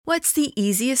What's the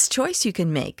easiest choice you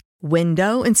can make?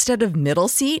 Window instead of middle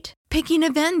seat? Picking a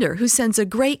vendor who sends a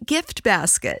great gift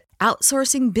basket?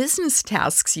 Outsourcing business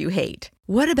tasks you hate?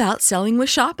 What about selling with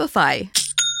Shopify?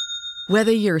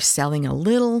 Whether you're selling a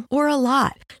little or a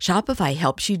lot, Shopify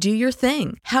helps you do your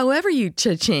thing, however you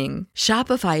cha-ching.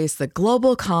 Shopify is the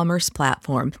global commerce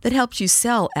platform that helps you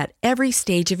sell at every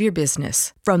stage of your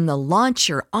business. From the launch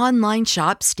your online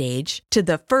shop stage to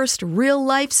the first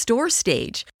real-life store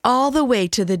stage, all the way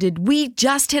to the did we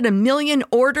just hit a million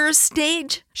orders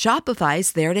stage.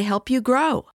 Shopify's there to help you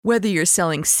grow. Whether you're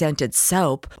selling scented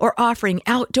soap or offering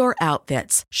outdoor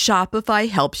outfits, Shopify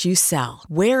helps you sell.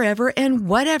 Wherever and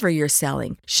whatever you're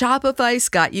selling, Shopify's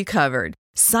got you covered.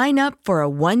 Sign up for a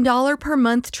 $1 per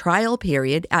month trial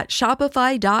period at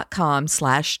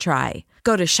shopify.com/try.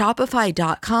 Go to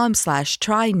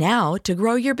shopify.com/try now to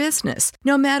grow your business,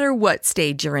 no matter what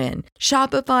stage you're in.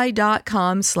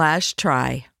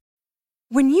 Shopify.com/try.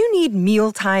 When you need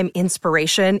mealtime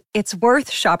inspiration, it's worth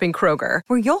shopping Kroger,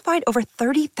 where you'll find over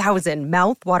 30,000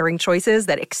 mouth-watering choices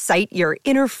that excite your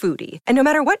inner foodie. And no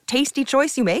matter what tasty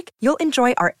choice you make, you'll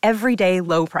enjoy our everyday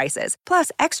low prices, plus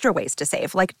extra ways to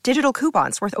save, like digital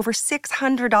coupons worth over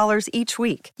 $600 each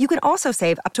week. You can also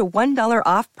save up to $1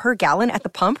 off per gallon at the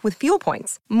pump with fuel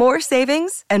points. More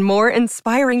savings and more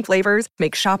inspiring flavors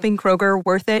make shopping Kroger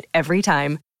worth it every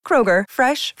time. Kroger,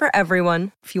 fresh for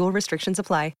everyone. Fuel restrictions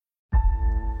apply.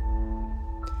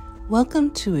 Welcome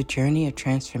to a journey of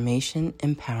transformation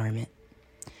empowerment.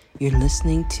 You're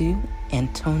listening to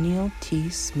Antonio T.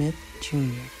 Smith Jr.,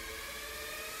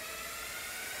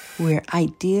 where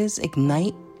ideas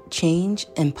ignite, change,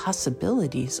 and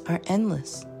possibilities are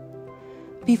endless.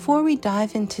 Before we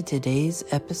dive into today's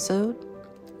episode,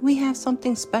 we have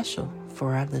something special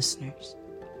for our listeners.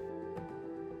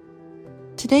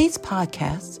 Today's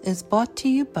podcast is brought to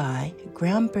you by a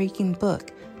groundbreaking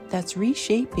book that's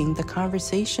reshaping the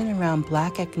conversation around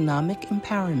Black economic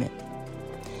empowerment.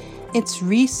 It's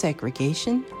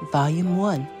Resegregation, Volume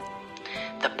 1,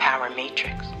 The Power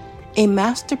Matrix, a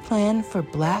master plan for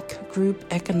Black group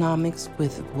economics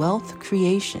with wealth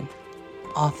creation,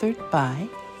 authored by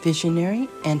visionary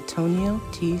Antonio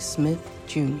T. Smith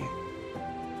Jr.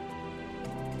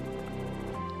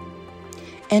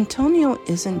 Antonio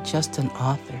isn't just an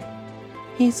author.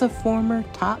 He's a former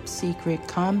top-secret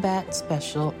combat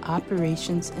special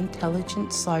operations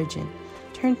intelligence sergeant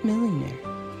turned millionaire.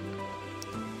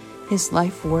 His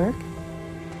life work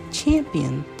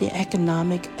championed the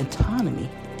economic autonomy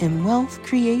and wealth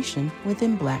creation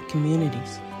within Black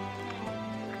communities.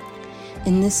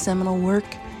 In this seminal work,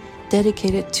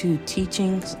 dedicated to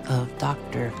teachings of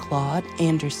Dr. Claude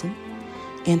Anderson,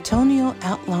 Antonio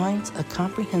outlines a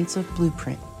comprehensive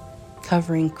blueprint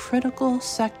covering critical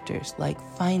sectors like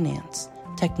finance,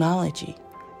 technology,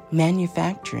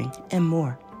 manufacturing, and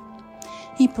more.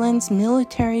 He blends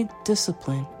military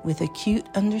discipline with acute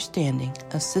understanding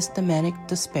of systematic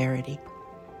disparity.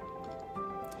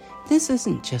 This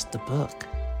isn't just a book.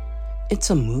 It's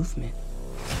a movement,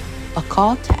 a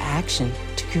call to action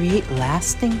to create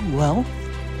lasting wealth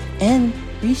and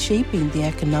reshaping the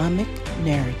economic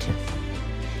narrative.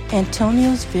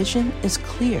 Antonio's vision is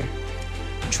clear: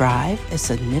 drive a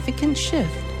significant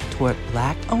shift toward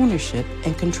Black ownership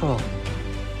and control.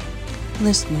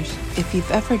 Listeners, if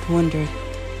you've ever wondered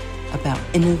about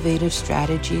innovative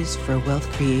strategies for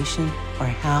wealth creation or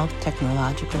how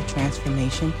technological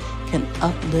transformation can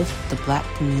uplift the Black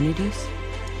communities,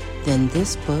 then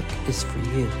this book is for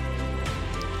you.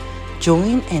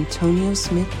 Join Antonio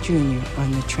Smith Jr.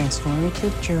 on the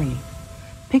transformative journey.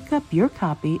 Pick up your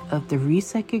copy of the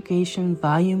Resegregation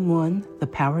Volume 1, The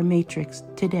Power Matrix,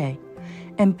 today,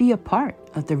 and be a part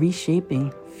of the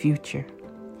reshaping future.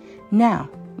 Now,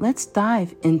 let's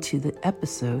dive into the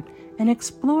episode and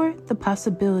explore the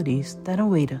possibilities that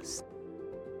await us.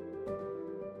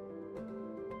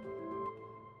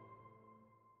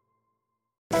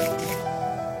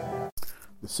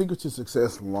 The Secret to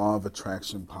Success Law of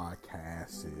Attraction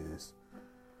podcast is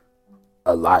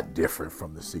a lot different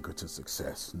from The Secret to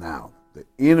Success. Now, the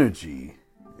energy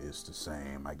is the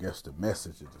same. I guess the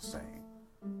message is the same.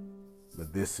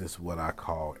 But this is what I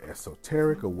call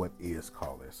esoteric, or what is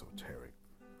called esoteric.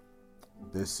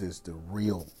 This is the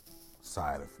real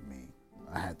side of me.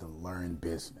 I had to learn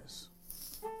business.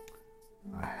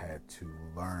 I had to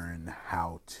learn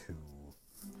how to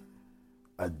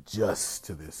adjust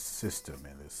to this system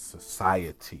and this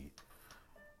society.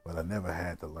 But I never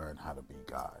had to learn how to be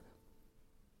God.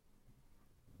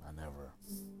 I never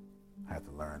had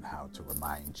to learn how to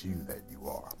remind you that you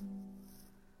are.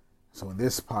 So in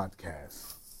this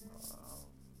podcast,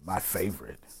 my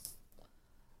favorite,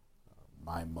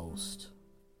 my most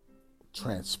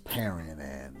transparent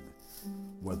and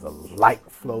where the light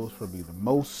flows from me the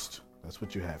most, that's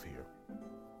what you have here.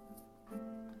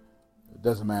 It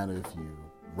doesn't matter if you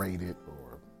rate it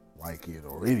or like it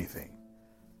or anything,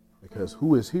 because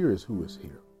who is here is who is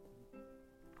here.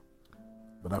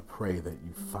 But I pray that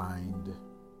you find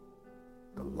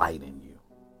the light in you,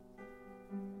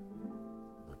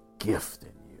 the gift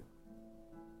in you,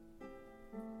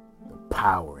 the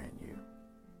power in you,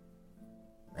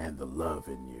 and the love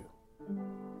in you.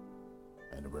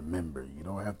 And remember, you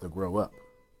don't have to grow up.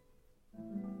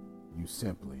 You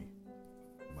simply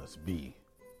must be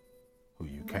who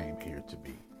you came here to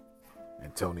be.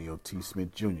 Antonio T.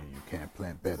 Smith Jr., you can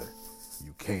plant better.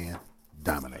 You can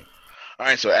dominate. All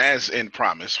right, so as in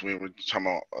promise, we were talking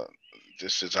about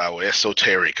this is our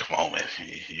esoteric moment.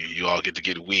 You all get to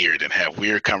get weird and have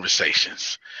weird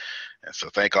conversations. And so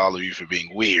thank all of you for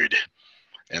being weird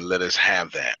and let us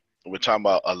have that. We're talking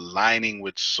about aligning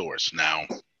with source. Now,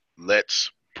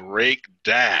 let's break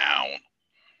down.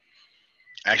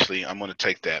 Actually, I'm going to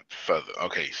take that further.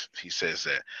 Okay, he says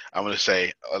that. I'm going to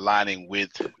say aligning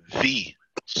with the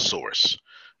source.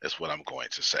 That's what I'm going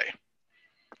to say.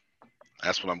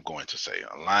 That's what I'm going to say.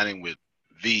 Aligning with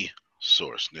the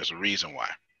source. There's a reason why.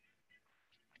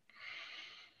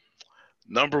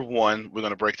 Number one, we're going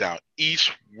to break down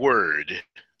each word,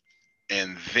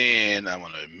 and then I'm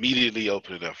going to immediately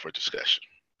open it up for discussion.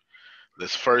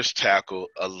 Let's first tackle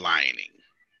aligning.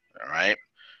 All right?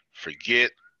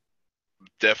 Forget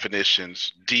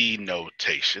definitions,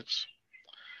 denotations.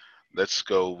 Let's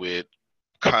go with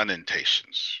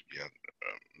connotations. Yeah,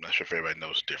 I'm not sure if everybody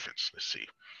knows the difference. Let's see.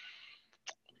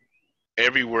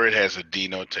 Every word has a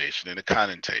denotation and a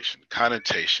connotation.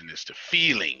 Connotation is the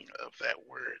feeling of that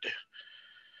word.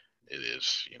 It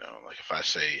is, like if I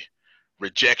say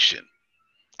rejection,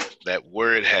 that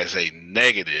word has a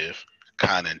negative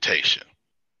connotation.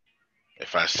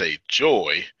 If I say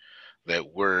joy,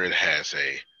 that word has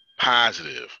a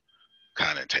positive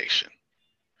connotation.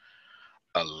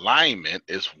 Alignment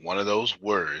is one of those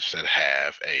words that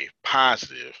have a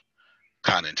positive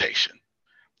connotation.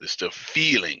 It's the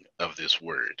feeling of this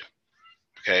word,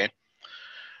 okay?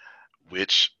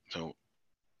 So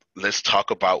let's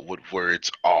talk about what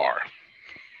words are.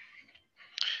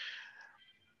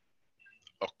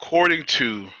 According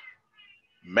to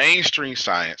mainstream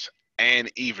science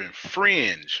and even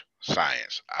fringe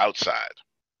science outside,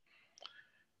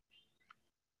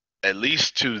 at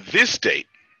least to this date,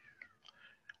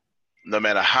 no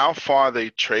matter how far they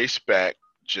trace back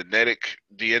genetic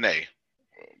DNA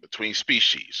between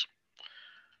species,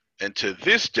 and to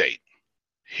this date,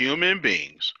 human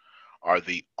beings are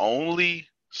the only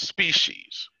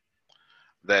species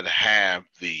that have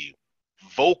the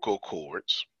vocal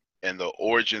cords and the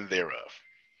origin thereof.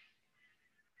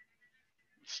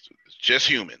 It's just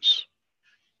humans.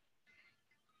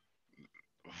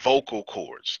 Vocal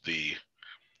cords,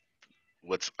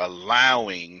 what's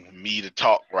allowing me to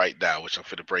talk right now, which I'm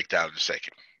going to break down in a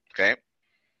second. Okay?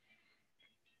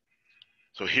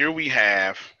 So here we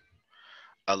have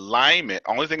alignment.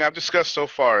 Only thing I've discussed so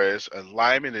far is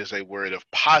alignment is a word of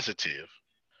positive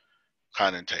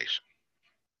connotation.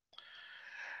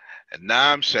 And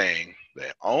now I'm saying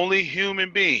that only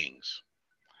human beings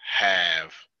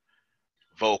have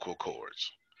vocal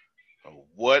cords. So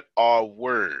what are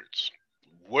words?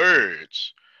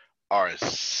 Words are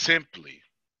simply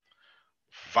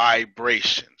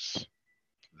vibrations.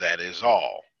 That is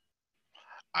all.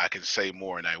 I can say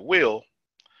more and I will,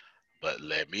 but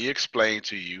let me explain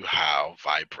to you how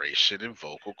vibration and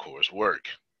vocal cords work.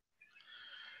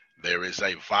 There is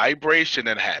a vibration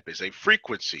that happens, a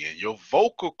frequency in your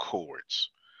vocal cords.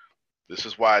 This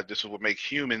is what makes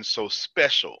humans so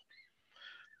special.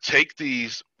 Take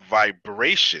these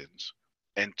vibrations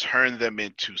and turn them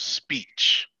into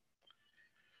speech.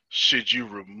 Should you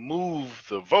remove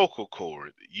the vocal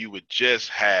cord, you would just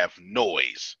have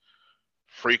noise,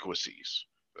 frequencies,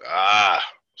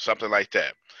 something like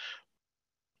that.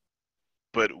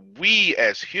 But we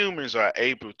as humans are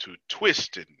able to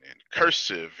twist and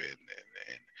cursive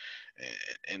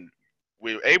and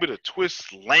we're able to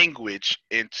twist language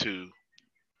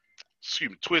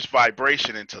twist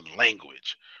vibration into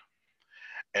language.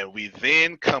 And we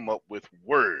then come up with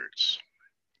words.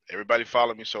 Everybody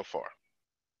follow me so far?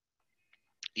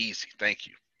 Easy, thank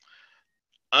you.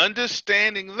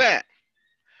 Understanding that,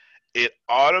 it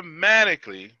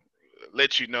automatically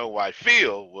lets you know why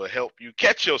Phil will help you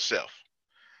catch yourself.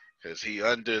 Because he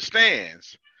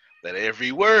understands that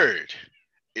every word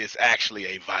is actually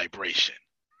a vibration.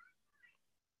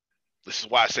 This is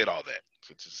why I said all that.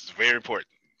 This is very important.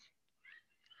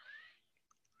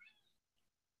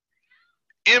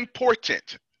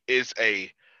 Important. is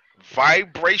a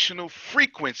vibrational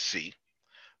frequency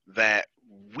that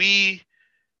we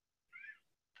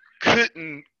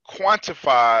couldn't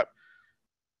quantify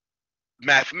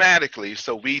mathematically,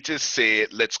 so we just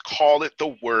said, let's call it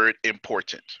the word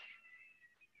important.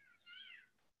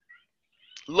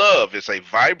 Love is a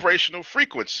vibrational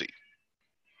frequency.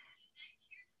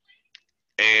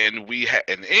 And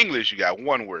in English, you got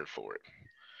one word for it.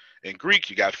 In Greek,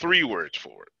 you got 3 words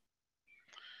for it.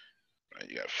 Right?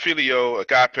 You got phileo,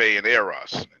 agape, and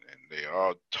eros. And they are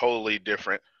all totally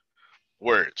different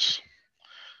words.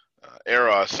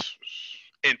 Eros,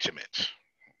 intimate.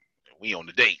 We on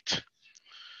the date.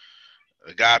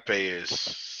 Agape is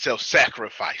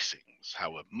self-sacrificing. It's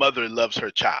how a mother loves her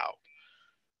child,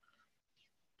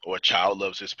 or a child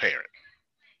loves his parent.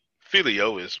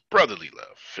 Phileo is brotherly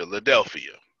love.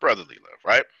 Philadelphia, brotherly love,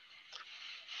 right?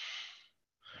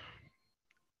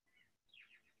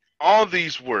 All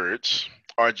these words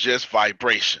are just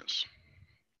vibrations.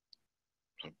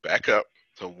 So back up.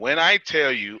 So when I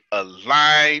tell you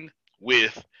align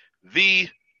with the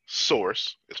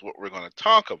source, is what we're going to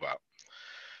talk about.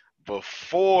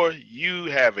 Before you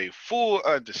have a full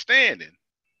understanding,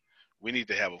 we need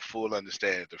to have a full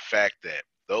understanding of the fact that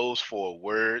those 4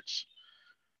 words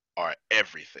are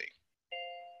everything.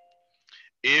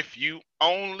 If you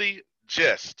only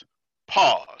just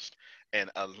paused and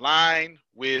aligned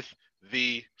with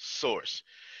the source,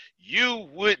 you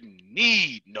wouldn't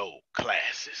need no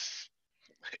classes.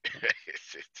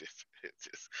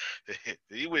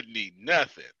 You wouldn't need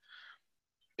nothing.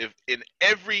 If in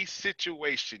every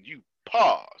situation you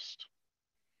paused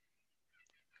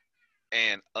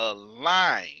and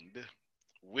aligned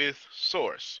with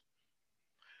source,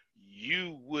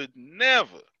 you would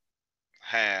never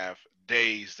have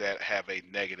days that have a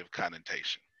negative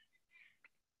connotation.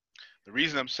 The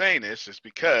reason I'm saying this is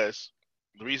because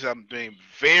the reason I'm being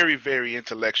very, very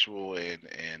intellectual and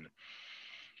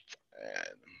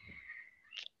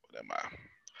what am I?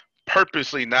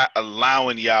 Purposely not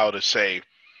allowing y'all to say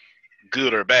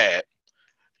good or bad,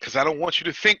 because I don't want you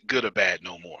to think good or bad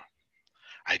no more.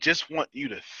 I just want you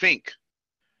to think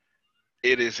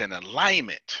it is an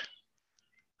alignment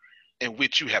in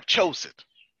which you have chosen.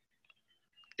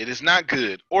 It is not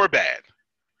good or bad.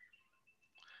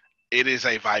 It is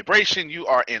a vibration you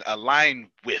are in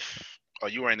alignment with, or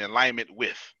you are in alignment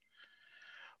with.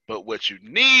 But what you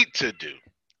need to do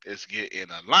is get in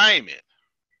alignment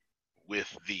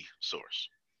with the source.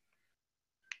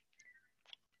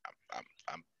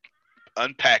 I'm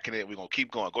unpacking it. We're going to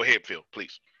keep going. Go ahead, Phil,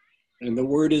 please. And the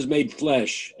word is made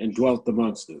flesh and dwelt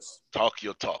amongst us. Talk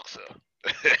your talk, sir.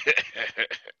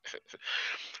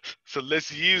 So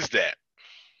let's use that.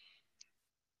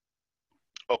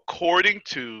 According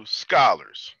to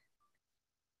scholars,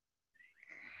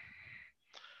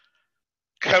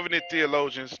 covenant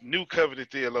theologians, new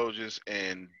covenant theologians,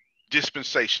 and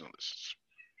dispensationalists,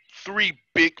 3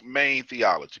 big main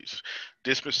theologies.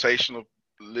 Dispensationalists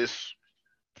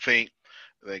think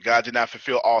that God did not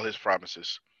fulfill all his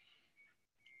promises.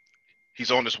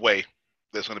 He's on his way.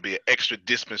 There's going to be an extra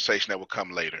dispensation that will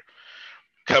come later.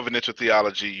 Covenantal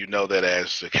theology, you know that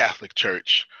as the Catholic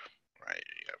Church, right?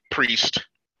 You have priest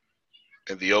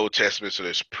in the Old Testament, so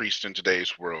there's priest in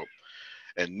today's world.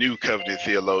 And new covenant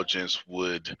theologians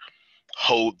would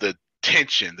hold the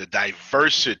tension, the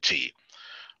diversity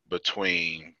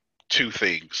between 2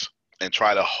 things and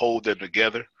try to hold them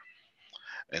together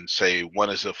and say one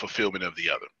is a fulfillment of the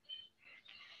other.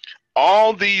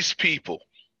 All these people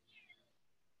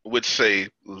would say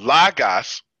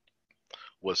Logos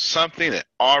was something that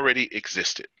already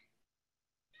existed.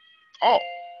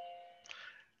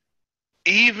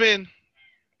 Even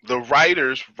the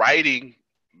writers writing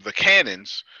the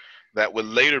canons that would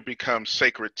later become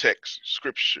sacred texts,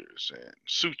 scriptures, and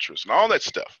sutras, and all that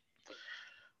stuff,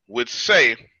 would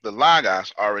say the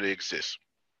Logos already exists.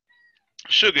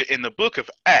 Sugar, in the book of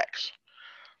Acts,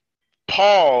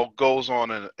 Paul goes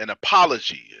on an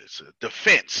apology, it's a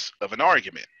defense of an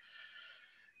argument.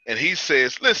 And he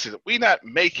says, listen, we're not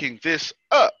making this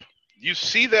up. You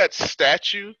see that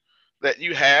statue that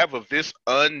you have of this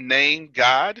unnamed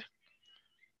God?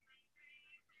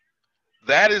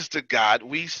 That is the God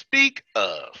we speak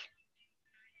of.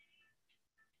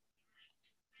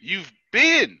 You've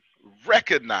been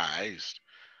recognized,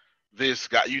 this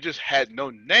God. You just had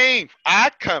no name.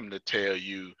 I come to tell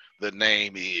you the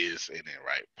name is, and then,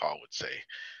 right, Paul would say,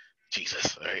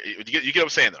 Jesus. Right? You get what I'm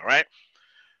saying, though, right?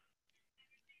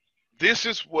 This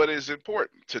is what is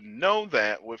important, to know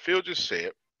that what Phil just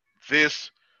said,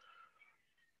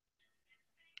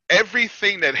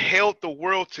 everything that held the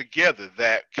world together,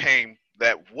 that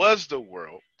was the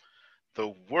world,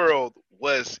 the world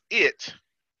was it,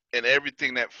 and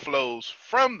everything that flows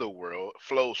from the world,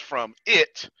 flows from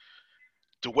it,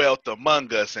 dwelt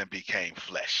among us and became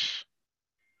flesh.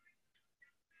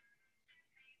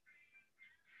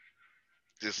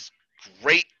 This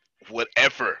great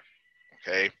whatever,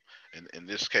 okay? In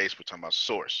this case, we're talking about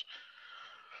source.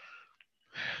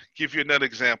 Give you another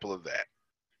example of that.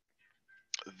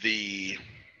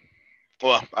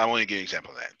 Well, I want to give you an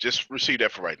example of that. Just receive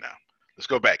that for right now. Let's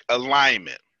go back.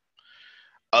 Alignment.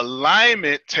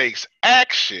 Alignment takes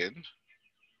action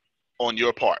on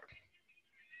your part.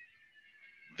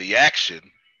 The action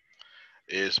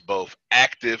is both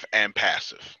active and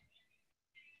passive.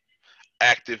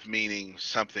 Active meaning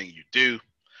something you do,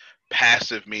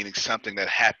 passive meaning something that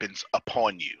happens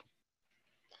upon you.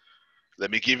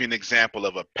 Let me give you an example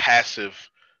of a passive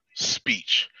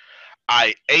speech.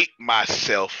 I ate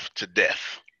myself to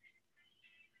death.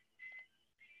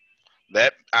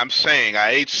 That I'm saying I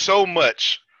ate so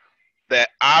much that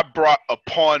I brought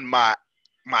upon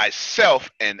myself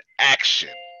an action.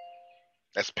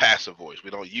 That's passive voice.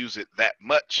 We don't use it that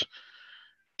much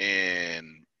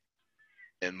in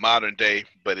modern day,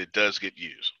 but it does get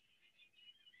used.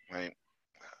 Right?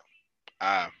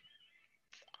 I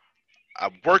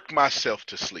worked myself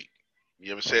to sleep.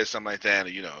 You ever said something like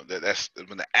that? You know, that's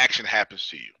when the action happens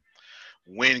to you.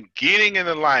 When getting in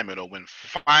alignment or when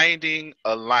finding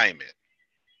alignment,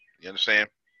 you understand?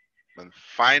 When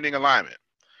finding alignment,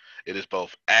 it is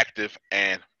both active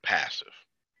and passive.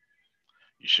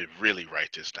 You should really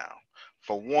write this down.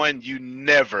 For one, you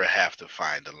never have to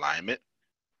find alignment.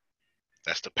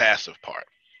 That's the passive part.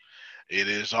 It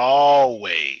is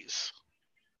always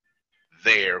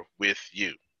there with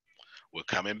you. We're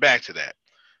coming back to that.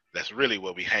 That's really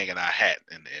what we hanging our hat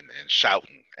and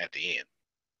shouting at the end.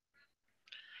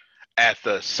 At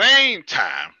the same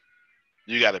time,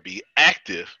 you got to be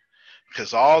active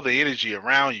because all the energy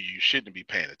around you shouldn't be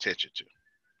paying attention to.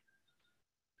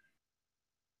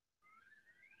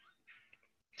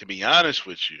 To be honest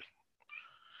with you,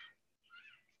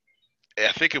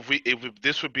 I think if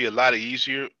this would be a lot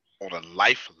easier on a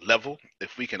life level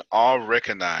if we can all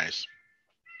recognize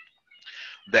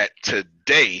that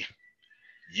today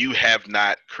you have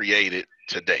not created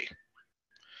today.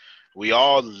 We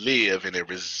all live in a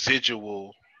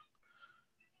residual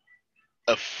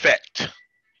effect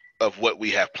of what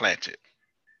we have planted.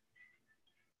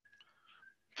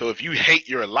 So if you hate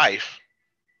your life,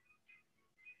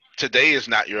 today is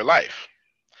not your life.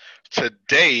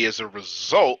 Today is a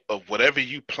result of whatever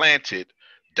you planted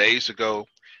days ago,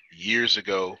 years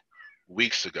ago,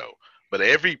 weeks ago. But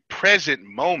every present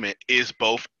moment is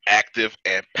both active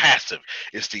and passive.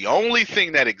 It's the only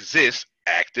thing that exists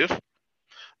active,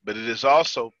 but it is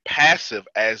also passive,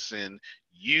 as in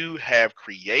you have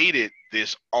created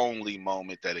this only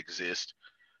moment that exists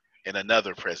in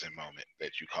another present moment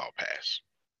that you call past.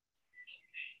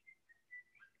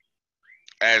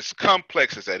 As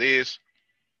complex as that is,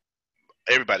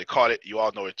 everybody caught it. You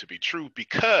all know it to be true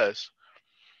because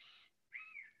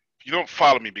you don't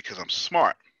follow me because I'm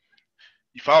smart.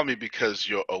 You follow me because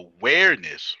your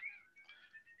awareness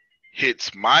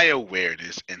hits my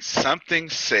awareness and something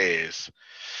says,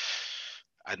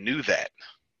 I knew that.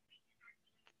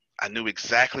 I knew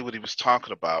exactly what he was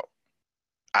talking about.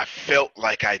 I felt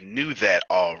like I knew that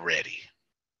already.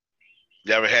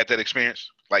 You ever had that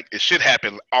experience? Like, it should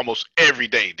happen almost every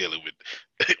day dealing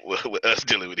with us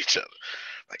dealing with each other.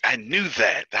 Like, I knew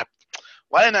that.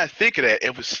 Why didn't I think of that?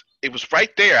 It was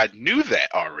right there. I knew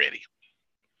that already.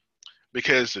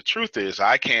 Because the truth is,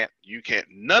 I can't, you can't,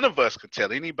 none of us can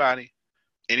tell anybody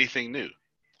anything new.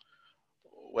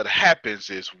 What happens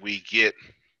is it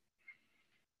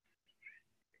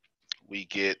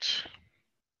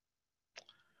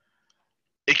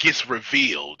gets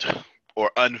revealed or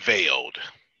unveiled.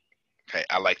 Okay,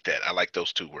 I like that. I like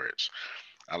those two words.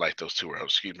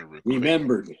 Excuse me real quick.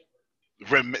 Remembered.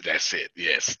 That's it.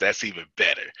 Yes, that's even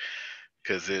better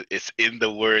because it's in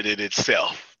the word in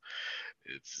itself.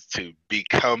 It's to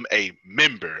become a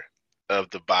member of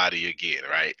the body again,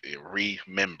 right?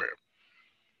 Remember.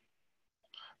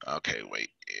 Okay, wait.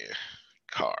 Yeah.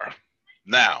 Car.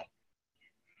 Now,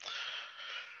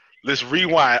 let's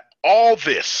rewind all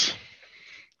this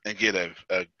and get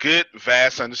a good,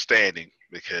 vast understanding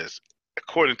because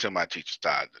according to my teacher,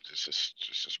 Todd,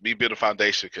 just me build a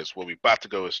foundation because where we're about to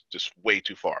go is just way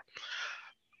too far.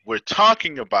 We're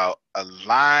talking about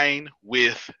align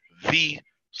with the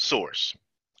source.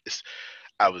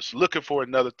 I was looking for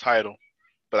another title,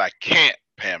 but I can't,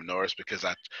 Pam Norris, because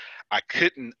I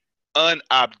couldn't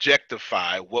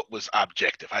unobjectify what was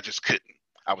objective. I just couldn't.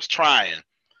 I was trying,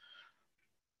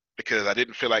 because I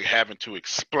didn't feel like having to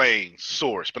explain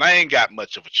source, but I ain't got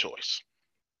much of a choice.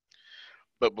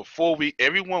 But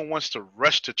everyone wants to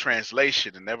rush to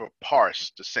translation and never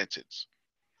parse the sentence,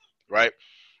 right?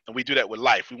 And we do that with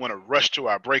life. We want to rush to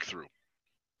our breakthrough,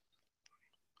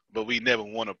 but we never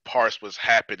want to parse what's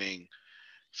happening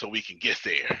so we can get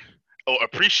there or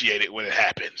appreciate it when it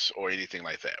happens or anything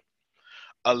like that.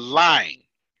 Align.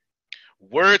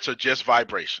 Words are just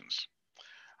vibrations.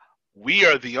 We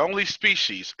are the only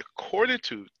species, according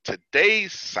to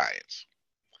today's science,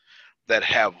 that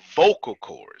have vocal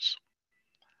cords.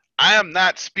 I am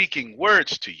not speaking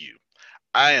words to you.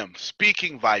 I am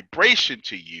speaking vibration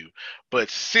to you. But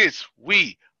since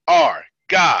we are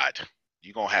God,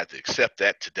 you're going to have to accept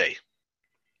that today.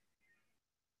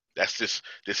 This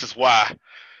is why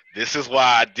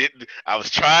I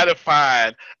was trying to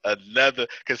find another,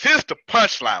 because here's the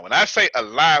punchline. When I say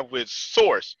align with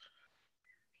source,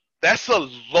 that's a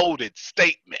loaded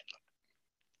statement.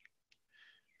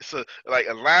 So like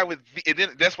align with and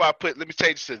then that's why let me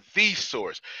change to the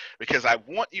source, because I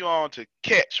want you all to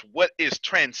catch what is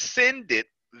transcendent.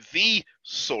 The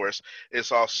source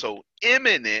is also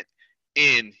immanent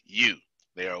in you.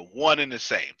 They are one and the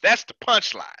same. That's the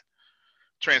punchline.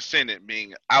 Transcendent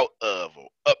being out of or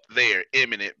up there,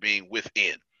 immanent being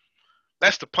within.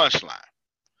 That's the punchline.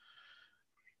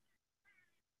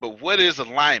 But what is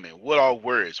alignment? What are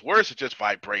words? Words are just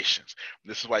vibrations.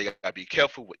 This is why you gotta be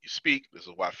careful what you speak. This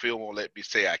is why Phil won't let me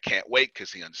say I can't wait,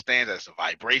 because he understands that's a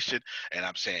vibration. And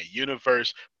I'm saying,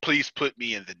 universe, please put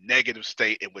me in the negative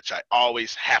state in which I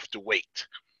always have to wait.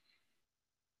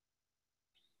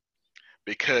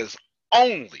 Because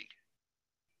only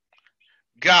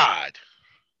God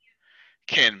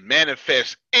can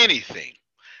manifest anything.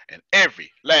 And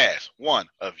every last one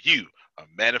of you are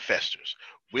manifestors,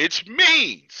 which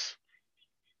means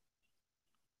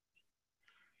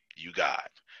you God.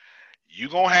 You're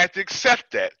going to have to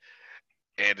accept that.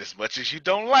 And as much as you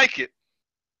don't like it,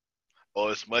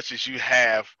 or as much as you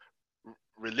have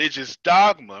religious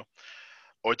dogma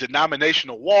or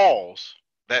denominational walls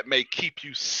that may keep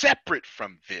you separate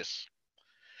from this,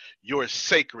 your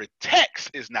sacred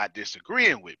text is not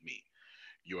disagreeing with me.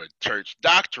 Your church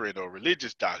doctrine or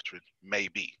religious doctrine may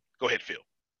be. Go ahead, Phil.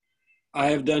 I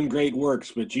have done great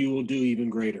works, but you will do even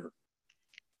greater.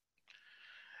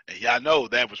 And y'all know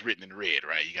that was written in red,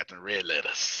 right? You got the red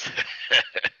letters.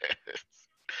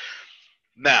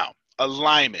 Now,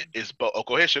 alignment is both. Oh,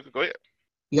 go ahead, Sugar. Go ahead.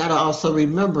 You got to also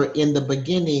remember, in the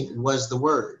beginning was the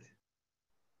Word.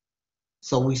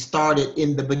 So we started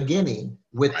in the beginning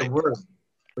with the Word,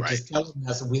 which is telling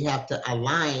us we have to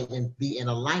align and be in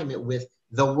alignment with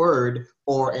the Word,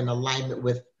 or in alignment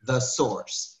with the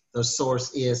source. The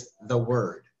source is the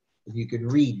Word. You can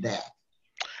read that.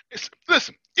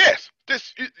 Listen, yes.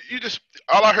 You just,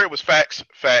 all I heard was facts,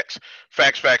 facts,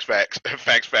 facts, facts, facts,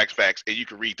 facts, facts, facts, and you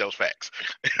can read those facts.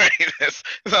 That's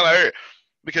all I heard.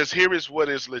 Because here is what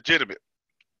is legitimate.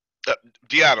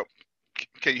 Deanna,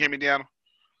 can you hear me, Deanna?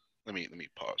 Let me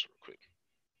pause real quick.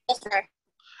 Yes, sir.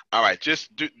 All right,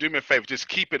 just do me a favor. Just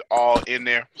keep it all in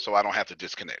there so I don't have to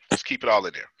disconnect. Just keep it all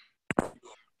in there,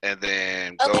 and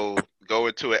then go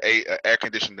into a air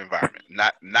conditioned environment,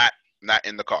 not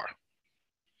in the car.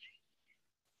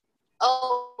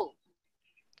 Oh.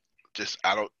 Just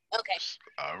I don't. Okay.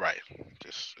 All right.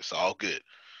 Just it's all good.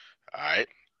 All right.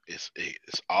 It's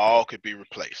all could be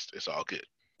replaced. It's all good.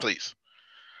 Please.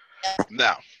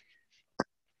 Now.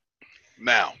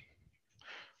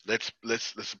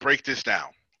 Let's break this down.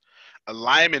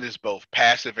 Alignment is both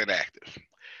passive and active.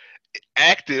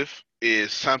 Active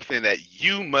is something that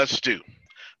you must do.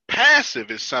 Passive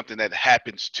is something that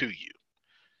happens to you.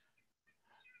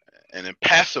 And in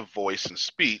passive voice and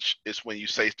speech, it's when you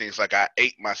say things like, I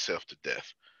ate myself to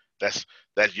death.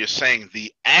 That you're saying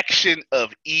the action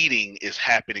of eating is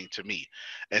happening to me,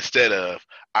 instead of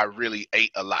I really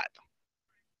ate a lot.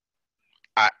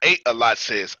 I ate a lot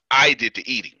says I did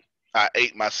the eating. I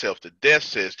ate myself to death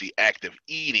says the act of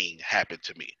eating happened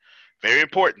to me. Very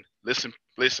important. Listen.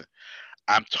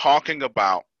 I'm talking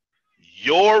about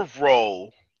your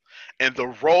role and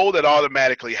the role that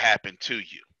automatically happened to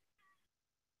you.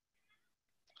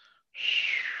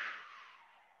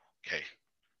 Okay.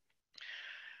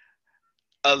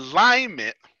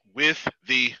 Alignment with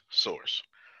the source.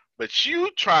 But you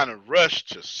trying to rush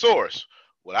to source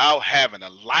without having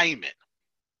alignment.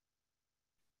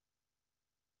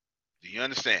 Do you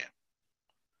understand?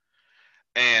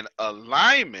 And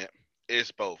alignment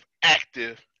is both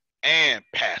active and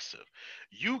passive.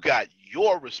 You got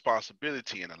your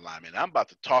responsibility in alignment. I'm about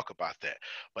to talk about that,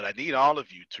 but I need all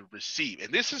of you to receive.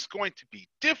 And this is going to be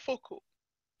difficult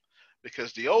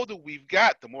Because the older we've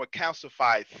got, the more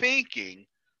calcified thinking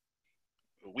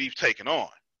we've taken on.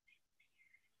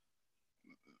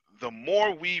 The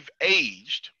more we've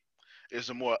aged is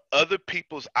the more other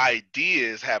people's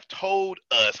ideas have told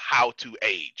us how to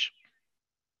age.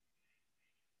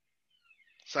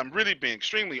 So I'm really being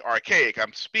extremely archaic.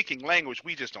 I'm speaking language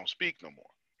we just don't speak no more.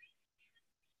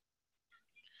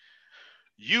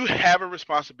 You have a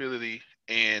responsibility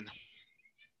in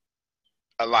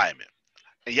alignment.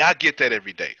 And y'all get that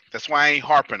every day. That's why I ain't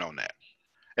harping on that.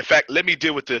 In fact, let me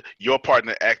deal with your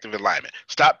partner active alignment.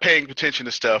 Stop paying attention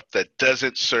to stuff that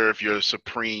doesn't serve your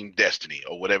supreme destiny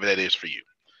or whatever that is for you.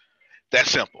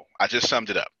 That's simple. I just summed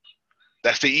it up.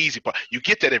 That's the easy part. You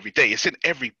get that every day. It's in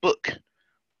every book.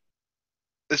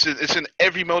 It's in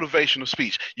every motivational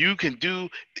speech. You can do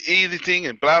anything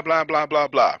and blah, blah, blah, blah,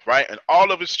 blah, right? And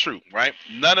all of it's true, right?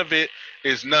 None of it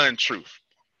is non-truth.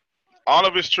 All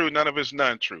of it's true. None of it's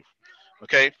non-truth.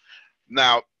 Okay?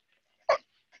 Now,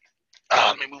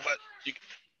 let me move on.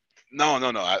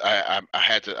 No. I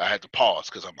had to pause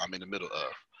because I'm in the middle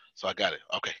of. So I got it.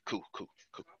 Okay, cool.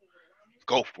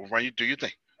 Go. We'll run you. Do your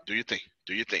thing. Do your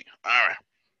thing. All right.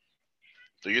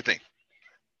 Do your thing.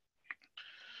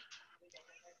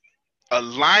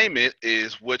 Alignment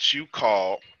is what you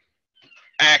call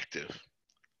active.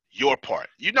 Your part.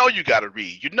 You know you got to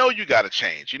read. You know you got to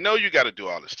change. You know you got to do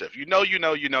all this stuff. You know.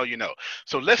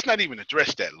 So let's not even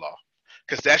address that law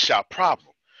because that's your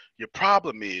problem. Your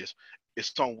problem is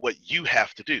it's on what you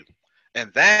have to do.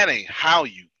 And that ain't how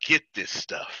you get this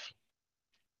stuff.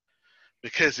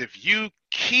 Because if you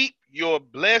keep your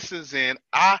blessings in,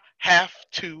 I have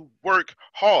to work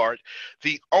hard.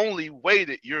 The only way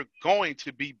that you're going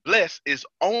to be blessed is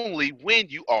only when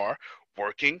you are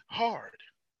working hard.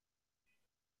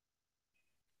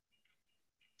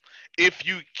 If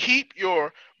you keep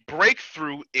your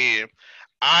breakthrough in,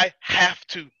 I have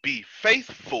to be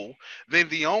faithful, then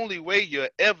the only way you'll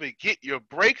ever get your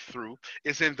breakthrough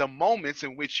is in the moments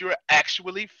in which you're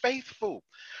actually faithful.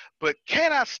 But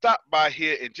can I stop by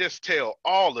here and just tell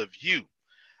all of you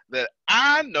that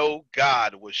I know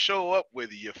God will show up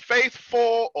whether you're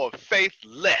faithful or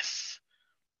faithless.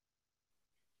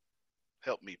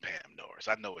 Help me, Pam Norris.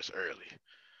 I know it's early,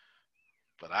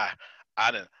 but I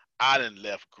done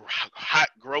left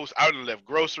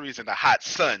groceries in the hot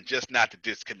sun just not to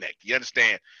disconnect. You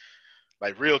understand?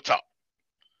 Like real talk.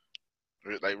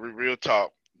 Like real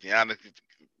talk. Deanna,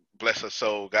 bless her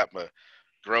soul, got my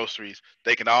groceries.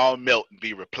 They can all melt and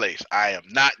be replaced. I am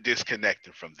not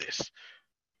disconnecting from this.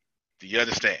 Do you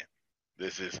understand?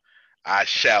 I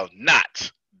shall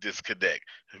not disconnect.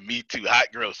 Me too, hot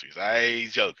groceries. I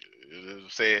ain't joking. I'm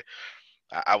saying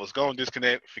I was going to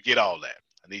disconnect. Forget all that.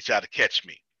 I need y'all to catch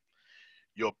me.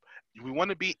 We want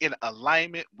to be in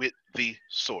alignment with the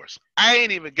source. I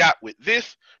ain't even got with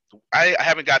this. I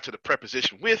haven't got to the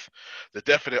preposition with, the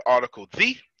definite article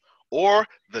the, or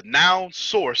the noun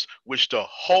source, which the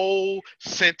whole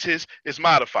sentence is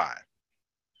modifying.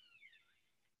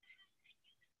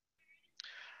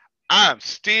 I'm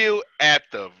still at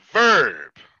the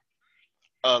verb,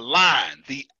 align,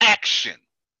 the action.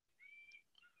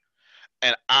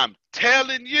 And I'm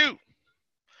telling you,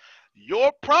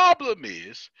 your problem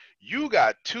is you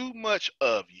got too much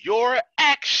of your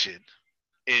action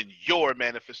in your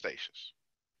manifestations.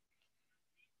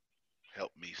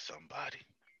 Help me, somebody.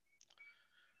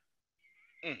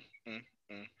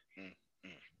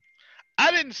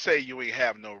 I didn't say you ain't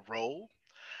have no role.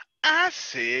 I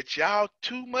said y'all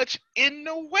too much in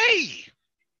the way.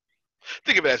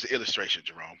 Think of it as an illustration,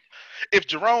 Jerome. If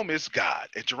Jerome is God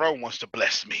and Jerome wants to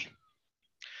bless me,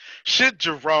 should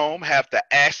Jerome have to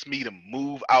ask me to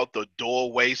move out the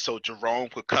doorway so Jerome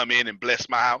could come in and bless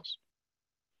my house?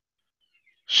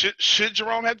 Should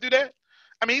Jerome have to do that?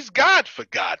 I mean, he's God, for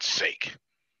God's sake.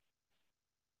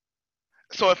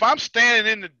 So if I'm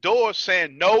standing in the door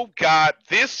saying, no, God,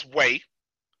 this way,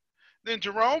 then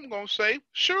Jerome going to say,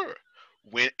 sure.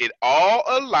 When it all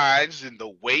aligns in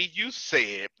the way you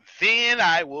said, then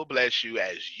I will bless you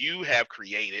as you have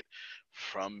created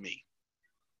from me.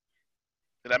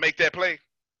 Did I make that play?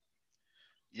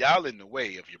 Y'all in the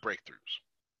way of your breakthroughs.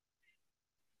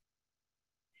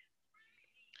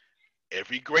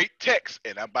 Every great text,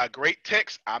 and by great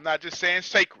text, I'm not just saying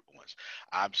sacred ones.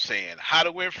 I'm saying How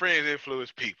to Win Friends,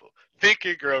 Influence People, Think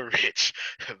and Grow Rich,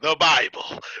 the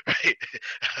Bible, right?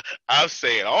 I'm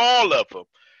saying all of them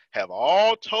have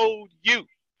all told you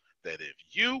that if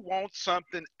you want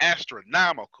something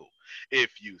astronomical,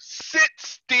 if you sit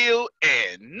still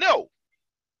and know,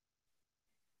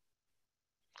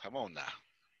 come on now,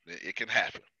 it can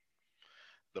happen.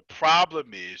 The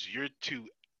problem is you're too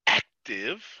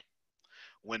active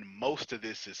when most of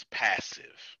this is passive.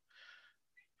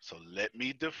 So let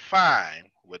me define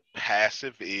what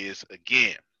passive is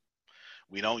again.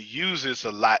 We don't use this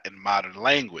a lot in modern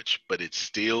language, but it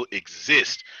still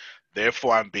exists.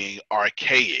 Therefore, I'm being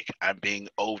archaic. I'm being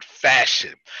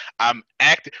old-fashioned. I'm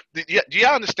acting. Do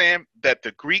y'all understand that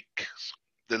the Greeks,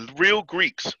 the real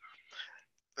Greeks?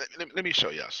 Let me show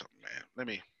y'all something, man. Let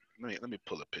me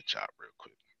pull a picture out real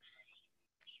quick.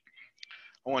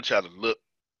 I want y'all to look.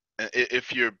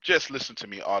 If you're just listening to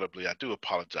me audibly, I do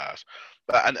apologize,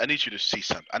 but I need you to see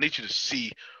something. I need you to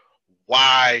see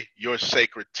why your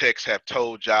sacred texts have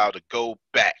told y'all to go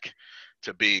back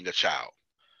to being a child.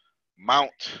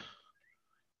 Mount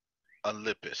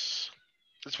Olympus.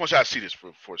 Just want y'all to see this for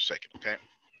a second, okay?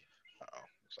 Uh-oh,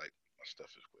 it's like my stuff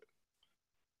is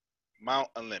good. Mount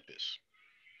Olympus.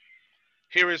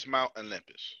 Here is Mount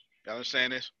Olympus. Y'all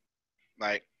understand this?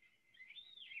 Like,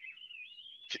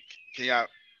 can y'all,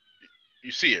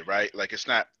 you see it, right? Like it's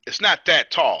not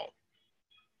that tall.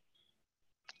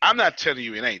 I'm not telling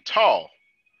you it ain't tall.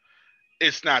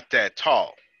 It's not that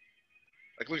tall.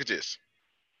 Like, look at this.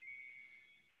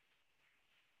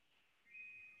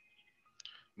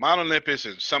 Mount Olympus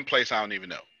is someplace I don't even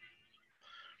know.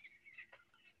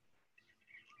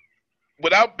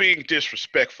 Without being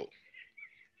disrespectful,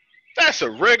 that's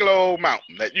a regular old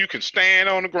mountain that you can stand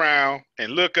on the ground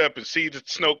and look up and see the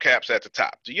snow caps at the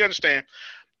top. Do you understand?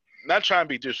 I'm not trying to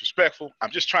be disrespectful.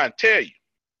 I'm just trying to tell you.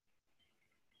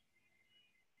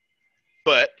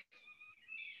 But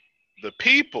the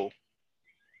people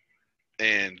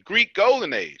in Greek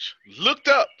Golden Age looked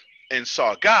up and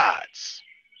saw gods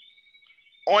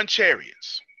on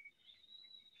chariots.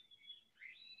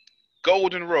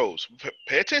 Golden roads.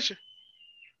 Pay attention.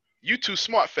 You too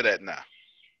smart for that now.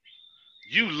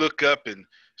 You look up and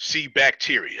see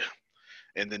bacteria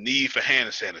and the need for hand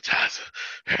sanitizer,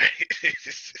 right?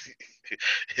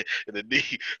 And the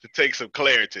need to take some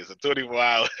Claritin, a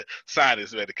 24-hour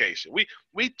sinus medication.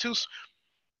 We too.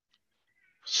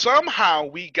 Somehow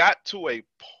we got to a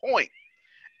point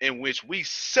in which we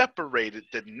separated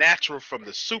the natural from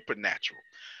the supernatural,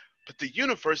 but the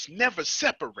universe never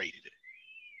separated it.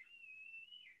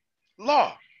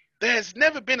 Law, there has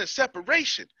never been a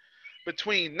separation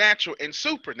between natural and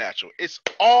supernatural. It's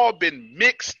all been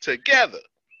mixed together,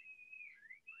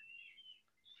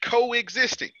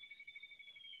 coexisting.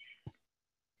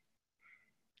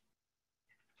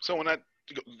 So when I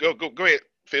go ahead,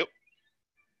 Phil.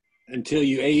 Until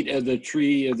you ate of the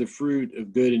tree of the fruit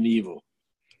of good and evil.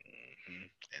 Mm-hmm.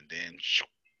 And then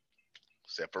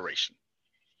separation.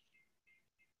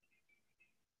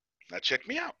 Now check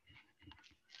me out.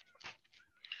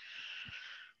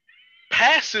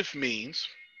 Passive means,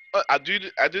 I do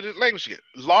the language again.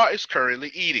 Law is currently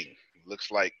eating.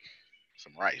 Looks like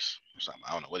some rice or something.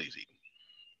 I don't know what he's eating.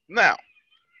 Now,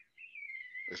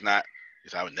 it's not,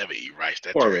 because I would never eat rice.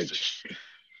 That porridge.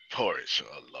 Porridge.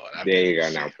 Oh, Lord. There you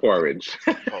go now. Porridge.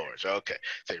 Porridge. Okay.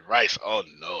 Say rice. Oh,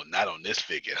 no. Not on this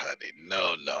figure, honey.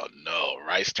 No.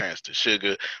 Rice turns to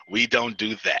sugar. We don't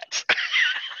do that.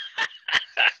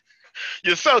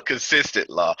 You're so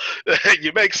consistent, Law.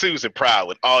 You make Susan proud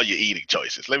with all your eating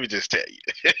choices. Let me just tell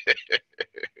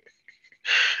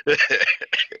you.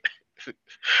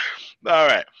 All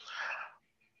right.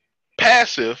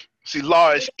 Passive. See,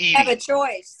 Law is eating. Have a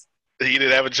choice. He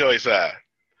didn't have a choice, huh?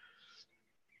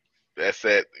 That's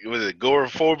that. Was it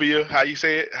agoraphobia? How you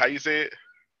say it?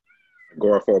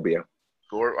 Agoraphobia.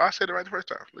 I said it right the first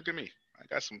time. Look at me. I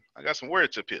got some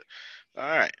words up here. All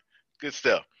right. Good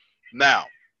stuff. Now,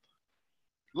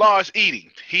 Law is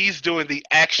eating. He's doing the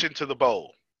action to the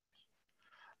bowl.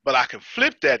 But I can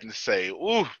flip that and say,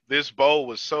 ooh, this bowl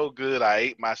was so good I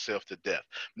ate myself to death.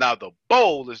 Now the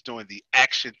bowl is doing the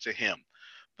action to him.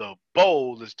 The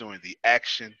bowl is doing the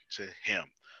action to him.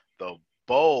 The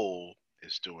bowl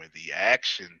is doing the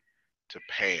action to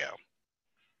Pam.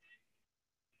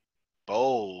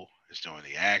 Bowl is doing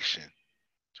the action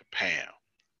to Pam.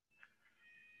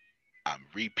 I'm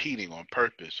repeating on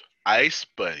purpose. Ice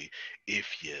Buddy,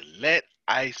 if you let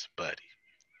Ice Buddy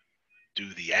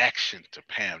do the action to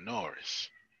Pam Norris,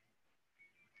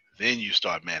 then you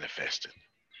start manifesting.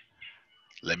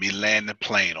 Let me land the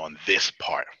plane on this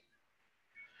part.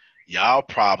 Y'all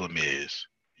problem is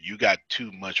you got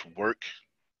too much work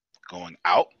going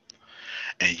out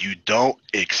and you don't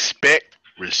expect,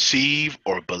 receive,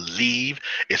 or believe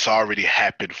it's already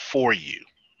happened for you.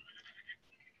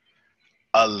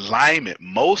 Alignment,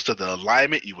 most of the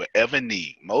alignment you will ever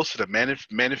need, most of the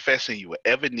manifesting you will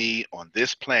ever need on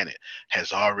this planet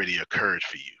has already occurred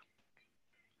for you.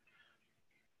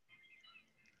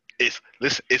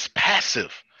 It's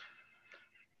passive.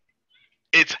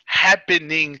 It's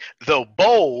happening. The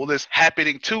bowl is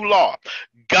happening to law.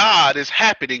 God is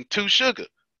happening to sugar.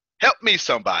 Help me,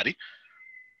 somebody.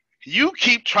 You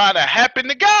keep trying to happen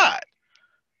to God.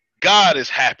 God is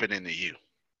happening to you.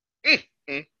 Mm,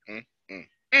 mm, mm, mm,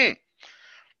 mm.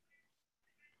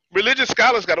 Religious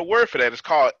scholars got a word for that. It's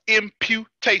called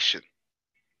imputation.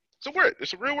 It's a word.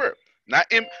 It's a real word.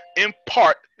 Not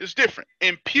impart is different.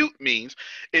 Impute means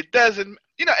it doesn't.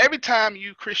 Every time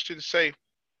you Christians say,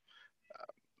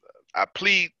 "I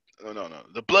plead," no,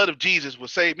 the blood of Jesus will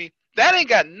save me. That ain't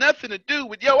got nothing to do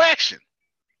with your action.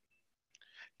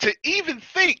 To even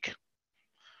think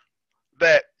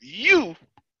that you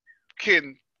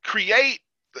can create,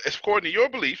 according to your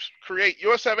beliefs, create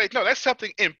your salvation. No, that's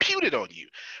something imputed on you.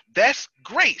 That's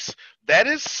grace. That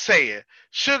is saying,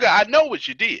 sugar, I know what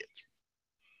you did.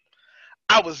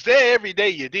 I was there every day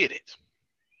you did it.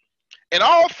 In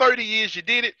all 30 years you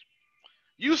did it,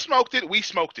 you smoked it, we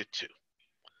smoked it too.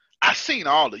 I seen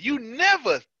all of you.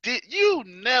 Never did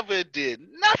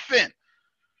nothing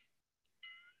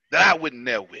that I wouldn't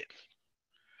there with.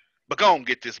 But go on,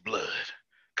 get this blood.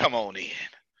 Come on in.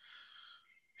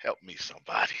 Help me,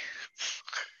 somebody.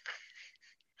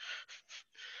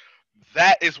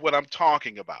 That is what I'm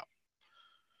talking about.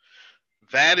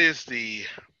 That is the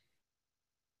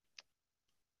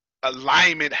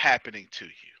alignment happening to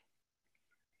you.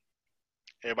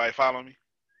 Everybody follow me?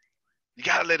 You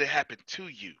got to let it happen to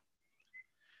you.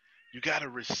 You got to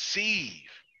receive.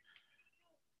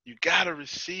 You got to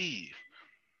receive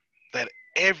that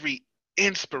every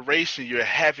inspiration you're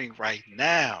having right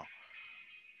now,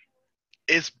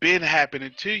 it's been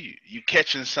happening to you. You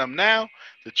catching some now.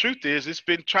 The truth is, it's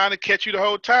been trying to catch you the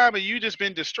whole time, and you just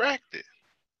been distracted.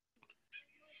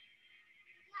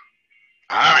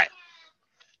 All right.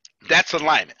 That's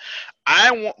alignment.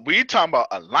 We're talking about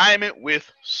alignment with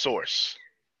source.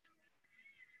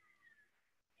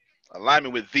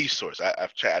 Alignment with the source. I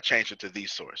changed it to the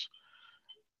source.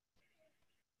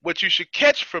 What you should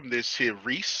catch from this here,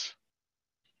 Reese,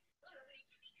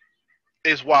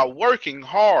 is while working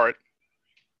hard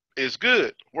is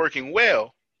good, working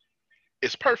well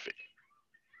is perfect.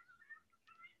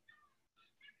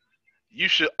 You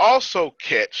should also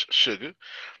catch, sugar,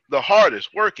 the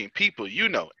hardest working people you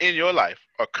know in your life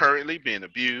are currently being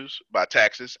abused by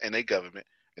taxes and their government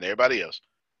and everybody else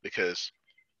because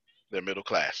they're middle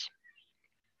class.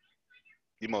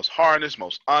 The most hardest,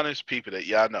 most honest people that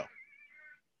y'all know.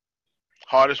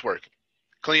 Hardest working,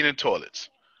 cleaning toilets.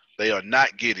 They are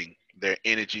not getting their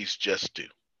energies just due.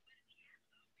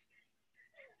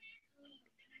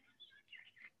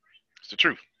 It's the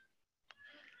truth.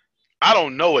 I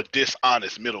don't know a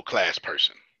dishonest middle class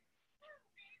person.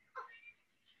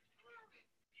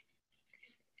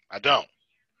 I don't.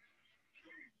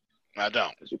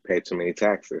 You pay too many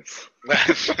taxes. I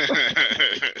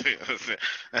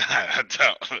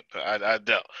don't.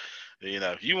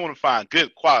 If you want to find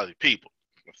good quality people,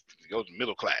 go to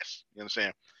middle class. You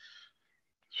understand?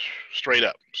 Straight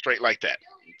up, straight like that.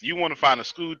 If you want to find a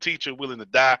school teacher willing to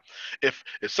die, if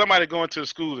somebody going to the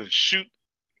school and shoot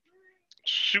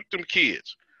them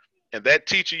kids, and that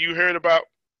teacher you heard about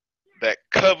that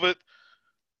covered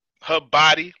her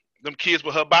body, them kids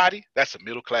with her body, that's a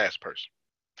middle class person.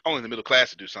 Only the middle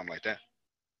class to do something like that.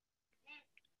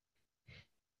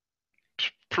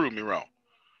 Prove me wrong.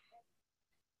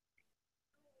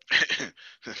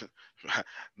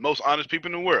 Most honest people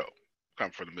in the world come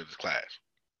from the middle class.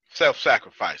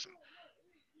 Self-sacrificing.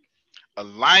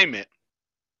 Alignment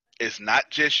is not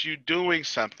just you doing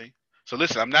something. So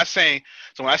listen, I'm not saying,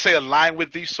 so when I say align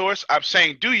with the source, I'm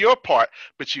saying do your part,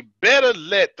 but you better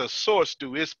let the source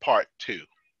do its part too.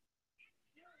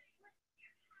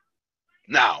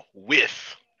 Now,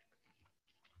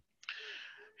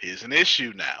 here's an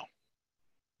issue now.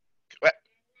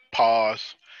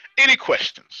 Pause. Any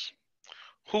questions?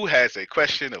 Who has a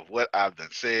question of what I've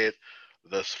done said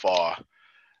thus far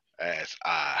as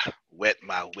I wet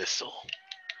my whistle?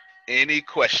 Any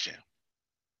question?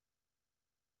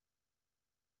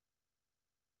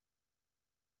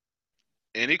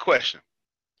 Any question?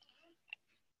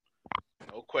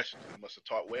 No questions. I must have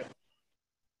taught well.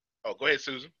 Oh, go ahead,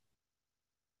 Susan.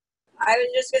 I was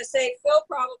just going to say Phil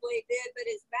probably did, but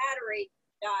his battery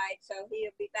died, so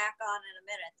he'll be back on in a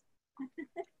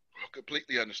minute.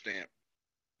 Completely understand.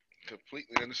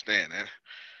 Completely understand.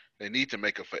 They need to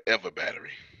make a forever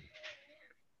battery.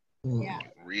 Yeah.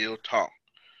 Real talk.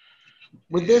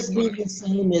 Would this be the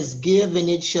same as give and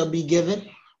it shall be given?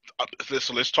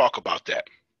 So let's talk about that.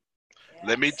 Yes.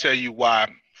 Let me tell you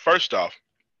why. First off,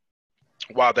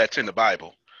 while that's in the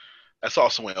Bible, that's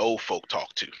also when old folk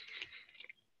talk too.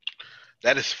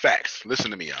 That is facts.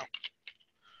 Listen to me, y'all.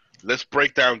 Let's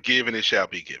break down give and it shall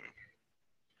be given.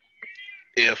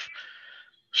 If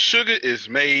sugar is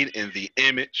made in the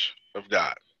image of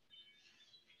God,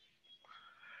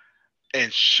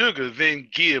 and sugar then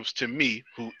gives to me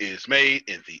who is made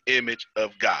in the image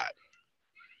of God.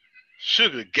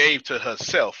 Sugar gave to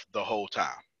herself the whole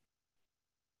time.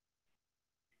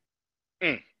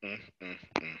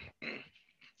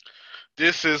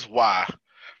 This is why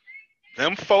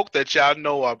them folk that y'all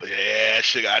know are, yeah,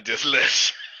 Sugar, I just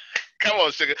listen. Come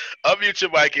on, Sugar. Unmute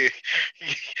your mic and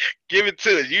give it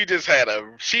to us.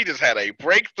 She just had a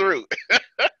breakthrough.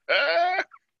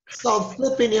 So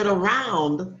flipping it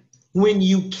around, when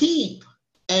you keep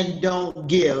and don't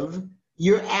give,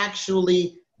 you're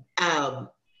actually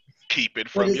keep it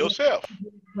from yourself.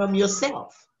 From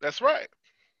yourself. That's right.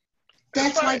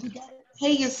 That's why you gotta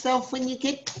pay yourself when you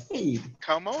get paid.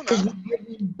 Come on now. Because you're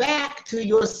giving back to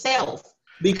yourself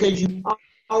because you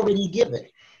already given.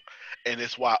 And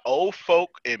it's why old folk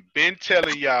and been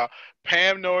telling y'all,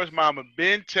 Pam Norris' mama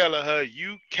been telling her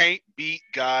you can't beat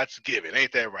God's giving.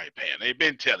 Ain't that right, Pam? They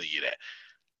been telling you that.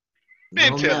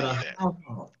 Been telling you that.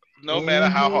 No matter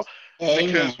how hard.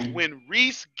 Because when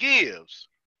Reese gives,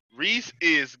 Reese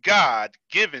is God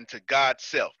given to God's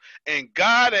self. And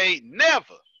God ain't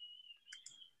never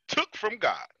took from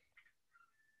God.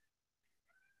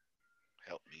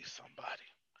 Help me, somebody.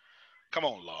 Come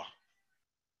on, Law.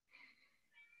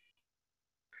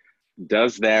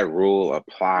 Does that rule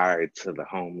apply to the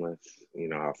homeless? You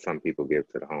know how some people give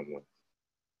to the homeless?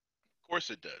 Of course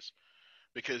it does.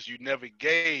 Because you never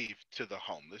gave to the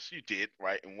homeless. You did,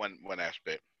 right, in one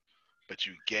aspect. But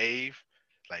you gave,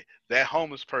 like, that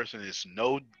homeless person is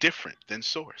no different than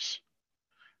Source.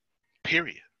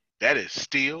 Period. That is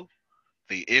still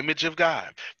the image of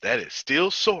God. That is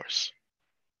still Source.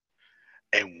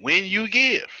 And when you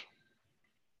give,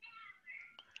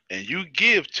 and you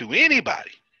give to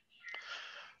anybody,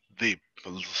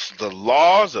 the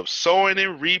laws of sowing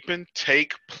and reaping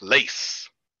take place.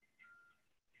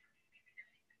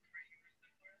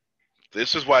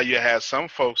 This is why you have some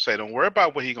folks say, don't worry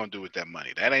about what he's going to do with that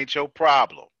money. That ain't your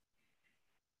problem.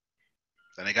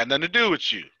 That ain't got nothing to do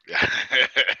with you.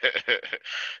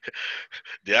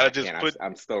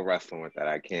 I'm still wrestling with that.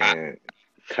 I can't,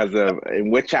 because of in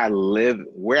which I live,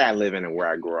 where I live in and where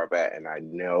I grew up at, and I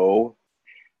know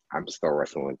I'm still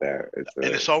wrestling with that.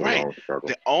 It's all right.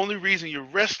 The only reason you're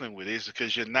wrestling with it is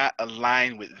because you're not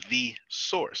aligned with the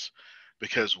source.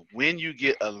 Because when you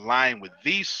get aligned with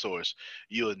the source,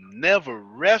 you'll never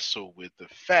wrestle with the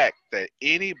fact that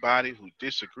anybody who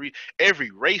disagrees, every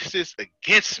racist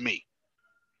against me,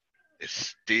 is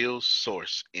still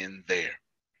source in there.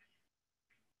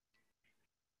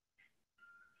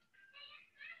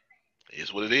 It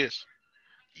is what it is.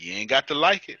 You ain't got to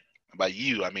like it. By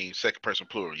you, I mean second person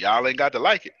plural. Y'all ain't got to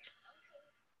like it.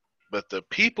 But the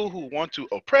people who want to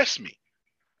oppress me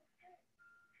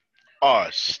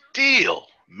are still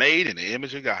made in the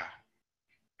image of God.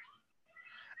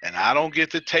 And I don't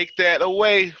get to take that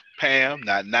away, Pam,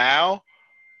 not now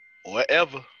or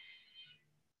ever.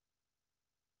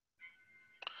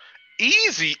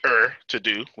 Easier to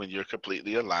do when you're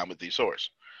completely aligned with the source.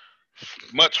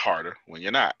 Much harder when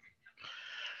you're not.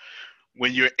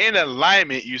 When you're in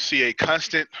alignment, you see a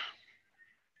constant,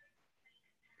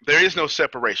 there is no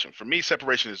separation. For me,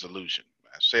 separation is illusion.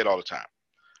 I say it all the time.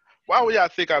 Why would y'all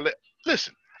think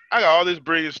listen, I got all this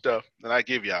brilliant stuff that I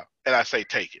give y'all, and I say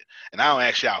take it. And I don't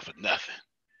ask y'all for nothing.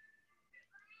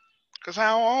 Because I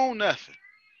don't own nothing.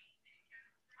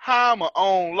 How am I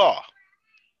own law?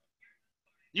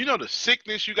 You know the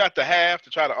sickness you got to have to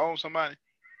try to own somebody?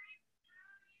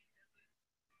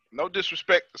 No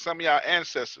disrespect to some of y'all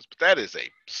ancestors, but that is a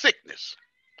sickness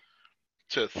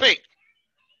to think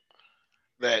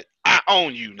that I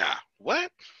own you now.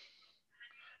 What?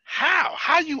 How?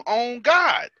 How you own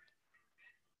God?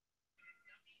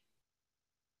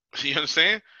 You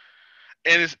understand?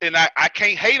 And I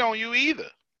can't hate on you either.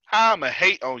 How am I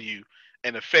hate on you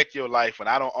and affect your life when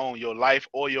I don't own your life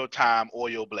or your time or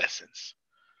your blessings?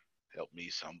 Help me,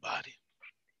 somebody.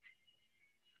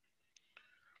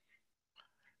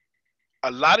 A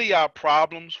lot of y'all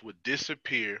problems would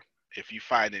disappear if you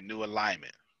find a new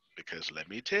alignment. Because let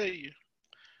me tell you,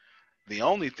 the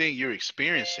only thing you're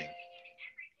experiencing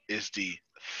is the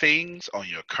things on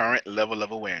your current level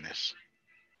of awareness.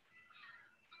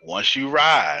 Once you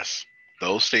rise,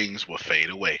 those things will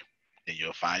fade away and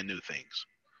you'll find new things.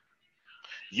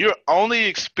 You're only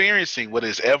experiencing what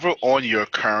is ever on your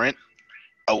current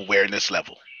awareness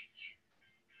level.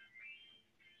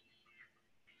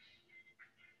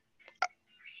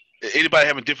 Anybody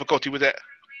having difficulty with that?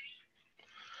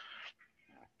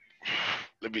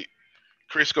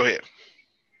 Chris, go ahead.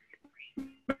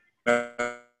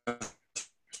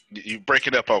 You break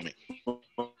it up on me.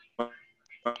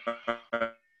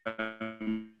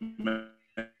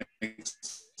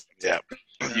 Yeah,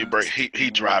 you break. He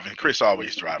driving. Chris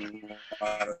always driving.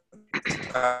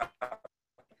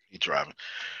 He driving.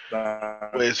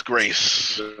 Where's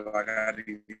Grace? Like I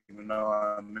didn't even know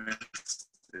I missed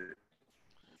it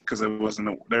because it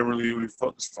wasn't. They really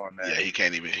focused on that. Yeah, he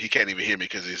can't even hear me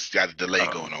because he's got a delay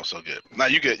going on. So good. Now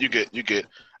you good.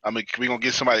 I mean, we gonna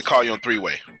get somebody to call you on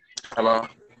three-way. Hello.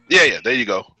 Yeah. There you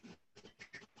go.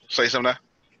 Say something now.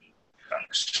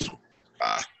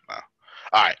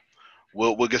 All right.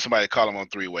 We'll get somebody to call him on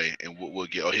three-way, and we'll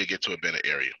get. Oh, he'll get to a better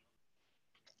area.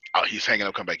 Oh, he's hanging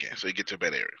up. Come back in, so he get to a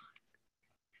better area.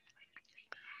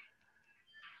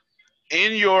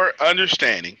 In your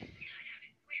understanding,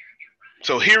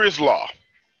 so here is law.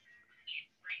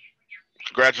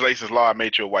 Congratulations, law. I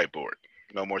made you a whiteboard.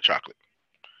 No more chocolate.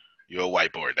 You're a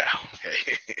whiteboard now.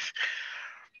 Okay.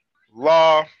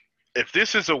 Law. If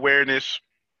this is awareness,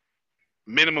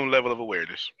 minimum level of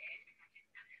awareness.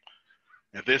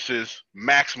 If this is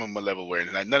maximum level of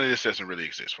awareness, now none of this doesn't really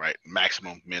exist, right?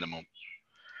 Maximum, minimum.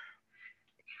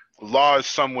 Law is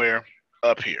somewhere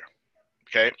up here,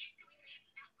 okay?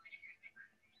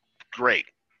 Great.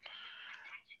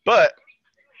 But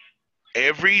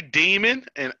every demon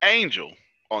and angel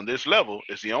on this level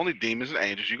is the only demons and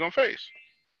angels you're going to face.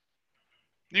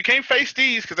 You can't face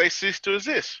these because they cease to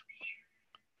exist.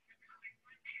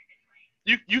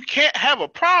 You can't have a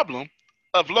problem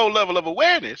of low level of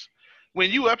awareness when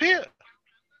you up here.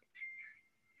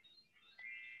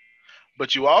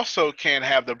 But you also can't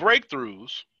have the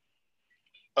breakthroughs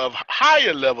of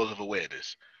higher levels of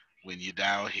awareness when you're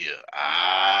down here.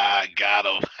 Ah, got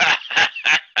him.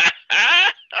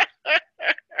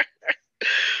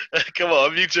 Come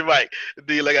on, unmute your mic.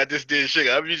 Do you like I just did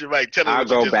sugar? Unmute your mic. Tell us I'll what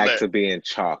you go just back learned. to being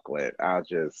chocolate. I'll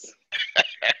just.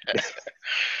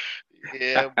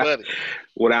 Yeah, buddy.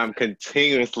 What I'm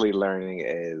continuously learning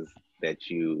is that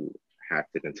you have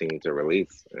to continue to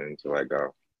release and to let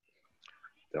go.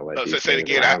 Say it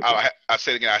again. I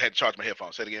said it again. I had to charge my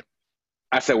headphones. Say it again.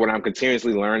 I said what I'm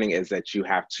continuously learning is that you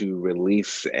have to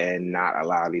release and not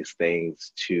allow these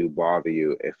things to bother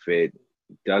you. If it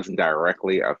doesn't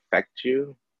directly affect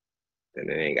you, then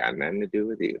it ain't got nothing to do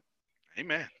with you.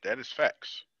 Amen. That is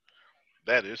facts.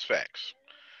 That is facts.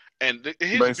 And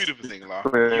here's the beautiful thing, Law.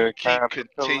 You keep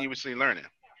continuously learning.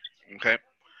 Okay?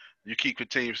 You keep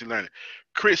continuously learning.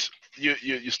 Chris,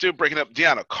 you're still breaking up.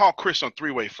 Deanna, call Chris on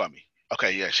three-way for me.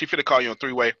 Okay, yeah. She finna call you on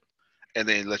three-way and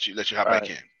then let you hop back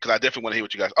in. Because I definitely want to hear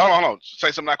what you guys. Oh, hold on.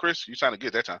 Say something now, Chris. You sounded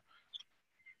good that time.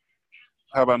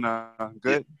 How about now?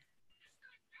 Good?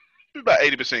 Yeah. About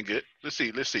 80% good. Let's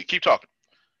see. Keep talking.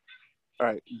 All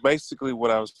right. Basically,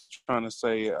 what I was trying to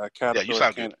say, a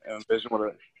caterpillar can't envision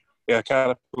what a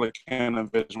caterpillar can't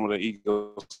envision what an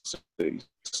eagle sees.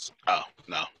 Oh,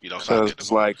 no. You don't sound good.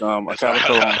 It's like a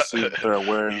caterpillar don't see their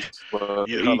awareness, but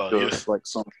the eagle is like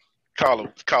something. Call him,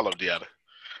 Deanna.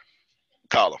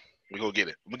 Call him. We're going to get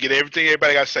it. We're going to get everything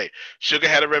everybody got to say. Sugar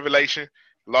had a revelation.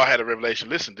 Law had a revelation.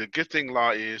 Listen, the good thing,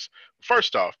 Law, is,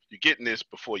 first off, you're getting this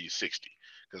before you're 60.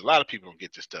 Because a lot of people don't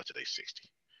get this stuff till they're 60.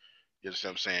 You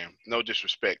understand what I'm saying? No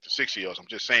disrespect to 60-year-olds. I'm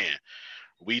just saying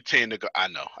we tend to go. I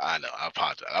know. I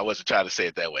apologize. I wasn't trying to say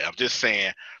it that way. I'm just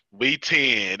saying we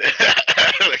tend,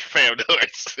 like fam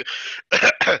noise.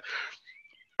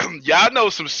 Y'all know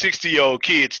some 60-year-old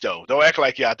kids, though. Don't act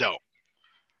like y'all don't.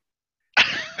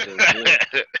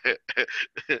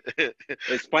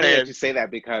 It's funny that you say that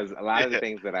because a lot of the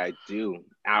things that I do,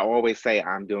 I always say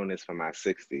I'm doing this for my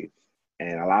 60s.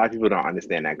 And a lot of people don't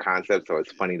understand that concept. So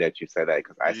it's funny that you say that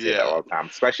because I say that all the time,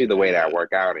 especially the way that I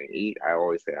work out and eat. I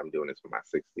always say I'm doing this for my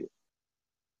 60s.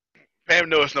 Pam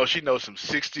knows, she knows some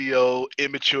 60-year-old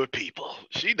immature people.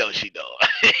 She knows.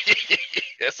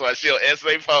 That's why she don't answer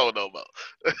their phone no more.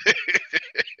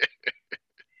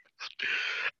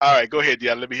 All right, go ahead,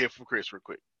 Deanna. Let me hear from Chris real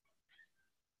quick.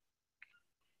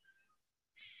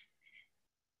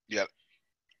 Yeah.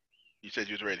 You said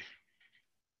you was ready.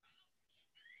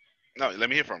 No, let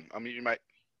me hear from him. I mean, you might.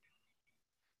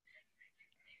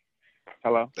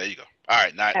 Hello? There you go. All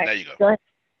right, now you go. Go ahead.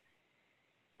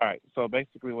 All right, so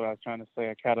basically what I was trying to say,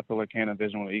 a caterpillar can't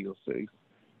envision what an eagle sees.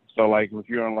 So, like, if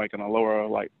you're in a lower,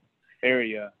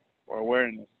 area or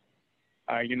awareness,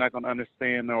 you're not going to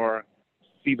understand or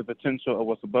see the potential of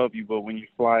what's above you. But when you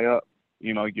fly up,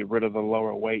 you get rid of the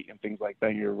lower weight and things like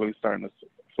that, you're really starting to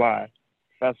fly.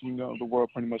 That's when the world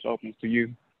pretty much opens to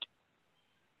you.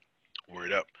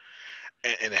 Word up.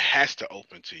 And it has to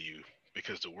open to you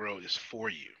because the world is for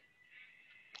you.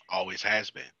 Always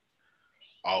has been.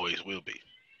 Always will be.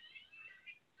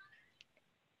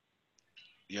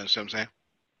 You understand what I'm saying?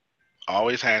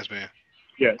 Always has been.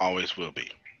 Yeah. Always will be.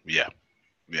 Yeah.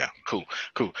 Yeah. Cool.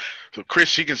 So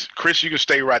Chris, you can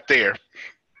stay right there.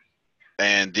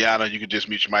 And Deanna, you can just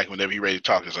mute your mic whenever you're ready to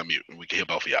talk, because I'm mute, and we can hear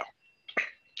both of y'all.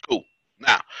 Cool.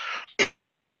 Now,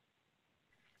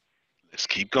 let's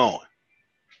keep going.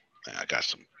 I got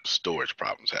some storage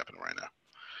problems happening right now.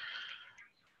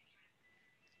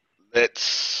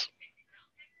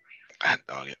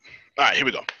 All right, here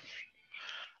we go.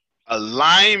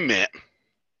 Alignment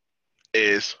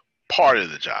is part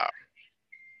of the job.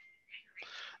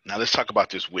 Now let's talk about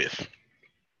this with.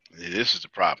 This is the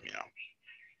problem, y'all.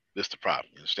 This is the problem.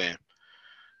 You understand?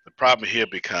 The problem here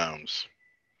becomes,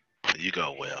 you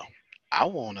go, well, I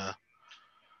wanna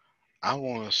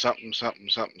something.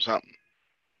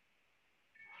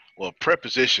 Well,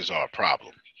 prepositions are a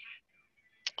problem.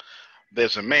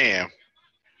 There's a man.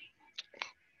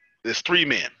 There's three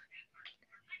men.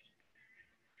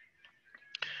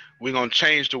 We're gonna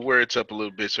change the words up a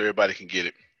little bit so everybody can get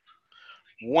it.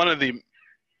 One of the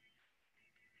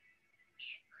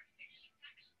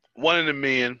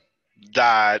men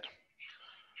died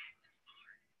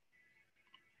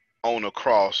on a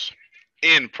cross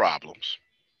in problems.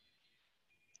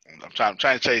 I'm trying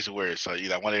to change the words so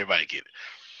I want everybody to get it.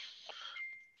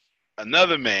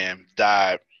 Another man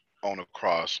died on a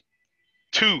cross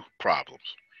to problems.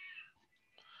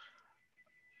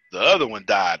 The other one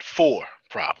died for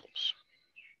problems.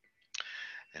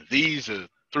 And these are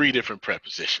three different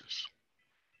prepositions.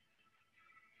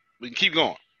 We can keep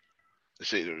going. Let's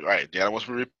see. All right, Deanna wants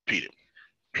me to repeat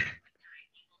it.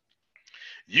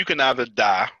 You can either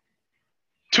die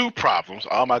to problems.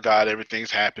 Oh my God,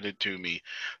 everything's happening to me.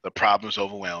 The problems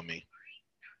overwhelm me.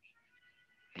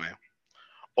 Yeah.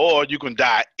 Or you can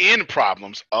die in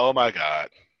problems. Oh my God.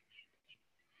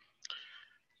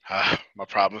 My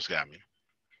problems got me.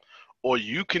 Or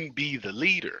you can be the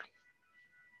leader,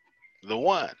 the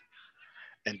one,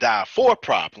 and die for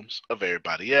problems of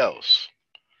everybody else.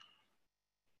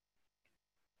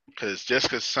 Because just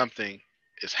because something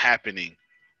is happening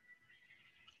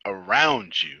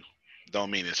around you don't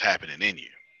mean it's happening in you.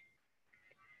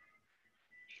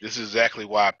 This is exactly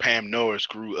why Pam Norris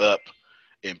grew up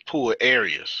in poor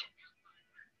areas,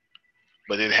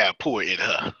 but didn't have poor in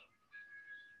her.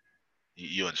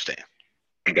 You understand?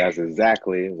 That's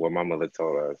exactly what my mother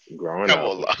told us growing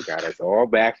up. She got us all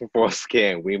back from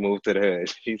foreskin. We moved to the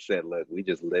hood. She said, look, we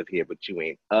just live here, but you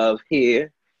ain't of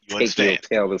here. Take your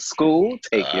tail to school,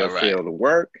 take your tail to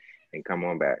work, and come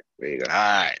on back. There you go. All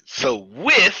right. So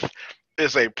with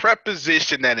is a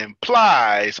preposition that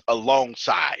implies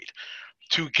alongside,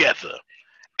 together,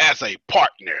 as a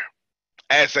partner,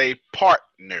 as a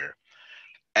partner,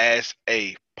 as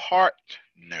a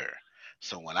partner.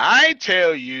 So when I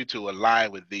tell you to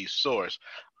align with these source,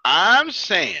 I'm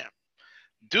saying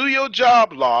do your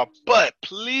job, law, but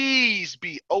please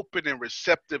be open and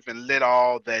receptive and let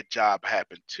all that job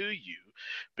happen to you,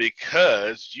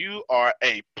 because you are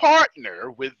a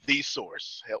partner with the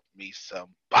source. Help me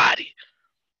somebody.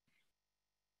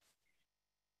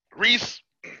 Reese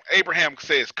Abraham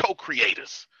says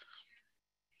co-creators.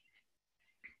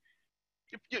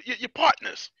 You're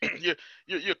partners.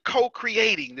 You're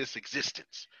co-creating this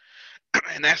existence.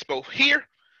 And that's both here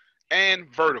and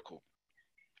vertical.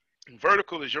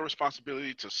 Vertical is your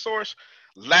responsibility to source.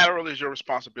 Lateral is your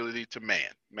responsibility to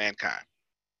mankind.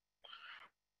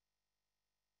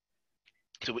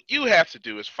 So what you have to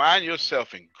do is find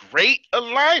yourself in great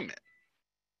alignment,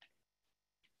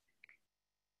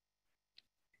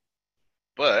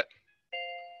 but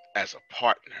as a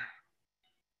partner.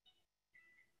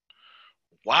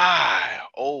 Why,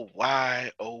 oh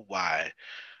why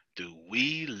do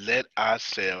we let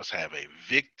ourselves have a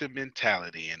victim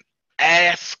mentality and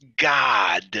ask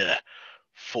God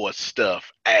for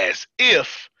stuff as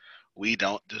if we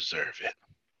don't deserve it?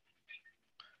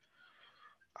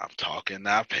 I'm talking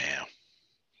now, Pam.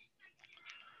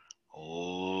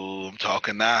 Oh, I'm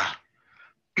talking now.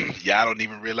 Y'all don't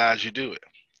even realize you do it.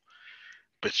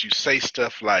 But you say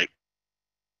stuff like,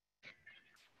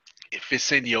 if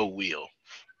it's in your will.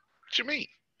 What you mean?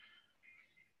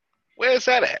 Where's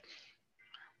that at?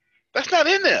 That's not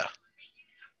in there.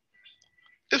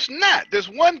 It's not. There's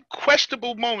one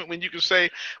questionable moment when you can say,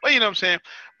 well, you know what I'm saying?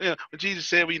 You know, when Jesus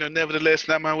said, well, nevertheless,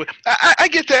 not my will. I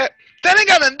get that. That ain't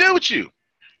got nothing to do with you.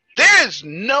 There's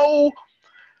no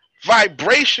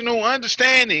vibrational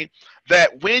understanding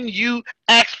that when you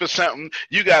ask for something,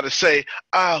 you got to say,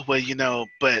 oh, well,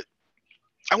 but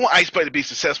I want Ice Play to be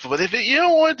successful. But if you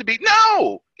don't want it to be,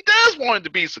 no, he does want it to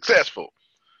be successful.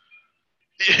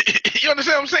 You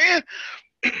understand what I'm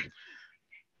saying?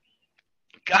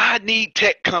 God need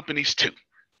tech companies too.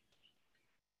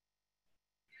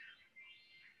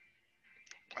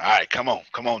 All right, come on,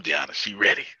 Deanna. She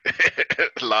ready.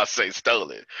 Law say stole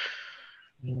it.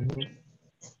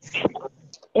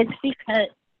 It's because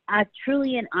I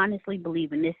truly and honestly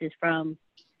believe, and this is from,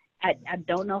 I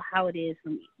don't know how it is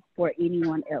for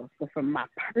anyone else, but from my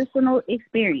personal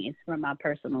experience, from my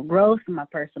personal growth, from my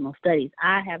personal studies,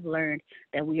 I have learned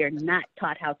that we are not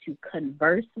taught how to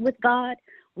converse with God.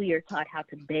 We are taught how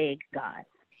to beg God.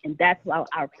 And that's why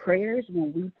our prayers,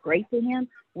 when we pray to him,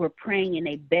 we're praying in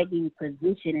a begging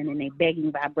position and in a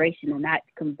begging vibration and not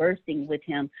conversing with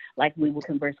him like we would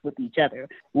converse with each other.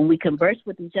 When we converse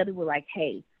with each other, we're like,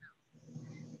 hey,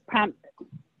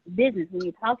 business, when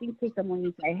you're talking to someone,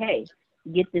 you say, hey,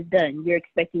 get this done. You're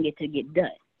expecting it to get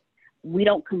done. We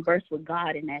don't converse with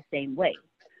God in that same way.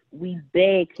 We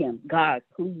beg him, God,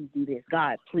 please do this.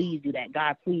 God, please do that.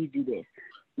 God, please do this.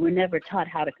 We're never taught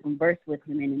how to converse with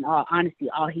him. And in all honesty,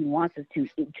 all he wants us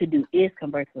to do is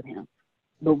converse with him.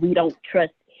 But we don't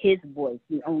trust his voice.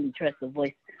 We only trust the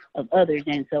voice of others.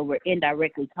 And so we're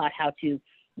indirectly taught how to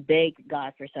beg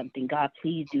God for something. God,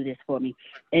 please do this for me.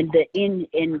 And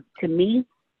to me,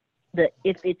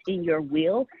 if it's in your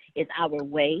will, it's our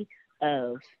way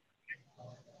of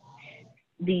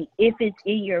if it's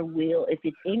in your will, if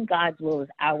it's in God's will, is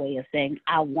our way of saying,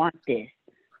 I want this,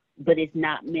 but it's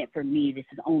not meant for me. This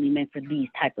is only meant for these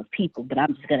type of people, but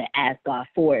I'm just going to ask God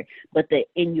for it. But the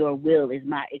in your will is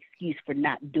my excuse for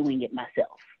not doing it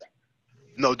myself.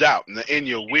 No doubt. And the in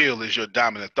your will is your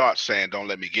dominant thought saying, don't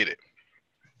let me get it.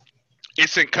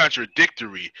 It's in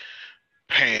contradictory,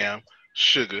 Pam,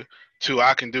 Sugar, to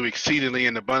I can do exceedingly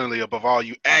and abundantly above all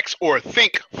you ask or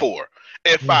think for.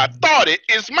 If I thought it,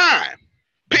 it's mine.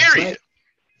 Period.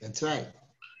 That's right.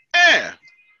 Yeah.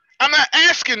 I'm not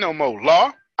asking no more,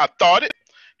 Law. I thought it.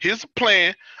 Here's a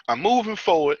plan. I'm moving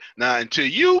forward. Now, until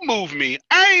you move me,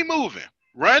 I ain't moving.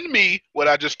 Run me what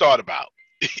I just thought about.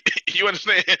 You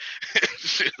understand?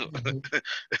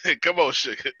 Come on,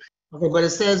 Sugar. Okay, but it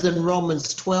says in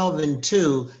Romans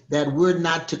 12:2 that we're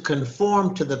not to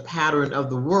conform to the pattern of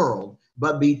the world,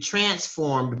 but be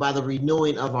transformed by the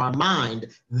renewing of our mind.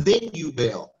 Then you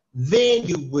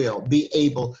will be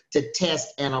able to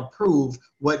test and approve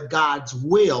what God's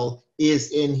will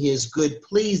is in his good,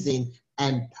 pleasing,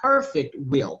 and perfect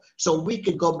will. So we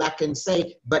could go back and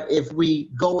say, but if we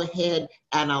go ahead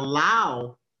and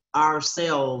allow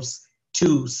ourselves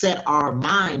to set our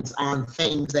minds on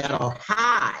things that are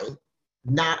high,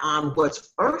 not on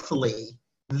what's earthly,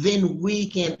 then we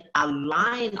can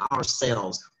align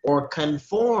ourselves or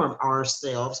conform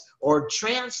ourselves or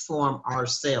transform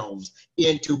ourselves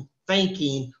into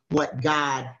thinking what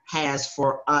God has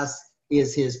for us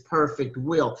is his perfect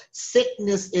will.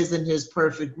 Sickness isn't his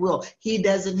perfect will. He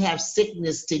doesn't have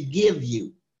sickness to give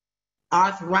you.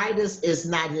 Arthritis is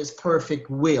not his perfect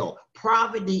will.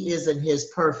 Poverty isn't his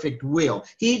perfect will.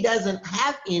 He doesn't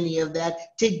have any of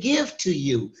that to give to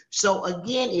you. So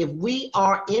again, if we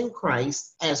are in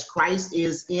Christ, as Christ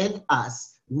is in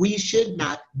us, we should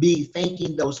not be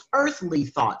thinking those earthly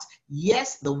thoughts.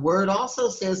 Yes, the word also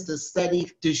says to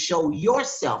study to show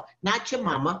yourself, not your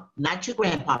mama, not your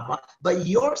grandpapa, but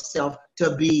yourself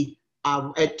to be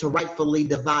to rightfully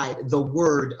divide the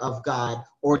word of God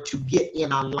or to get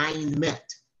in alignment.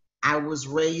 I was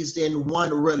raised in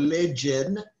one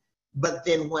religion, but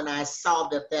then when I saw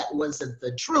that that wasn't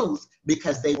the truth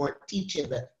because they weren't teaching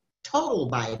the total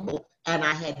Bible, and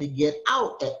I had to get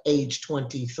out at age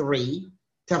 23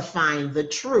 to find the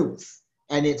truth.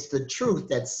 And it's the truth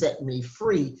that set me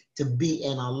free to be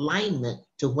in alignment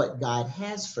to what God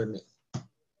has for me.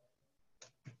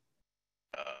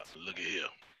 Look at here.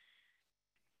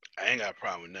 I ain't got a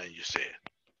problem with nothing you said.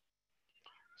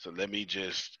 So let me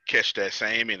just catch that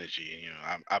same energy. You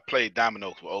know, I play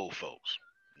dominoes with old folks.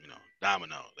 You know,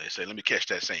 domino. They say, let me catch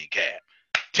that same cab.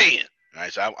 10. All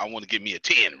right, so I want to give me a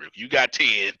 10. You got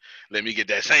 10. Let me get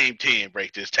that same 10.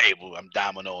 Break this table. I'm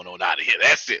dominoing on out of here.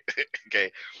 That's it.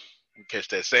 Okay. Catch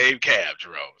that same cab,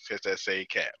 Jerome. Catch that same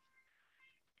cab.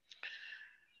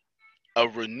 A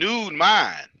renewed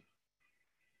mind.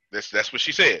 That's what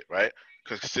she said, right?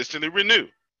 Consistently renew.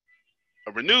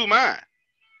 A renewed mind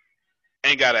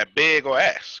ain't got to beg or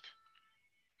ask.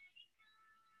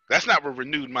 That's not what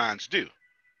renewed minds do.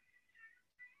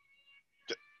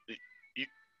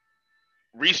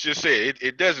 Reese just said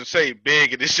it doesn't say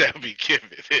beg and it shall be given.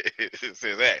 It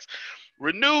says ask.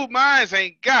 Renewed minds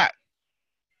ain't got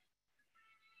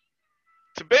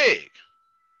to beg.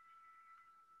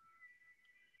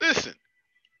 Listen,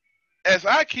 as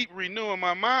I keep renewing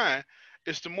my mind,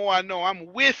 it's the more I know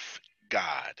I'm with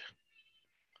God.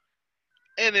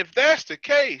 And if that's the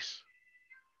case,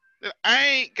 then I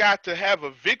ain't got to have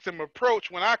a victim approach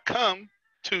when I come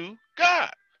to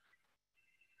God.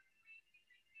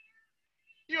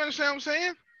 You understand what I'm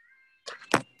saying?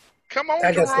 Come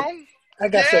on, Jerome. I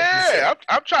got something to say.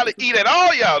 I'm trying to eat at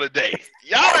all y'all today.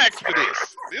 Y'all asked for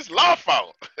this. This law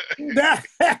fault.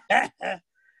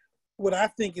 What I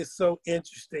think is so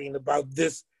interesting about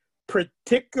this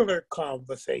particular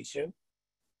conversation,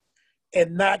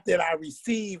 and not that I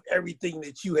receive everything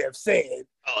that you have said,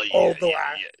 although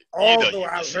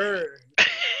I've heard.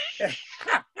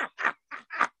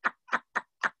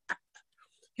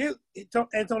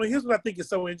 Antonio, here's what I think is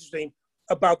so interesting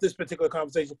about this particular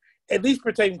conversation, at least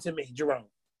pertaining to me, Jerome,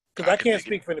 because I can't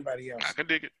speak for anybody else. I can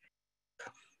dig it.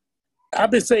 I've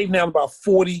been saved now about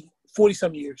 40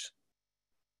 some years.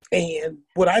 And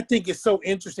what I think is so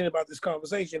interesting about this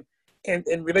conversation and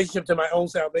in relationship to my own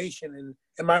salvation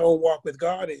and my own walk with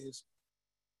God is,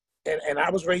 and I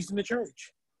was raised in the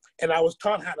church, and I was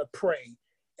taught how to pray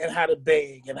and how to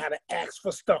beg and how to ask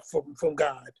for stuff from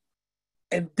God.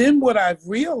 And then what I've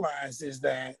realized is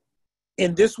that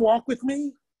in this walk with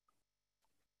me,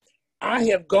 I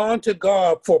have gone to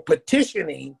God for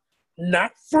petitioning,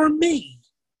 not for me,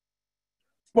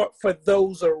 but for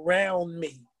those around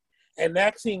me, and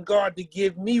asking God to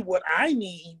give me what I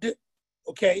need,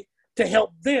 okay, to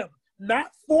help them,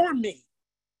 not for me.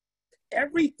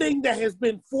 Everything that has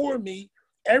been for me,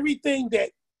 everything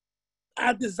that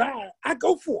I desire, I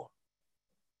go for.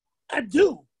 I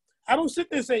do. I don't sit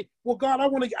there and say, "Well, God, I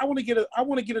want to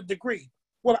get a degree."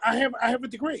 Well, I have a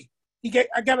degree.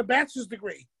 I got a bachelor's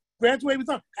degree. Graduated with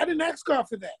honors. I didn't ask God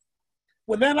for that.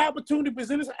 When that opportunity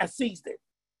presented, I seized it.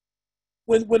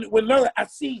 I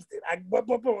seized it.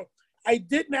 I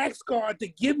didn't ask God to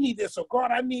give me this, or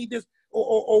God, I need this,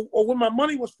 or when my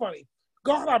money was funny,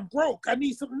 God, I'm broke. I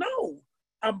need some. No,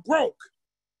 I'm broke.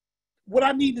 What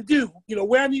I need to do,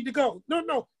 where I need to go.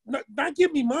 No, not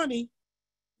give me money.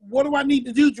 What do I need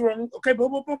to do, Jerome? Okay,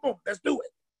 boom, boom, boom, boom. Let's do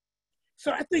it.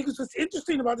 So I think what's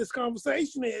interesting about this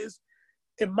conversation is,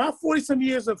 in my 40-some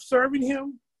years of serving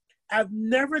him, I've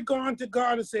never gone to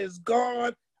God and says,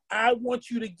 God, I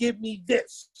want you to give me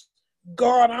this.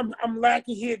 God, I'm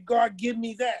lacking here. God, give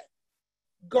me that.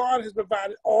 God has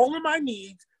provided all of my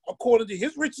needs according to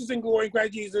his riches and glory in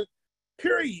Christ Jesus,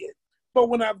 period. But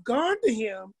when I've gone to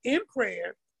him in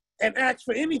prayer and asked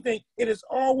for anything, it has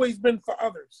always been for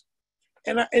others.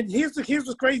 And here's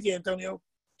what's crazy, Antonio.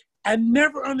 I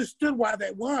never understood why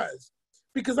that was.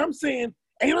 Because I'm saying,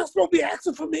 ain't I supposed to be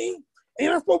asking for me?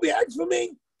 Ain't I supposed to be asking for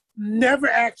me? Never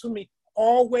ask for me.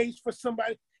 Always for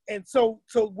somebody. And so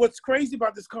what's crazy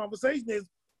about this conversation is,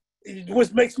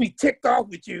 what makes me ticked off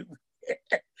with you,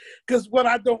 because what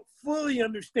I don't fully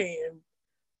understand,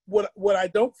 what I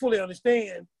don't fully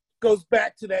understand goes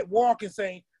back to that walk and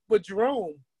saying, but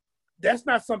Jerome, that's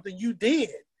not something you did.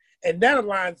 And that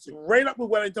aligns right up with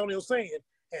what Antonio's saying.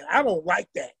 And I don't like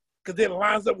that, because it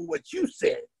aligns up with what you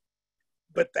said.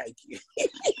 But thank you.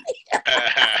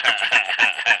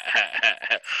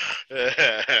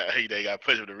 They got to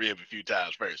push him to rib a few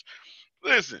times first.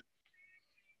 Listen,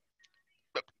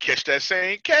 catch that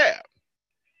same cab.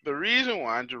 The reason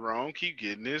why Jerome keep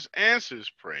getting his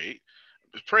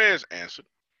prayers answered,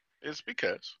 is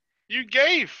because you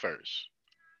gave first.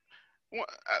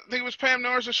 I think it was Pam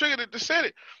Norris or Sugar that said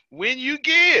it. When you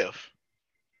give,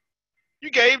 you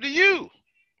gave to you.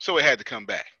 So it had to come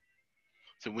back.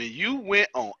 So when you went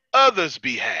on others'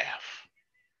 behalf,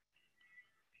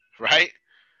 right?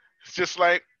 It's just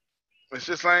like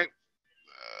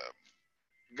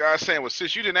God saying, well,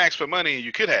 since you didn't ask for money and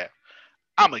you could have,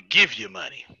 I'm going to give you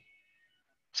money.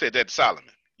 Said that to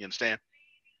Solomon. You understand?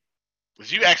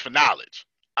 Because you asked for knowledge.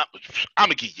 I'm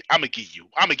going to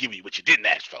give you what you didn't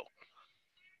ask for.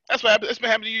 That's what happened. It's been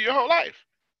happening to you your whole life.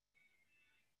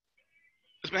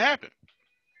 It's been happening.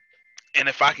 And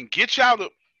if I can get y'all to,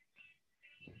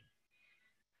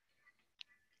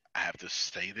 I have to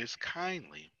say this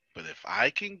kindly, but if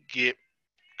I can get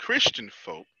Christian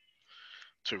folk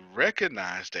to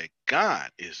recognize that God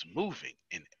is moving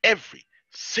in every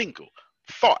single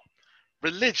thought,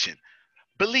 religion,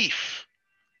 belief,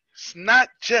 it's not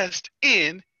just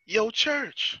in your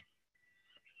church.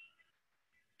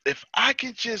 If I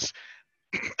can just,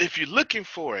 if you're looking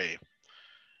for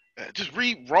just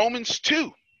read Romans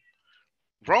 2.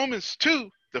 Romans 2,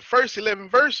 the first 11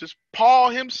 verses, Paul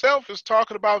himself is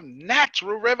talking about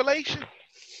natural revelation.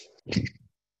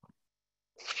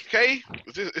 Okay?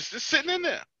 It's just sitting in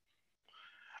there.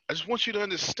 I just want you to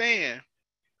understand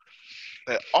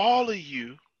that all of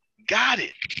you got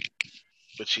it,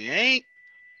 but you ain't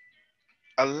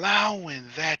allowing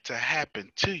that to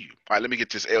happen to you. All right, let me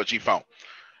get this LG phone.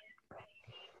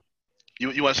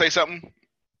 You want to say something?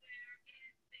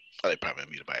 Oh, they probably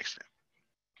muted by accident.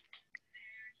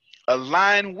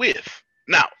 Align with.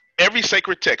 Now, every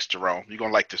sacred text, Jerome, you're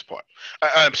gonna like this part.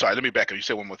 I'm sorry, let me back up. You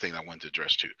said one more thing I wanted to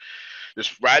address too.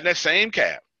 Just riding that same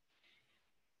cab,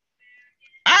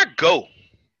 I go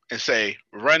and say,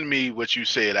 run me what you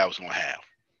said I was gonna have.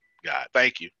 God,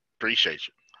 thank you. Appreciate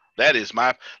you. That is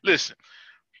my listen,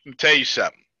 let me tell you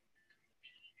something.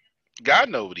 God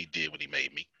know what he did when he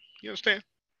made me. You understand?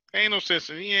 Ain't no sense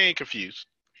in he ain't confused.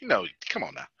 You know, come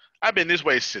on now. I've been this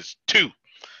way since 2.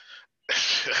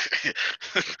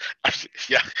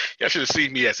 Y'all should have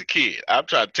seen me as a kid. I'm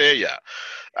trying to tell y'all.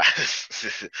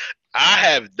 I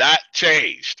have not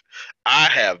changed. I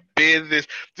have been this.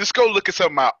 Just go look at some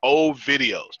of my old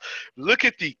videos. Look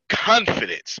at the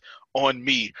confidence on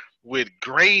me with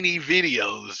grainy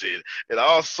videos and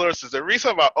all sorts of. Read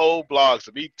some of my old blogs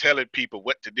of me telling people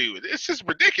what to do. It's just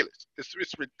ridiculous.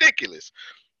 It's ridiculous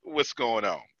what's going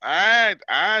on. I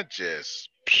just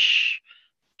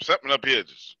something up here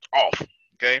just off.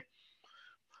 Okay,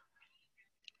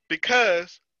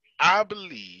 because I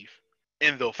believe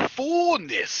in the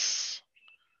fullness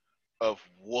of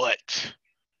what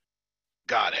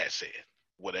God has said,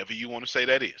 whatever you want to say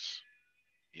that is.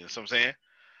 You know what I'm saying?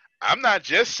 I'm not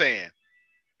just saying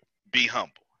be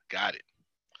humble. Got it.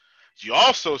 You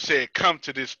also said come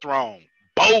to this throne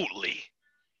boldly.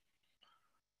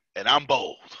 And I'm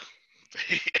bold.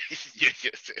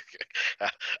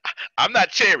 I'm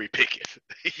not cherry picking.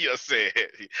 You know what I'm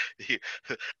saying?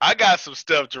 I got some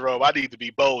stuff, Jerome, I need to be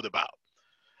bold about.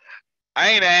 I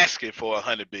ain't asking for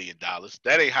 $100 billion.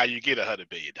 That ain't how you get $100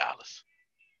 billion.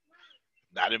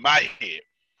 Not in my head.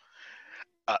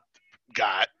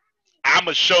 God, I'm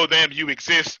going to show them you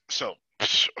exist. So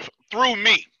through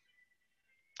me,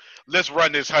 let's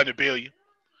run this $100 billion.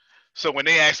 So when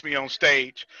they ask me on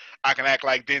stage, I can act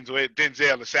like Denzel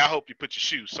and say, I hope you put your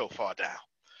shoes so far down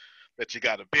that you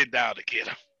got to bend down to get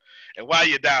them. And while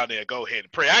you're down there, go ahead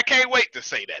and pray. I can't wait to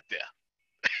say that there.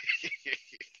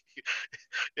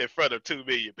 In front of 2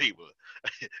 million people.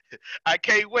 I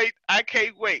can't wait.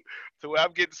 So when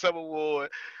I'm getting some award,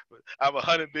 I'm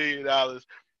 $100 billion,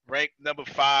 ranked number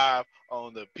 5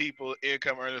 on the people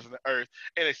income earners on the earth.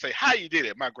 And they say, how you did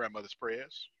it? My grandmother's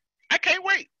prayers. I can't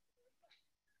wait.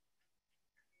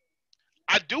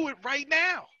 I do it right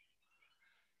now.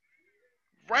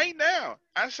 Right now.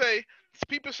 I say,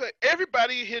 people say,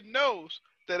 everybody here knows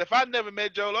that if I never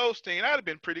met Joel Osteen, I'd have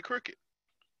been pretty crooked.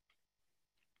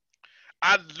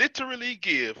 I literally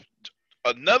give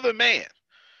another man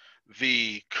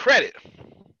the credit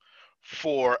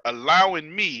for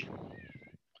allowing me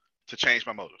to change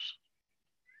my motives.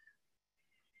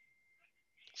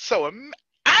 So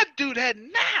I do that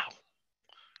now.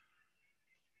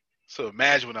 So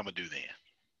imagine what I'm going to do then.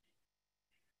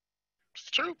 It's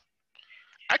true.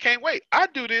 I can't wait. I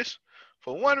do this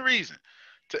for one reason.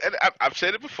 I've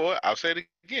said it before. I'll say it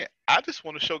again. I just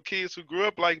want to show kids who grew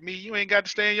up like me, you ain't got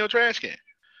to stay in your trash can.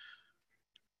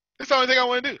 That's the only thing I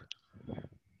want to do.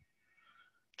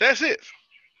 That's it.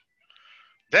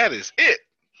 That is it.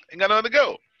 Ain't got nowhere to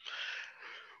go.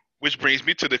 Which brings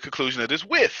me to the conclusion of this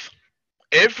with.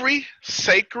 Every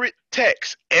sacred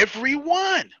text, every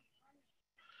one,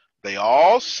 they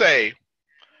all say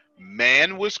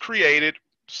man was created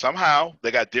somehow.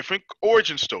 They got different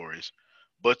origin stories,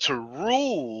 but to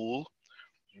rule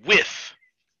with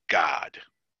God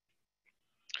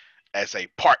as a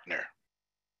partner.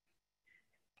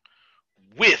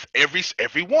 With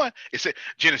everyone. It said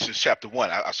Genesis chapter 1.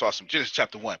 I saw some Genesis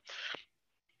chapter 1.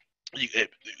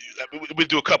 We'll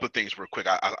do a couple of things real quick.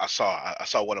 I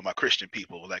saw one of my Christian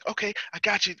people like, okay, I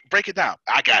got you. Break it down.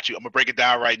 I got you. I'm gonna break it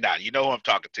down right now. You know who I'm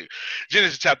talking to.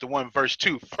 Genesis chapter 1, verse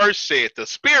 2 first said the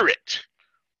Spirit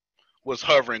was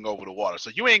hovering over the water. So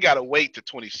you ain't gotta wait to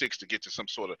 26 to get to some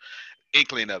sort of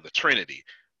inkling of the Trinity.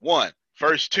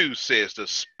 Verse 2 says the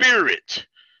Spirit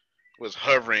was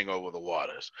hovering over the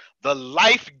waters. The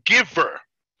life giver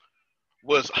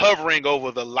was hovering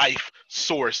over the life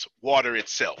source, water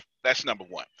itself. That's number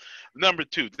 1. Number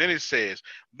 2, then it says,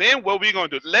 then what we're going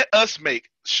to do, let us make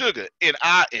sugar in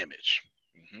our image.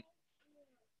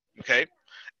 Okay?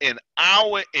 In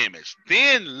our image.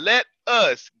 Then let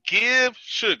us give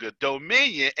sugar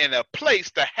dominion and a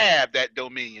place to have that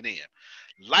dominion in.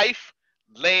 Life,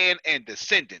 land, and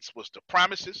descendants was the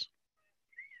promises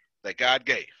that God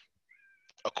gave.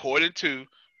 According to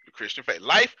the Christian faith.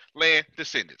 Life, land,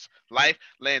 descendants. Life,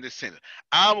 land, descendants.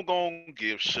 I'm going to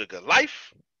give sugar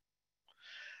life.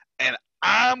 And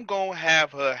I'm going to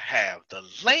have her have the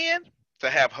land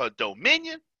to have her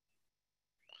dominion.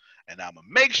 And I'm going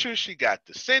to make sure she got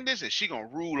descendants and she going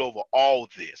to rule over all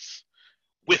this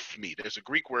with me. There's a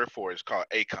Greek word for it. It's called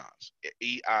eikons.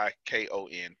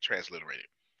 E-I-K-O-N, transliterated.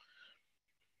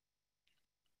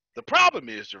 The problem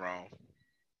is, Jerome,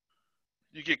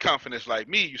 You get confidence like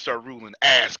me, you start ruling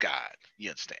as God. You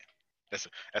understand? That's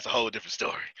a whole different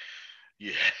story.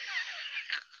 Yeah.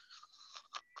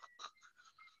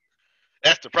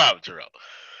 That's the problem, Terrell.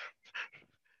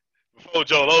 Before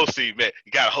Joel Osteen, man,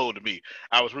 he got a hold of me.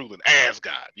 I was ruling as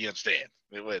God. You understand?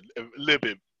 It went a little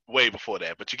bit way before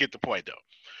that, but you get the point, though.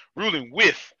 Ruling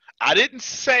with, I did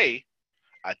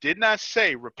not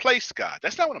say replace God.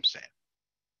 That's not what I'm saying.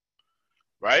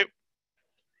 Right?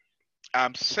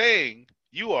 I'm saying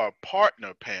you are a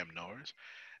partner, Pam Norris,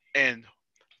 and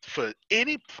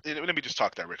let me just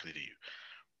talk directly to you.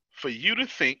 For you to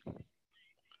think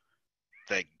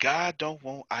that God don't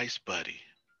want Ice Buddy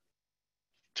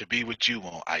to be what you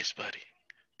want Ice Buddy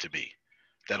to be,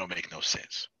 that don't make no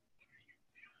sense.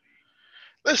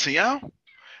 Listen, y'all,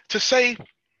 to say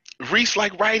Reese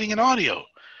like writing and audio,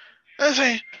 I'm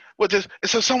saying,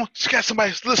 so someone's got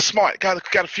somebody a little smart, got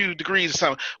a few degrees or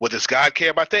something. Well, does God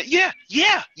care about that? Yeah,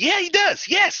 he does.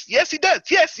 Yes, he does.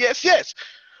 Yes.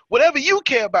 Whatever you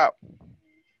care about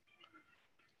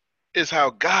is how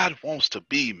God wants to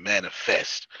be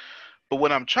manifest. But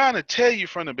what I'm trying to tell you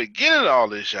from the beginning of all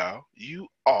this, y'all, you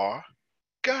are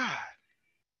God.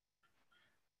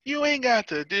 You ain't got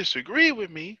to disagree with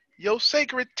me. Your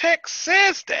sacred text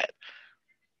says that.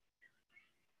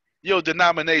 Your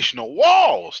denominational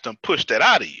walls done push that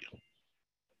out of you.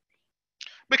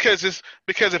 Because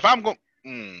if I'm going,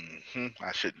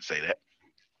 I shouldn't say that.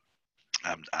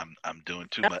 I'm doing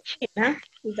too much. Huh?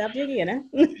 Stop digging, huh?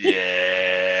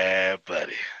 Yeah,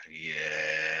 buddy.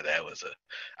 Yeah, that was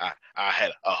I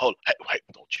had a whole. Hey, wait,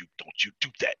 don't you do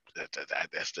that.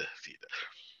 That's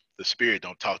the spirit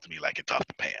don't talk to me like it talks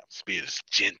to Pam. Spirit is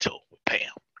gentle with Pam.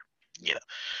 You know,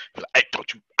 like, hey,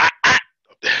 don't you?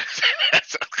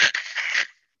 That's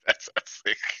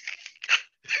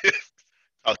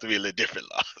talk to me a little different,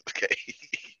 okay?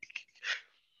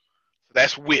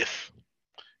 That's with.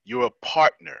 You're a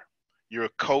partner. You're a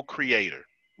co-creator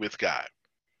with God.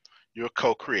 You're a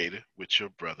co-creator with your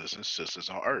brothers and sisters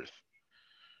on earth.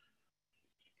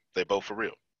 They both for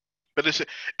real. But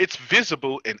it's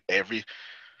visible in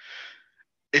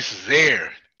it's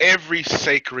there. Every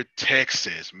sacred text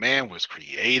says man was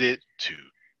created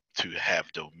to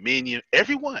have dominion.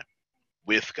 Everyone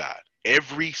with God.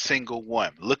 Every single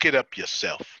one. Look it up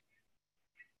yourself.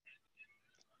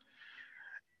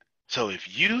 So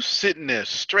if you sitting there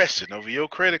stressing over your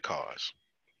credit cards,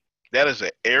 that is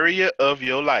an area of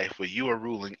your life where you are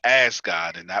ruling as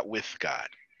God and not with God.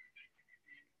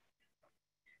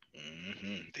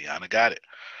 Deanna got it.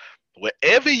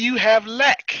 Wherever you have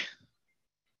lack,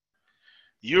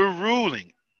 you're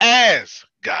ruling as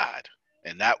God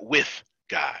and not with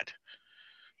God.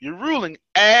 You're ruling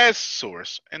as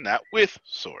source and not with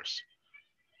source.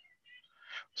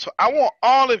 So I want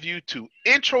all of you to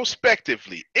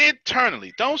introspectively,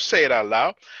 internally, don't say it out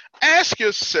loud, ask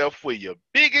yourself where your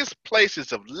biggest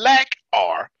places of lack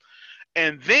are,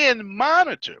 and then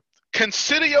monitor,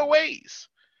 consider your ways.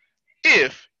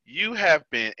 If you have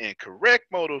been in correct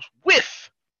motives with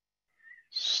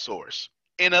source,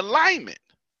 in alignment.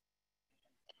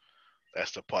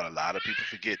 That's the part a lot of people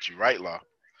forget. You right, Law?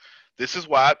 This is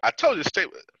why I told you to stay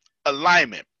with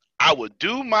alignment. I will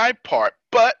do my part,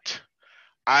 but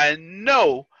I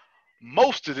know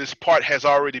most of this part has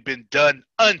already been done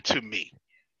unto me,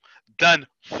 done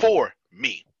for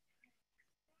me.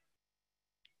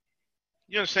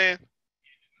 You understand?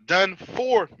 Done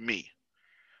for me.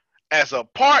 As a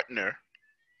partner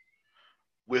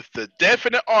with the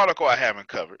definite article I haven't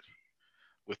covered,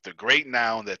 with the great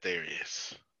noun that there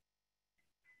is.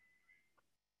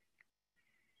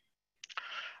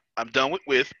 I'm done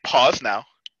with pause now.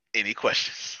 Any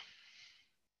questions?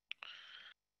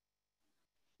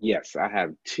 Yes, I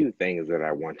have two things that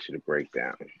I want you to break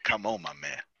down. Come on, my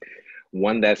man.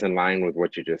 One that's in line with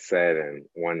what you just said, and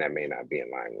one that may not be in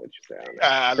line with what you said.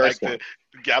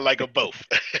 I like them both.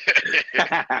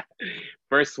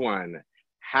 First one,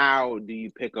 how do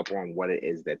you pick up on what it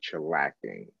is that you're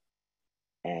lacking?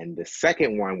 And the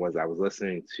second one was I was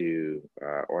listening to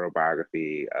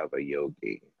autobiography of a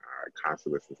yogi. I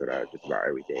constantly listen to that just about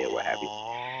every day or what have you.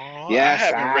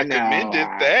 Yes, I haven't recommended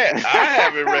that. I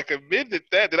haven't recommended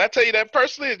that. Did I tell you that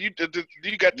personally? You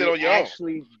got that on your own? You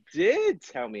actually did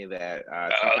tell me that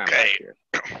sometime last year.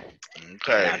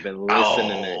 Okay. And I've been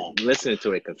listening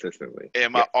to it consistently.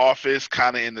 In my office,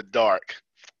 kind of in the dark.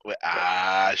 Well,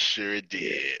 I sure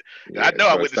did. Yeah, I know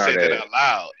I wouldn't say that out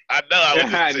loud. I know I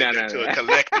wouldn't say that to a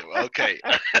collective. Okay.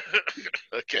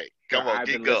 Okay. Come on, I've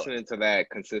been listening to that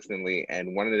consistently,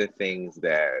 and one of the things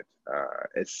that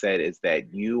it said is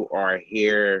that you are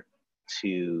here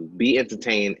to be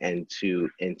entertained and to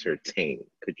entertain.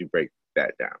 Could you break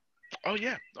that down? Oh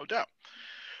yeah, no doubt.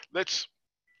 let's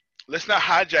not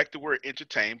hijack the word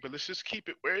entertain, but let's just keep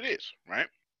it where it is, right?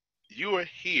 You are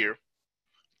here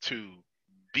to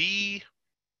be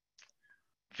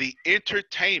the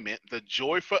entertainment, the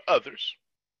joy for others,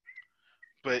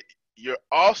 but you're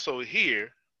also here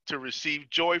to receive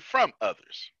joy from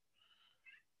others.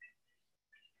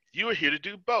 You are here to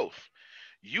do both.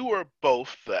 You are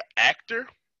both the actor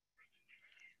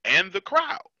and the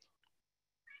crowd.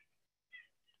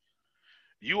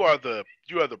 You are the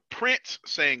prince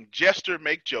saying jester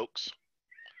make jokes,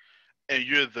 and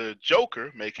you're the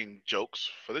joker making jokes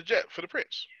for the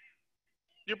prince.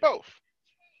 You're both.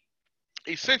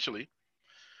 Essentially,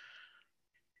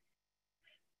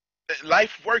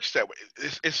 life works that way.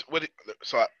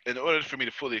 So in order for me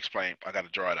to fully explain, I got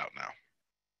to draw it out now.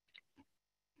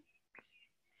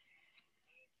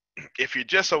 If you're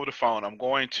just over the phone, I'm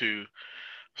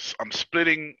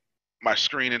splitting my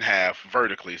screen in half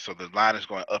vertically, so the line is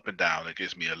going up and down. It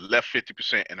gives me a left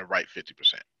 50% and a right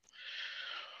 50%.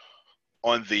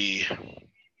 On the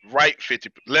left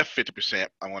 50%,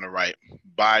 I want to write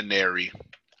binary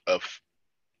of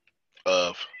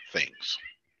things.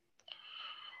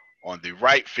 On the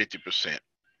right 50%,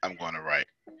 I'm going to write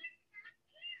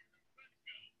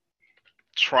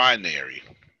trinary.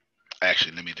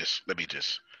 Actually, let me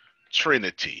just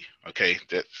Trinity. Okay,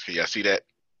 can y'all see that?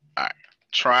 All right,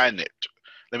 trinary.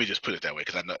 Let me just put it that way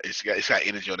because I know it's got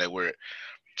energy on that word.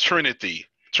 Trinity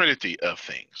of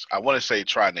things. I want to say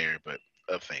trinary, but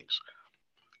of things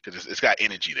because it's got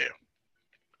energy there,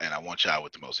 and I want y'all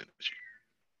with the most energy.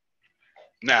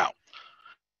 Now,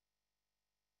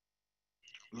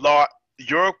 Lord,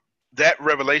 that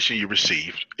revelation you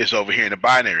received is over here in the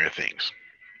binary of things.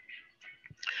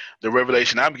 The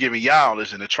revelation I'm giving y'all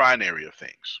is in the trinary of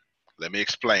things. Let me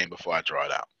explain before I draw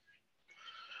it out.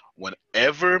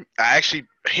 Whenever I actually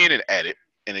hinted at it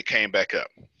and it came back up,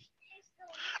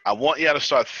 I want y'all to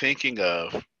start thinking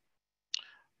of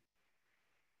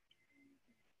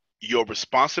your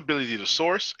responsibility to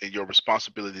source and your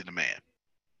responsibility to man.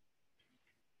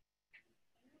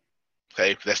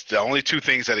 Okay, that's the only two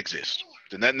things that exist.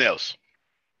 There's nothing else.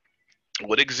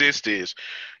 What exists is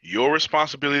your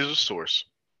responsibility to source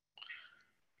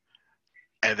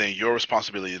and then your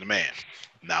responsibility to man.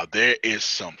 Now, there is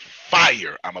some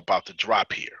fire I'm about to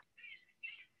drop here.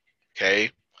 Okay?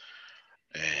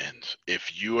 And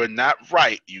if you are not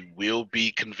right, you will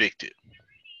be convicted.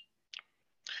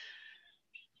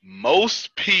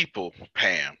 Most people,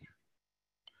 Pam,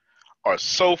 are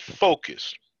so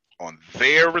focused on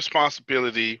their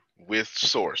responsibility with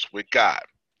source, with God,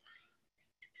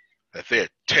 that they're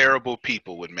terrible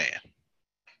people with man.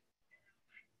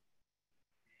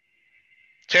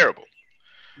 Terrible.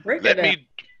 Break it down.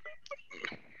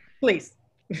 Please.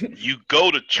 You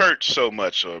go to church so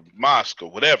much or mosque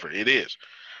or whatever it is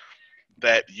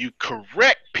that you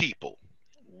correct people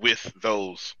with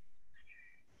those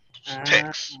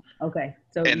texts. Okay.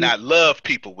 So and not love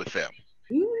people with them.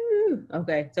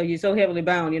 Okay. So you're so heavily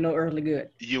bound, earthly good.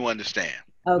 You understand.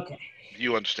 Okay.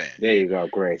 You understand. There you go,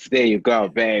 Grace. There you go,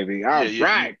 baby. All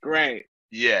right, great.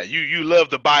 Yeah, you love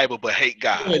the Bible but hate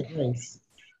God.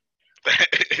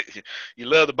 You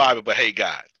love the Bible but hate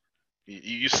God.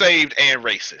 You saved and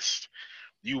racist.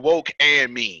 You woke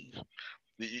and mean.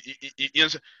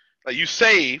 You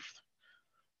saved,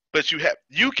 but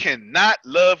you cannot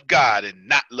love God and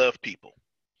not love people.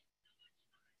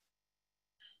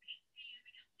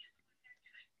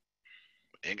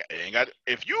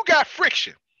 If you got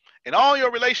friction in all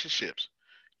your relationships,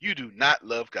 you do not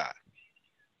love God.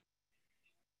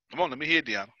 Come on, let me hear it,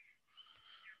 Deanna.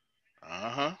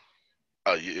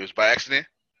 Oh, it was by accident?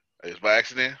 It was by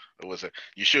accident? Or was it?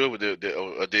 You sure?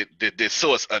 Did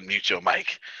Source unmute your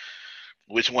mic?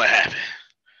 Which one happened?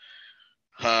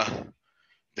 Huh?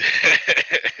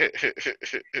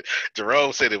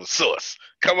 Jerome said it was Source.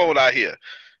 Come on out here.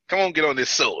 Come on, get on this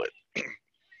sword.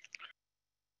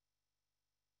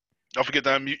 Don't forget to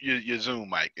unmute your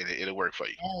Zoom mic, and it'll work for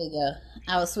you. There you go.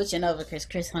 I was switching over because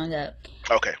Chris hung up.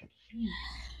 Okay.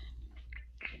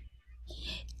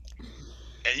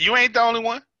 And you ain't the only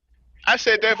one. I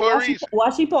said that for a reason.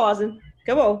 While she pausing,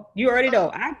 come on. You already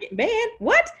know.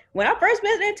 What? When I first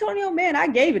met Antonio, man, I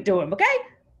gave it to him. Okay.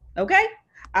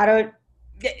 I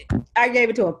gave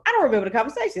it to him. I don't remember the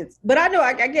conversations, but I know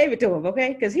I gave it to him.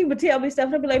 Okay, because he would tell me stuff,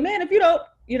 and I'd be like, man, if you don't,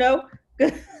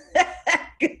 because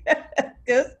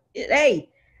hey,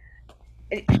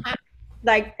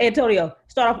 like Antonio,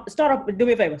 start off. Do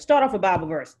me a favor. Start off a Bible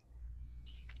verse.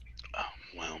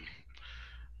 Well,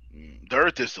 the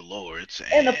earth is the Lord's,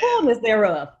 and the fullness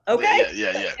thereof. Okay.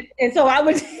 Yeah. And so I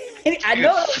would. I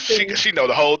know those things. She know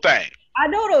the whole thing. I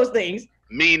know those things.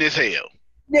 Mean as hell.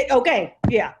 Okay.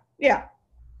 Yeah. Yeah.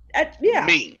 Yeah.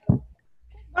 Mean.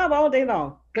 All day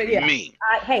long. But yeah. Mean.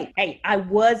 I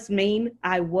was mean.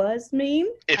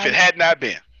 If it had not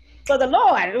been. For the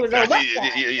Lord, it was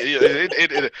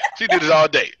she did it all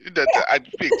day. You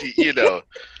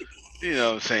know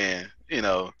what I'm saying?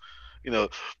 Though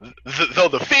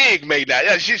the fig may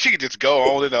not, she could just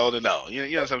go on and on and on. You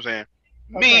know what I'm saying?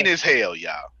 Okay. Mean as hell,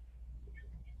 y'all.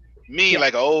 Mean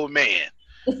like an old man.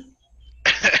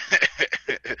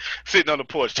 Sitting on the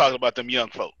porch talking about them young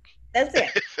folk. That's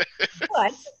it.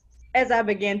 But as I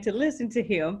began to listen to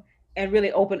him and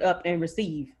really open up and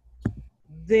receive,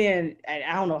 then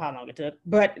I don't know how long it took,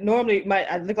 but normally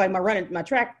I look like my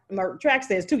track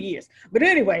says 2 years. But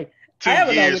anyway, 2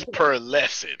 years per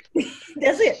lesson.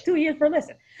 That's it, 2 years per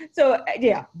lesson. So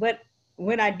yeah, but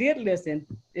when I did listen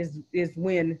is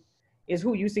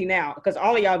who you see now, because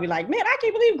all of y'all be like, man, I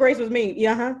can't believe Grace was mean.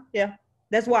 Yeah,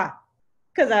 that's why,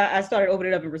 because I started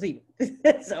opening it up and receiving.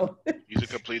 So she's a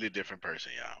completely different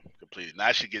person, y'all. Completely.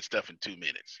 Now she gets stuff in 2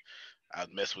 minutes. I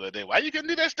mess with her then. Why you couldn't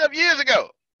do that stuff years ago?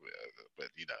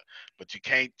 But you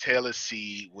can't tell a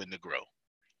seed when to grow.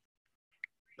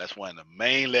 That's one of the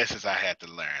main lessons I had to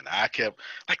learn. I kept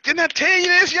like, didn't I tell you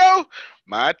this, yo?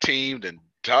 My team then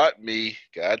taught me,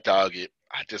 God dog it.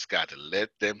 I just got to let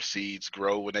them seeds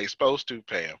grow when they supposed to,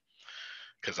 Pam.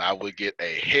 Because I would get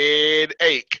a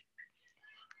headache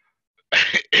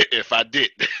if I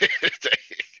didn't.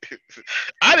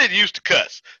 I didn't used to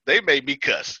cuss. They made me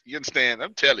cuss. You understand?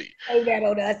 I'm telling you. Oh, that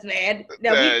on us, man.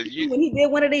 Now, when he did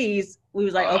one of these, we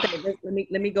was like, okay,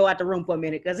 let me go out the room for a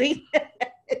minute, because he.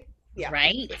 Yeah.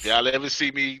 Right. If you ever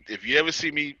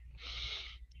see me,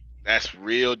 that's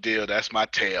real deal. That's my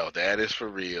tale. That is for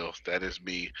real. That is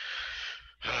me.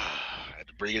 I had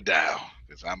to bring it down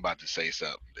because I'm about to say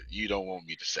something that you don't want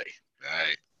me to say. All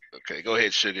right. Okay, go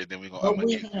ahead, Sugar. Then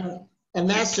and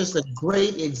that's just a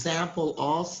great example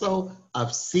also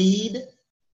of seed,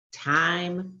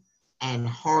 time, and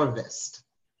harvest.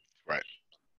 Right.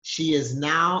 She is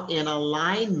now in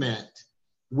alignment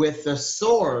with the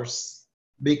source,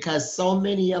 because so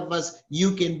many of us,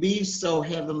 you can be so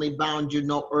heavenly bound, you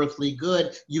know, earthly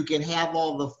good. You can have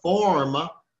all the form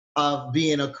of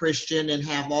being a Christian and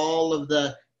have all of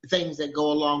the things that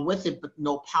go along with it, but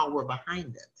no power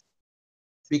behind it.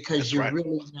 Because that's you're right.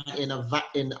 Really not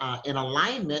in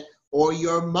alignment, or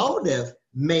your motive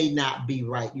may not be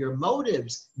right. Your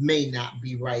motives may not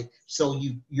be right. So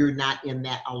you're not in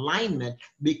that alignment.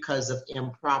 Because of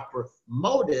improper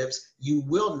motives, you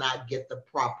will not get the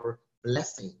proper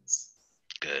blessings.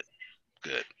 Good.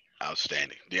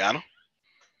 Outstanding. Deanna?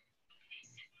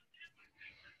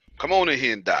 Come on in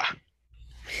here and die.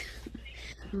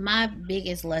 My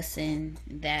biggest lesson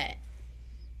that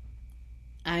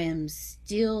I am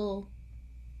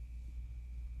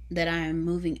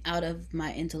moving out of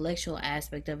my intellectual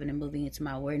aspect of it and moving into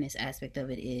my awareness aspect of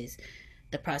it is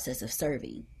the process of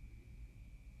serving.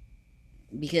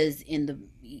 Because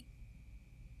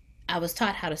I was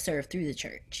taught how to serve through the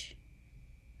church,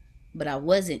 but I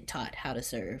wasn't taught how to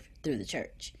serve through the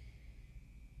church.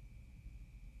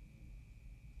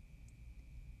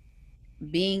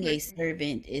 Being a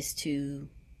servant is to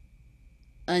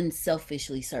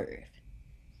unselfishly serve.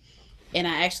 And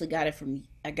I actually got it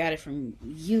from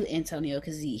you, Antonio,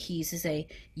 because he used to say,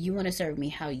 you want to serve me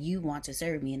how you want to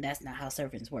serve me, and that's not how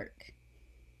servants work.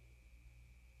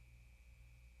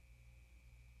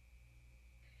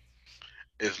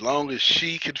 As long as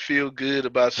she could feel good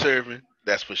about serving,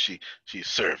 that's what she's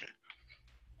serving.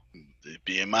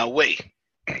 Be in my way.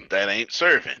 That ain't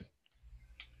serving.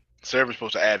 Serving's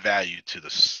supposed to add value to the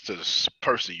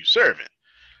person you serving.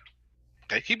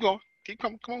 Okay, keep going.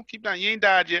 Come on, keep down. You ain't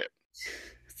died yet.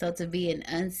 So to be an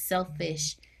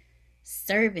unselfish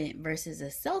servant versus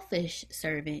a selfish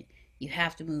servant, you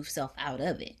have to move self out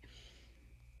of it.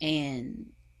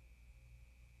 And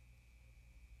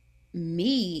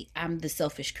me, I'm the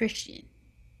selfish Christian.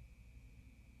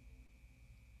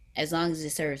 As long as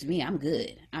it serves me, I'm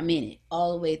good. I'm in it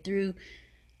all the way through.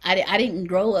 I didn't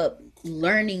grow up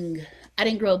learning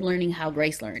how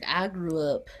Grace learned. I grew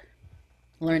up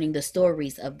learning the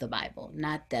stories of the Bible,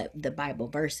 not the Bible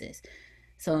verses.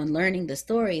 So in learning the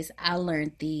stories, I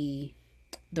learned the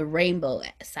rainbow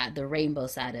side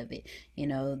of it. You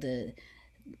know, the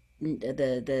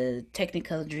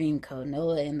Technicolor Dreamcoat,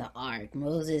 Noah and the Ark,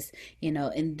 Moses, you know.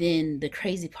 And then the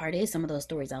crazy part is some of those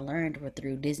stories I learned were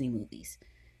through Disney movies.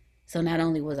 So not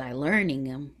only was I learning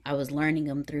them, I was learning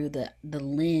them through the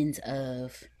lens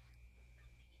of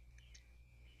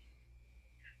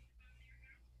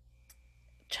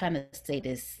trying to say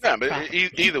this. Nah, but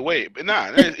either way,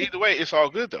 it's all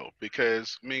good though,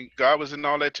 because I mean, God was in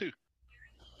all that too.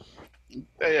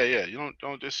 Yeah. You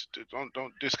don't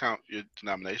discount your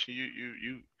denomination.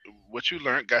 You what you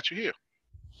learned got you here.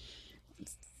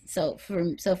 So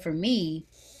for me,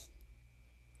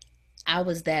 I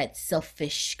was that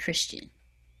selfish Christian.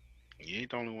 You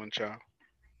ain't the only one, child.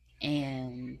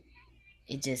 And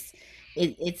it's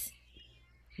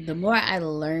the more I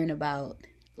learn about,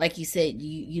 like you said,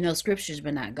 you know scriptures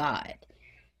but not God.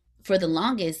 For the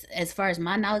longest, as far as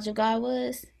my knowledge of God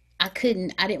was, I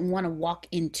didn't want to walk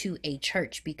into a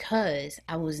church because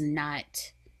I was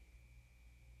not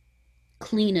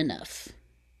clean enough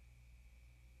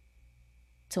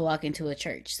to walk into a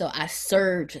church. So I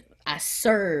served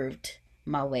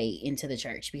my way into the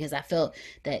church because I felt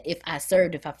that if I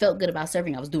felt good about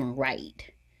serving, I was doing right.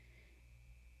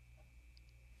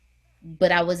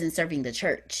 But I wasn't serving the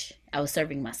church. I was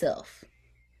serving myself.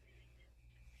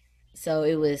 So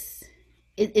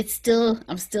it's still,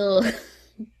 I'm still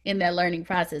in that learning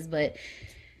process, but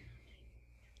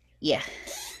yeah.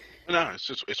 No,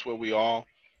 it's where we all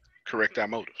correct our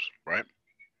motives, right?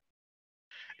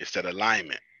 It's that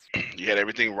alignment. You had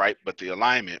everything right, but the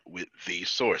alignment with the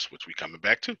source, which we coming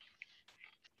back to.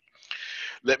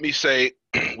 Let me say,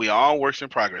 we all works in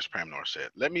progress, Pam North said.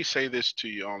 Let me say this to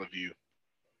you, all of you.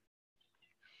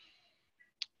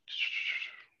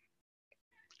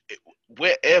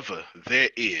 Wherever there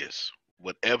is,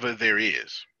 whatever there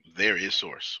is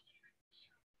source.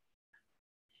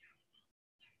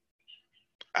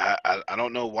 I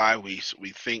don't know why we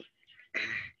think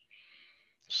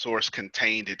source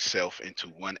contained itself into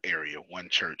one area, one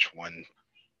church, one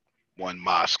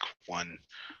mosque, one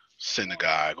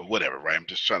synagogue, or whatever, right? I'm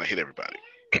just trying to hit everybody.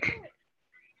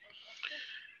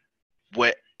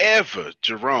 Wherever,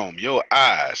 Jerome, your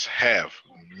eyes have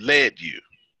led you,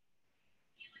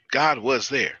 God was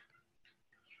there.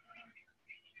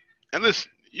 And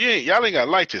listen, y'all ain't got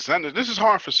to like this. I know this is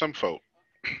hard for some folk,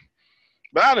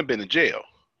 but I done been in jail,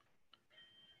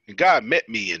 and God met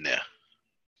me in there.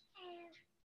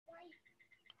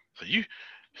 So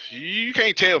you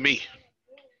can't tell me.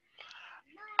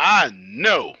 I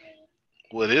know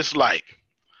what it's like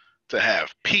to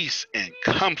have peace and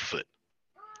comfort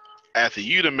after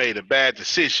you done made a bad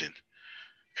decision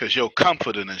because your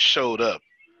comforter done showed up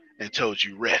and told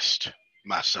you rest,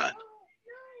 my son.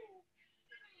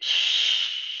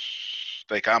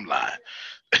 Think I'm lying.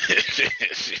 He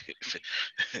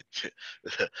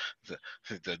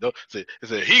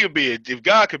could be if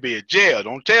God could be in jail,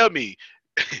 don't tell me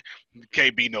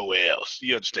can't be nowhere else.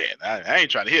 You understand? I ain't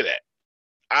trying to hear that.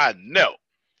 I know.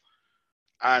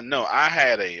 I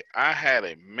had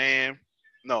a man.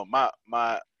 No, my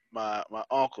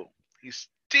uncle. He's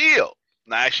still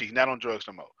actually he's not on drugs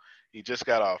no more. He just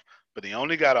got off, but he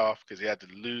only got off because he had to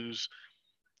lose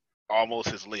almost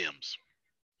his limbs.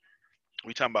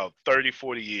 We talking about 30,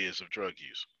 40 years of drug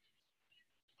use.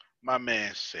 My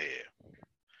man said,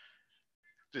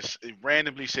 just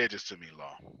randomly said this to me,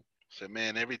 Law. Said,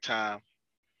 man, every time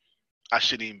I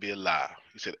shouldn't even be alive.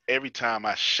 He said, every time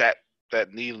I shot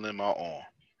that needle in my arm,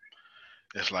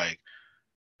 it's like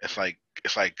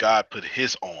God put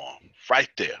his arm right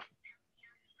there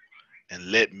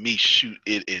and let me shoot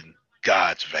it in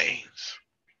God's veins.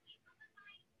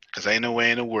 Because ain't no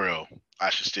way in the world I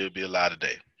should still be alive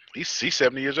today. He's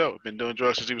 70 years old. Been doing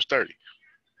drugs since he was 30.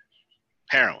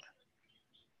 Heroin.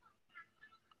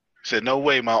 He said, no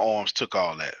way my arms took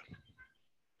all that.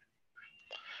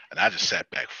 And I just sat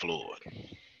back floored.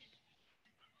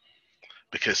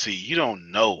 Because, see, you don't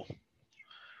know.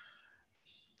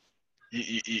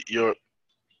 Your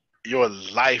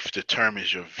life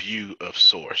determines your view of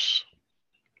source.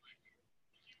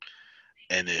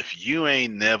 And if you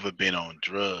ain't never been on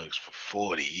drugs for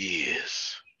 40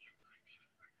 years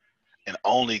and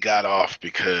only got off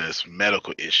because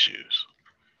medical issues,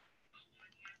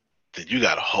 then you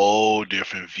got a whole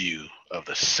different view of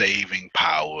the saving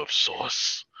power of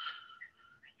source.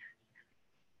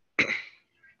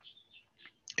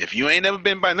 If you ain't never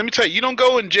been by, let me tell you, you don't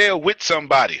go in jail with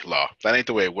somebody, Law. That ain't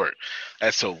the way it works.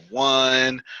 That's a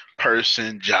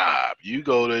one-person job. You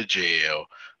go to jail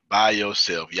by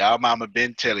yourself. Y'all mama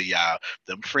been telling y'all,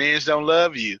 them friends don't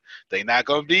love you. They not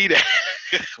going to be there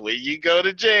when you go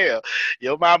to jail.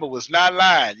 Your mama was not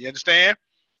lying. You understand?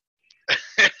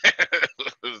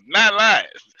 Was not lying.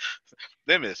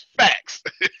 Them is facts.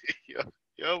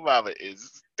 Your mama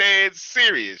is dead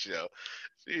serious, yo.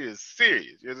 She is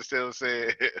serious. You understand what I'm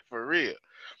saying? For real.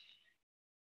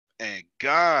 And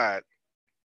God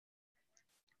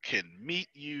can meet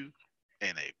you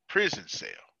in a prison cell.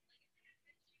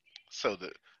 So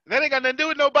that ain't got nothing to do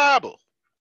with no Bible,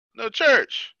 no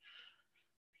church.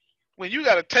 When you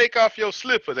got to take off your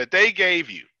slipper that they gave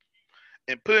you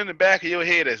and put it in the back of your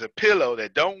head as a pillow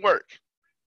that don't work,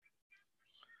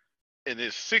 and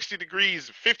it's 60 degrees,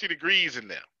 50 degrees in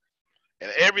there,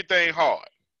 and everything hard,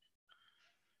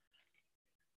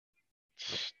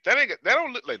 that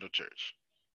don't look like no church.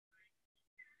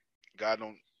 God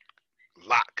don't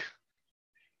lock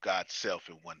God's self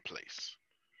in one place.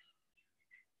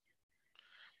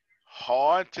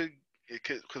 Hard to,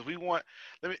 because we want.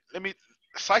 Let me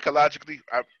psychologically.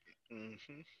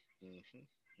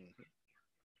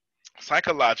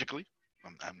 Psychologically,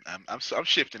 I'm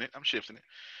shifting it. I'm shifting it.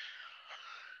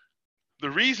 The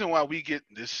reason why we get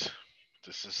this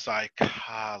is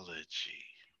psychology.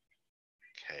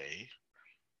 Okay.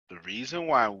 The reason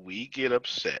why we get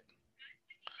upset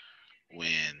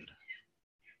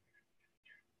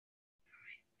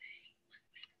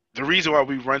the reason why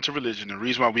we run to religion, the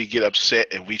reason why we get upset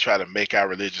and we try to make our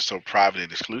religion so private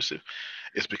and exclusive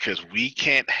is because we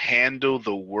can't handle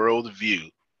the worldview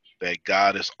that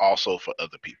God is also for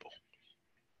other people.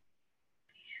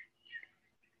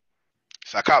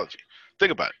 Psychology.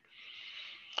 Think about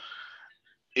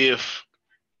it.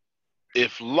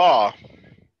 If law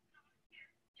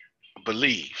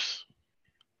believes,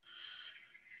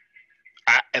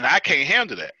 and I can't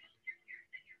handle that,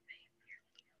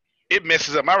 it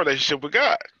messes up my relationship with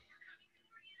God.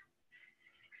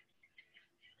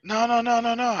 No.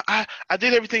 I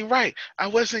did everything right. I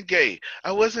wasn't gay.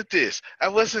 I wasn't this. I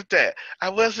wasn't that. I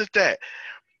wasn't that.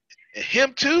 And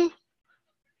him too?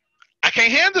 I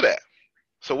can't handle that.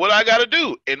 So what I got to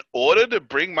do in order to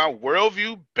bring my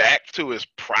worldview back to its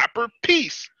proper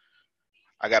peace,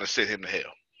 I got to send him to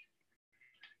hell.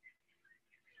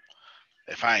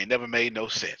 If I ain't never made no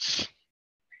sense.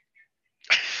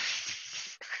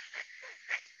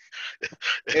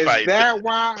 Is that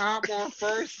why I'm on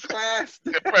first class?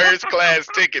 First class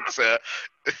ticket, sir.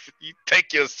 You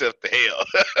take yourself to hell.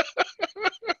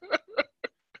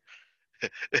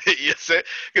 You see,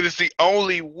 because it's the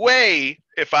only way.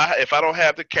 If I don't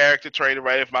have the character training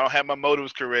right, if I don't have my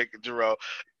motives correct, Jerome,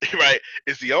 right,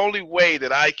 it's the only way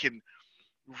that I can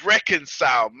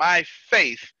reconcile my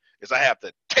faith is I have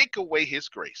to take away His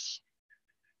grace.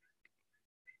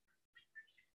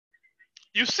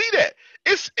 You see that?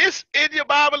 It's in your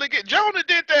Bible again. Jonah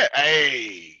did that.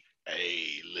 Hey,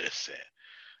 listen,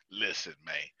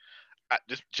 man.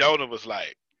 Jonah was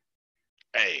like,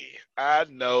 hey, I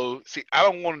know. See, I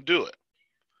don't want to do it.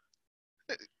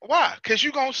 Why? Because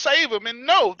you're going to save them. And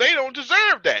no, they don't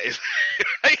deserve that. It's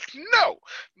like, no,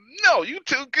 you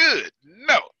too good.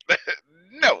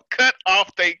 No, cut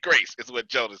off their grace is what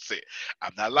Jonah said.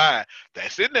 I'm not lying.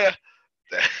 That's in there.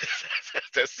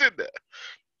 That's in there.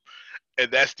 And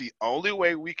that's the only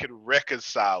way we can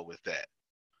reconcile with that.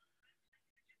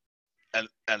 And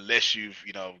unless you've,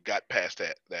 got past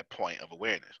that point of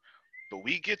awareness. But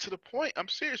we get to the point, I'm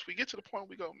serious, we get to the point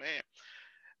we go, man,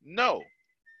 no.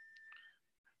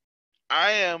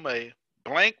 I am a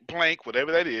blank,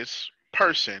 whatever that is,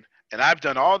 person, and I've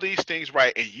done all these things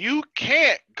right, and you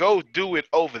can't go do it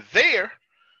over there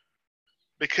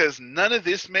because none of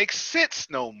this makes sense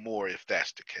no more if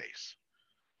that's the case.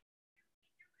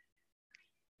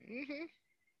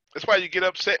 That's why you get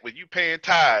upset when you paying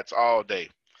tithes all day.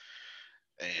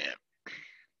 And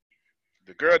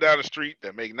the girl down the street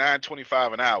that make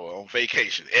 $9.25 an hour on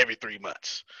vacation every 3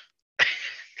 months.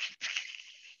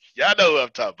 Y'all know what I'm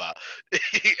talking about.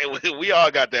 We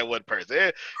all got that one person.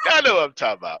 Y'all know what I'm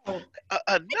talking about.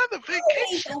 Another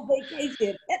vacation.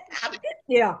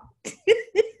 Yeah.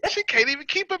 She can't even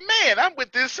keep a man. I'm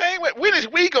with this same way. When is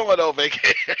we going on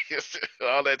vacation?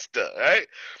 All that stuff, right?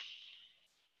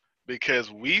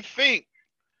 Because we think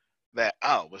that,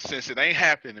 well, since it ain't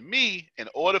happening to me, in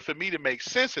order for me to make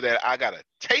sense of that, I got to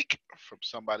take from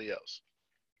somebody else.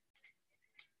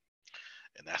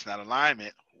 And that's not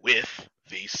alignment with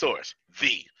the source.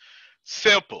 The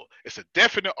simple. It's a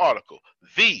definite article.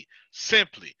 The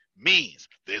simply means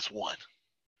this one.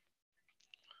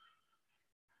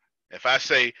 If I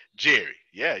say Jerry,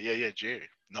 yeah, Jerry.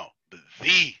 No, the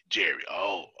Jerry.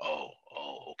 Oh,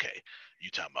 okay. You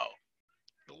talking about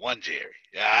the one Jerry.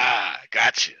 Yeah,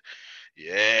 gotcha.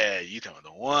 Yeah, you talking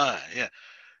about the one. Yeah.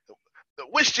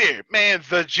 Which Jerry? Man,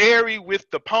 the Jerry with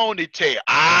the ponytail.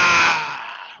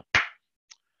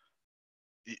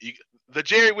 The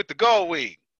Jerry with the gold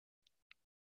wing.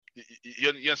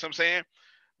 You know what I'm saying?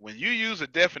 When you use a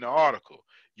definite article,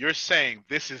 you're saying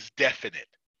this is definite.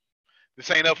 This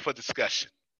ain't up for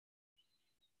discussion.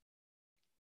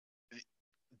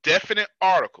 Definite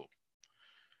article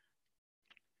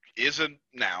is a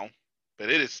noun, but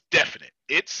it is definite.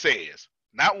 It says,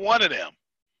 not one of them,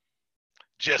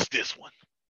 just this one.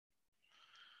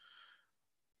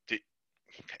 Okay.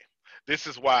 This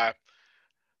is why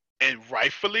And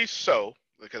rightfully so,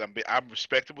 because I'm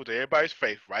respectable to everybody's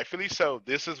faith. Rightfully so.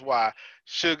 This is why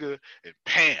Sugar and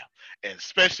Pam, and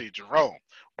especially Jerome,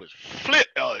 would flip.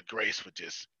 Grace would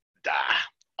just die.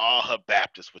 All her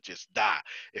Baptists would just die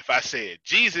if I said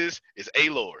Jesus is a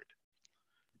Lord.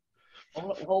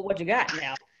 Hold what you got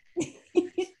now.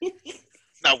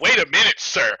 Now wait a minute,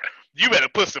 sir. You better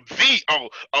put some V on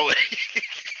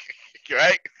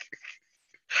right?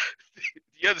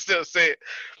 You understand what I'm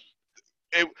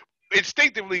saying?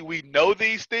 Instinctively, we know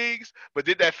these things, but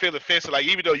did that feel offensive? Like,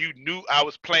 even though you knew I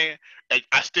was playing, like,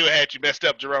 I still had you messed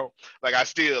up, Jerome. Like, I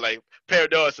still, like,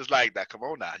 Paradise is like, now, come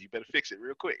on now. You better fix it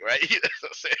real quick, right? You know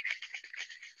what I'm saying?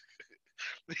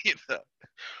 You know,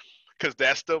 because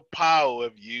that's the power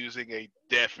of using a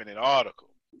definite article.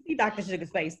 See Dr. Sugar's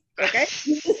face, okay?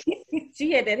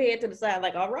 She had that head to the side,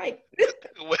 like, all right.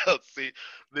 Well, see,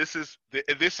 this is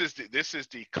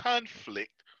the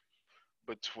conflict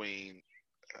between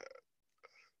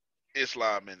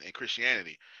Islam and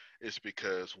Christianity. Is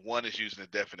because one is using a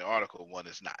definite article, one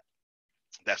is not.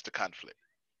 That's the conflict.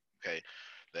 Okay,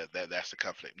 that's the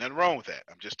conflict. Nothing wrong with that.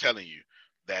 I'm just telling you,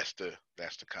 that's the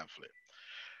conflict.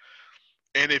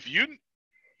 And if you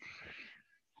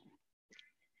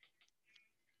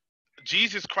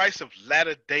Jesus Christ of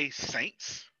Latter-day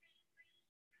Saints,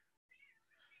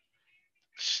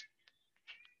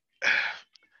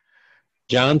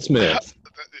 John Smith.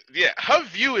 Her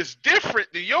view is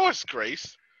different than yours,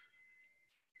 Grace.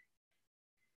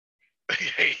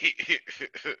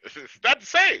 It's not the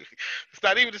same. It's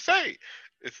not even the same.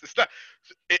 It's not.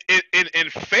 In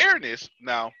fairness,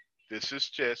 now this is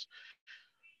just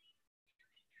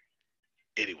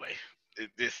anyway.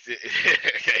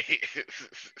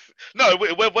 No,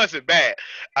 it wasn't bad.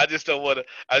 I just don't want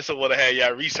to have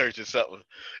y'all researching something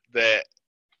that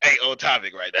ain't on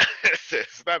topic right now.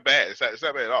 It's not bad. It's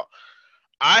not bad at all.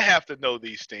 I have to know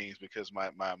these things because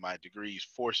my degrees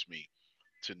force me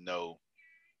to know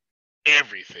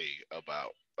everything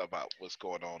about what's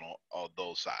going on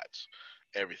those sides.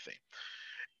 Everything.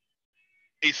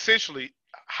 Essentially,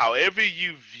 however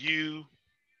you view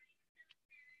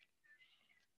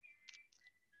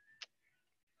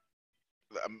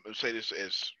I'm going to say this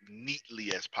as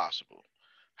neatly as possible.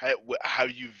 How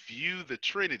you view the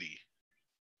Trinity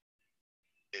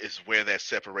is where that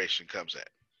separation comes at.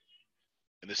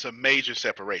 And it's a major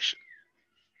separation.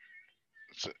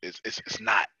 It's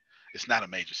not a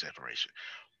major separation.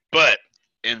 But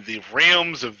in the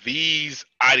realms of these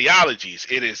ideologies,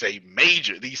 it is a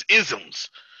major, these isms,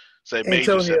 it's a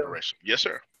major separation. Yes,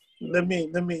 sir. Let me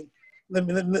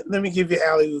give you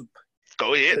alley-oop.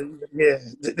 Go ahead. Yeah,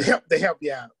 to help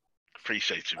you out.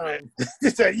 Appreciate you, man.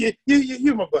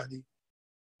 You're my buddy.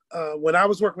 When I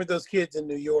was working with those kids in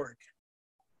New York,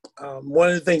 one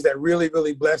of the things that really,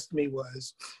 really blessed me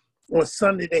was on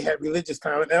Sunday they had religious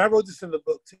time, and I wrote this in the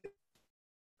book too.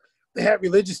 They had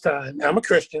religious time. I'm a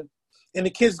Christian, and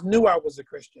the kids knew I was a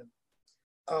Christian.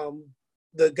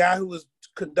 The guy who was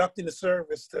conducting the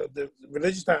service, the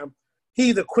religious time, he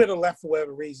either quit or left for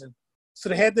whatever reason. So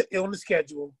they had it on the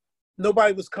schedule.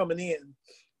 Nobody was coming in,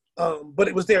 but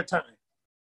it was their time.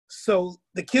 So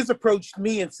the kids approached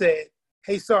me and said,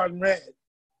 "Hey, Sergeant Red,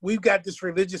 we've got this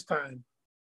religious time.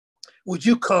 Would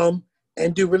you come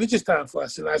and do religious time for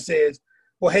us?" And I said,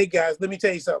 "Well, hey, guys, let me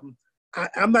tell you something.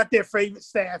 I'm not their favorite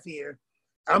staff here.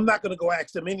 I'm not going to go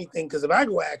ask them anything because if I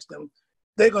go ask them,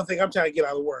 they're going to think I'm trying to get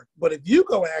out of work. But if you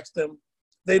go ask them,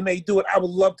 they may do it. I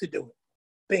would love to do it."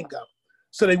 Bingo.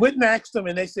 So they went and asked them,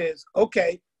 and they says,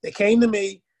 okay. They came to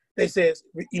me. They says,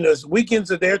 it's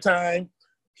weekends are their time.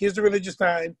 Here's the religious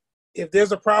time. If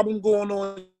there's a problem going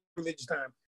on, religious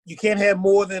time, you can't have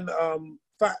more than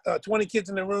 20 kids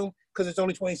in the room because it's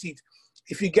only 20 seats.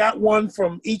 If you got one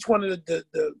from each one of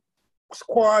the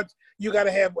squads, you got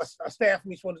to have a staff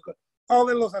from each one. All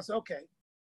that I said, okay.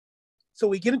 So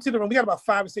we get into the room. We got about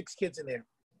 5 or 6 kids in there.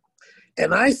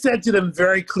 And I said to them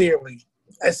very clearly,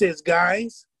 I says,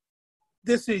 guys,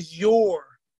 this is your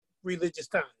religious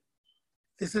time.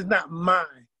 This is not my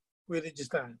religious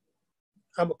time.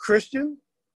 I'm a Christian.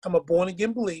 I'm a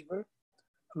born-again believer.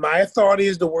 My authority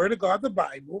is the Word of God, the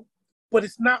Bible, but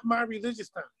it's not my religious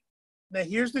time. Now,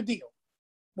 here's the deal.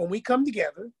 When we come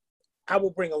together, I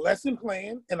will bring a lesson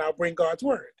plan, and I'll bring God's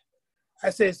Word. I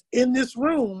says, in this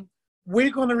room, we're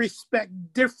going to respect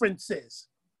differences.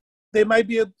 There might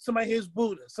be somebody here's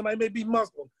Buddha. Somebody may be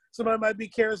Muslim. Somebody might be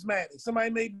charismatic.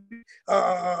 Somebody may be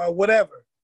whatever.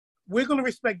 We're going to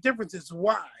respect differences.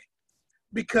 Why?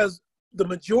 Because the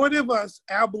majority of us,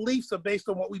 our beliefs are based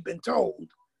on what we've been told,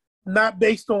 not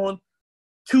based on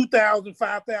 2,000,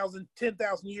 5,000,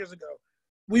 10,000 years ago.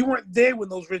 We weren't there when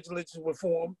those religions were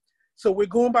formed. So we're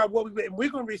going by what and we're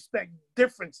going to respect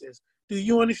differences. Do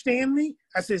you understand me?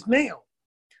 I says, now,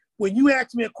 when you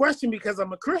ask me a question because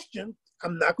I'm a Christian,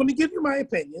 I'm not going to give you my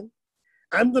opinion.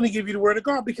 I'm going to give you the word of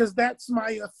God because that's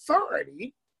my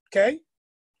authority, okay?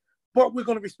 But we're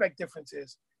going to respect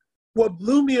differences. What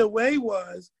blew me away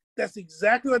was, that's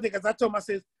exactly what I think. As I told him, I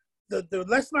said, the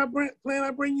lesson plan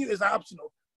I bring you is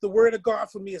optional. The word of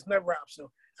God for me is never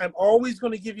optional. I'm always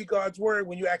going to give you God's word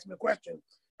when you ask me a question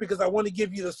because I want to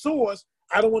give you the source.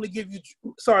 I don't want to give you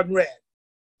Sergeant Red.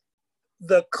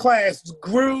 The class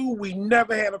grew. We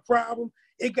never had a problem.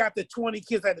 It got to 20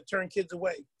 kids. I had to turn kids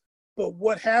away. But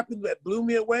what happened that blew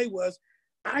me away was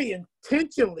I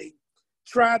intentionally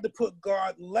tried to put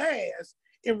God last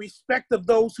in respect of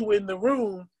those who were in the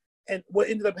room. And what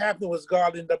ended up happening was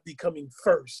God ended up becoming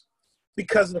first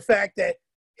because of the fact that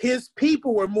his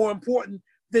people were more important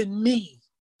than me.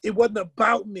 It wasn't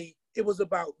about me. It was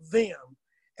about them.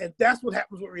 And that's what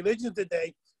happens with religion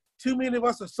today. Too many of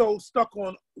us are so stuck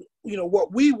on,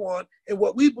 what we want and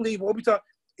what we believe, what we talk,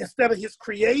 instead of his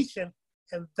creation.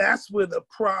 And that's where the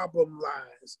problem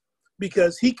lies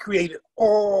because he created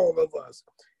all of us.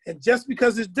 And just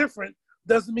because it's different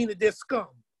doesn't mean that they're scum.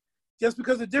 Just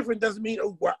because it's different doesn't mean,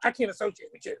 oh, well, I can't associate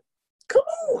with you. Come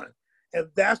on. And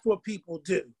that's what people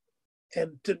do.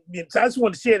 And so I just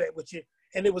want to share that with you.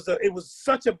 And it was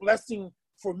such a blessing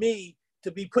for me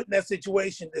to be put in that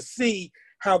situation to see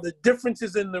how the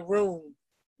differences in the room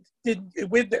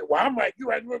well, I'm right, you're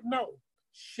right. No,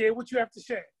 share what you have to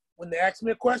share. When they ask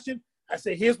me a question, I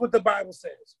say, here's what the Bible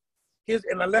says.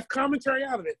 And I left commentary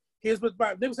out of it. Here's what the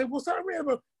Bible. They would say, well, sorry,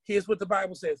 here's what the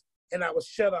Bible says. And I was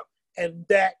shut up. And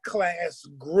that class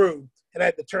grew. And I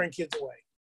had to turn kids away.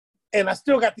 And I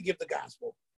still got to give the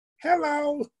gospel.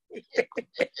 Hello.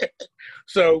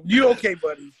 So you okay,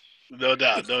 buddy? No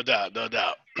doubt.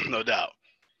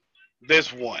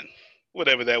 There's one,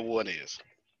 whatever that one is.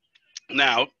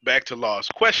 Now, back to Law's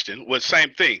question, was same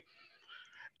thing.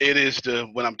 It is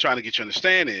what I'm trying to get you to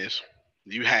understand is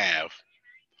you have,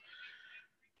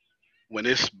 when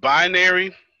it's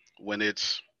binary, when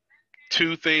it's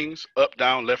two things, up,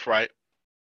 down, left, right,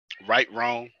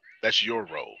 wrong, that's your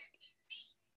role.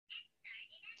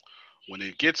 When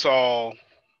it gets all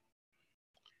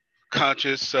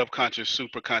conscious, subconscious,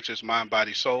 superconscious, mind,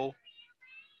 body, soul,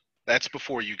 that's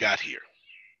before you got here.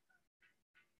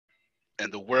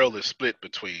 And the world is split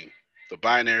between the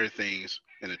binary things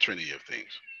and the trinity of things.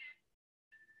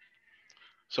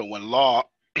 So when Law,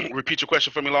 repeat your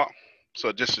question for me, Law.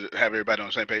 So just to have everybody on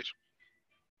the same page.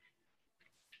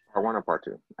 Part 1 or part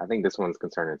 2? I think this one's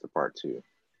concerning to part 2.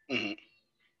 Mm-hmm. You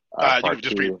can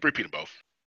just repeat them both.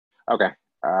 Okay.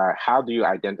 How do you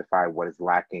identify what is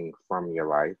lacking from your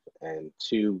life? And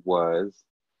 2 was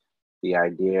the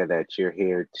idea that you're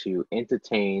here to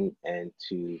entertain and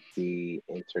to be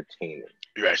entertaining.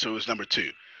 Right. So it was number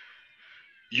 2.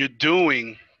 You're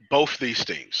doing both these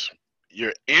things.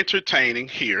 You're entertaining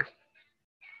here,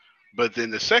 but then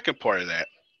the second part of that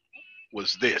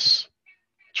was this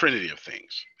trinity of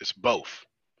things. It's both.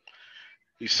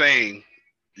 He's saying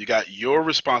you got your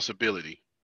responsibility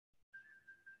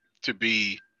to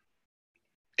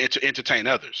entertain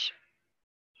others.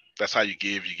 That's how you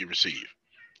give, you receive.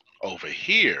 Over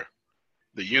here,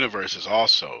 the universe is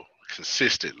also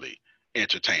consistently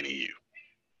entertaining you.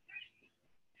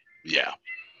 Yeah.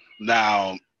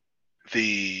 Now,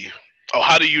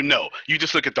 how do you know? You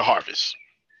just look at the harvest.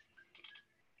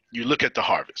 You look at the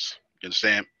harvest. You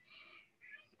understand?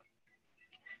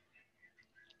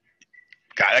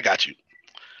 I got you.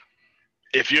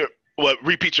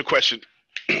 Repeat your question.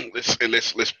 let's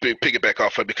pick it back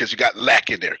off of it because you got lack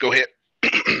in there. Go ahead.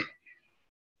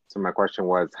 So my question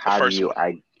was,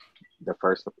 the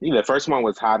first one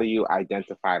was, how do you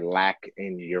identify lack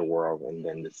in your world? And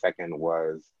then the second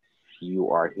was,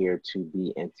 you are here to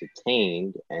be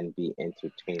entertained and be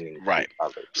entertaining right. to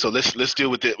others. So let's deal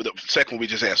with the second one we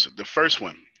just answered. The first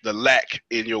one, the lack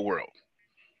in your world.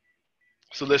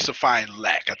 So let's define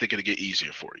lack. I think it'll get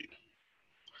easier for you.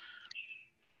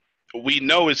 We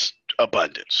know it's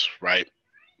abundance, right?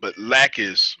 But lack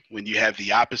is when you have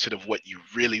the opposite of what you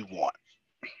really want.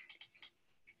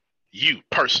 You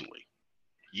personally,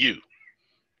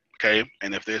 okay?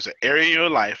 And if there's an area in your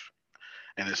life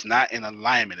and it's not in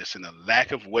alignment, it's in the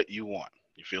lack of what you want.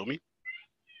 You feel me?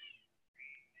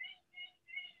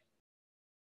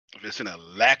 If it's in a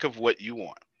lack of what you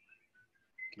want,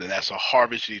 then that's a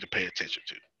harvest you need to pay attention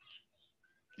to.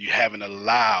 You haven't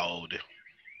allowed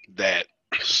that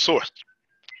source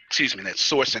in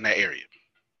that area.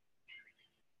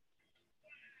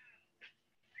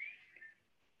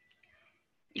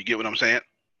 You get what I'm saying?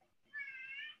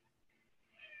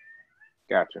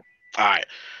 Gotcha. All right.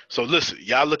 So listen,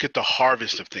 y'all look at the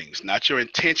harvest of things, not your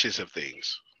intentions of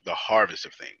things, the harvest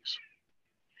of things.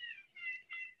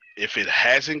 If it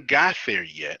hasn't got there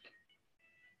yet,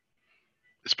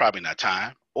 it's probably not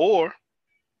time, or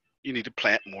you need to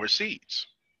plant more seeds.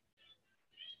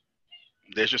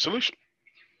 There's your solution.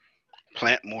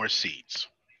 Plant more seeds.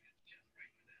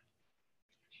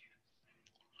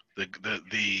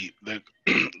 The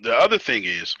other thing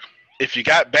is, if you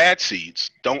got bad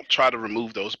seeds, don't try to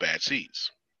remove those bad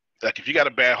seeds. Like if you got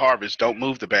a bad harvest, don't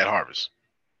move the bad harvest.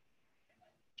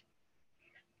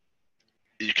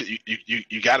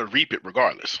 You got to reap it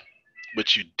regardless.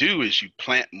 What you do is you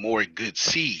plant more good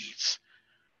seeds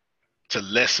to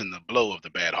lessen the blow of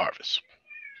the bad harvest.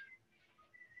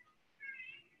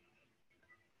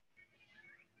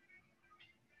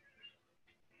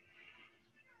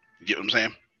 You get what I'm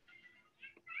saying?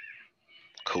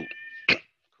 Cool.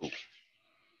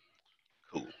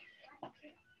 Cool.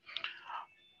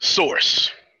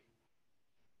 Source.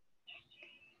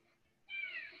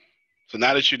 So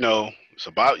now that you know it's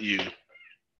about you,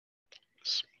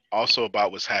 it's also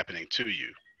about what's happening to you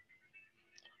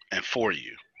and for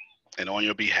you and on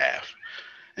your behalf.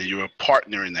 And you're a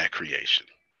partner in that creation.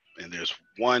 And there's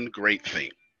one great thing.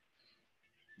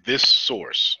 This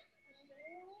source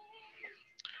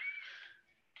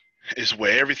is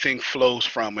where everything flows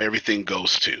from, where everything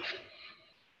goes to.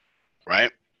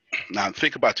 Right? Now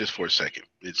think about this for a second.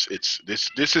 This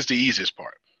is the easiest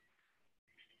part.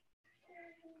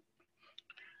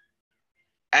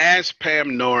 As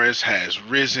Pam Norris has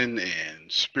risen in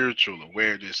spiritual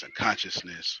awareness and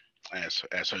consciousness,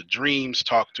 as her dreams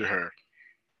talk to her,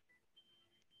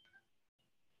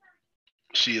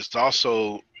 she is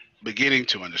also beginning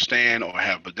to understand, or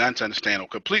have begun to understand, or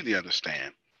completely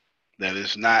understand, that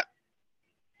it's not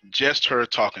just her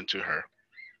talking to her.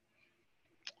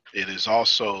 It is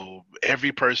also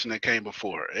every person that came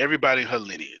before her, everybody in her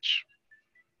lineage,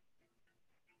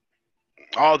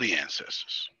 all the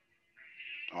ancestors,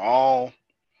 all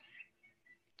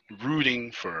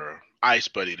rooting for Ice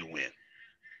Buddy to win.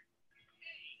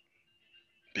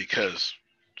 Because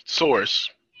Source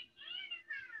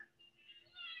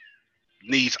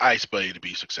needs Ice Buddy to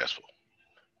be successful.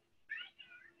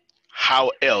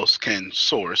 How else can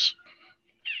Source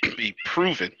be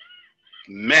proven,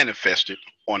 manifested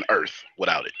on Earth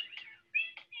without it?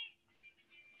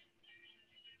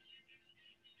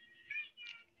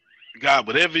 God,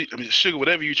 Sugar,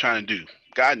 whatever you're trying to do,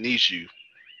 God needs you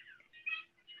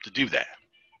to do that.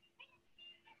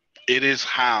 It is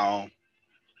how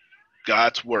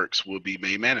God's works will be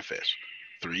made manifest,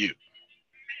 through you.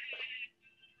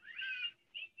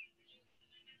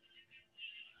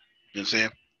 You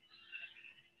understand?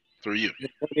 Through you.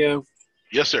 Yeah.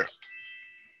 Yes, sir.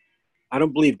 I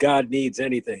don't believe God needs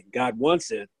anything. God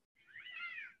wants it,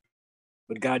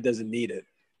 but God doesn't need it.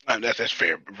 That's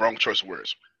fair. Wrong choice of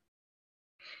words.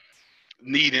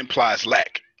 Need implies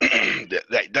lack.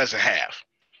 that doesn't have.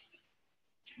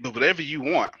 But whatever you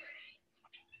want,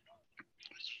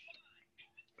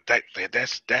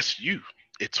 that's you.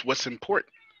 It's what's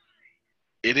important.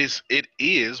 It is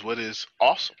what is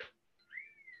awesome.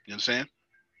 You understand?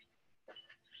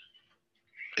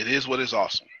 It is what is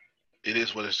awesome. It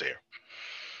is what is there.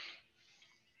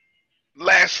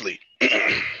 Lastly,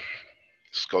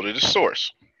 let's go to the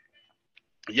source.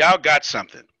 Y'all got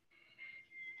something.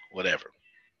 Whatever.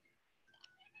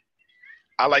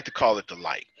 I like to call it the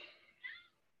light.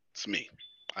 It's me.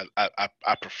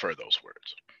 I prefer those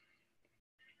words.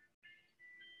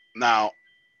 Now,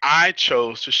 I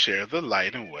chose to share the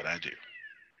light in what I do.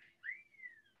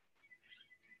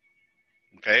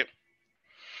 Okay?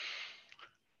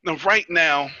 Now, right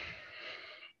now,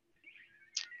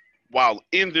 while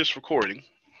in this recording,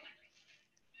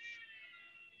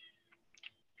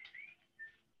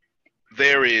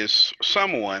 there is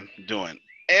someone doing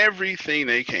everything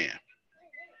they can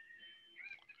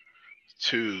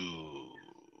to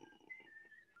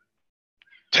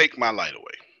take my light away.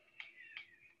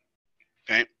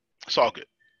 Okay? It's all good.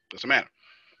 Doesn't matter.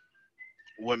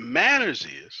 What matters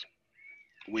is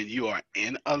when you are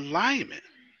in alignment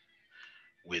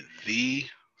with the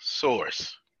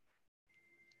source,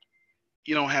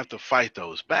 you don't have to fight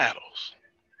those battles.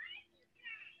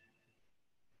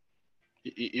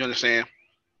 You understand?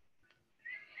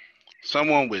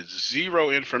 Someone with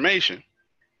zero information.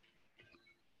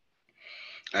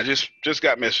 I just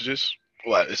got messages.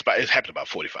 Well, it happened about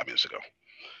 45 minutes ago.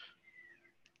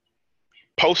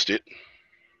 Posted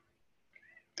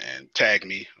and tagged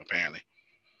me, apparently.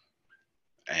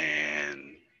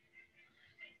 And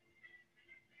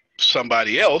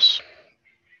somebody else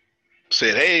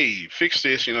said, hey, fix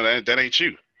this, that ain't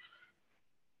you.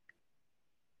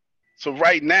 So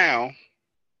right now,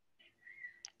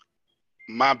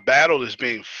 my battle is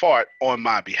being fought on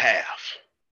my behalf.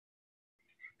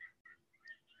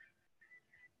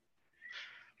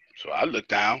 So I looked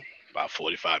down about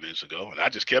 45 minutes ago, and I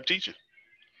just kept teaching.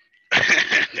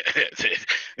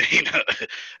 You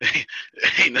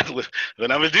know what I'm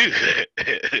gonna do.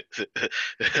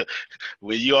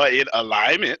 When you are in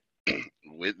alignment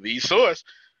with the source,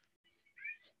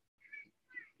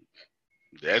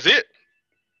 that's it.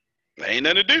 There ain't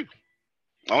nothing to do.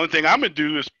 The only thing I'm gonna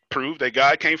do is prove that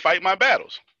God can't fight my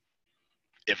battles.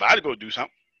 If I go do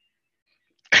something,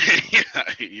 you know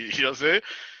what I'm saying?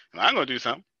 I'm gonna do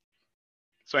something.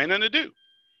 So ain't nothing to do.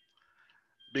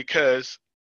 Because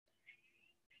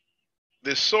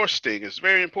this source thing is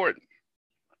very important.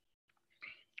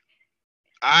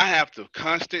 I have to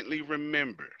constantly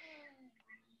remember,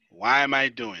 why am I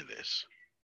doing this?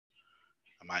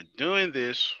 Am I doing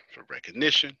this for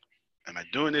recognition? Am I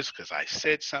doing this because I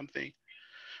said something?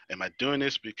 Am I doing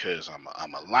this because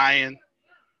I'm a lion?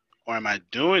 Or am I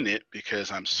doing it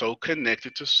because I'm so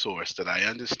connected to source that I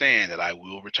understand that I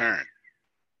will return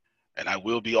and I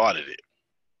will be audited?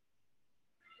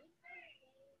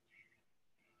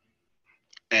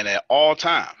 And at all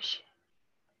times,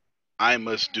 I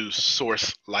must do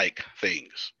source-like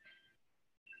things.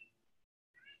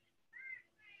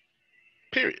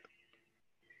 Period.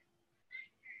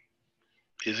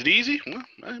 Is it easy?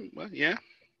 Well, yeah.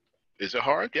 Is it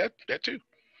hard? Yeah, that too.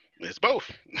 It's both.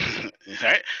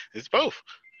 Right? It's both.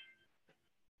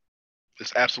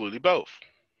 It's absolutely both.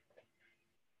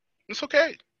 It's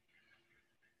okay.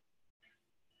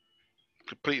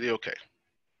 Completely okay.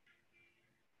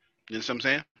 You know what I'm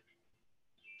saying?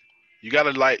 You got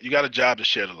a light. You got a job to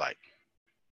share the light.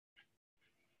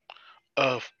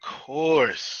 Of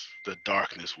course, the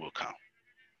darkness will come.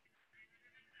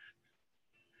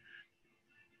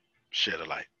 Share the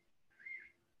light.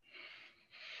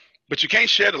 But you can't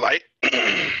share the light.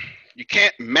 You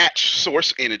can't match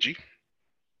source energy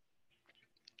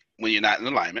when you're not in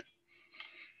alignment,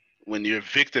 when you're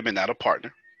a victim and not a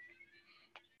partner,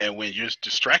 and when you're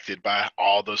distracted by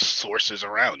all the sources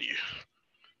around you.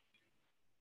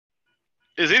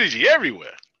 There's energy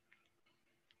everywhere.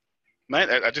 Man,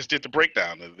 I just did the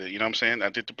breakdown of the, you know what I'm saying? I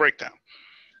did the breakdown.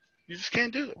 You just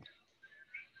can't do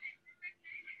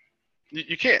it.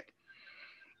 You can't.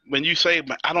 When you say,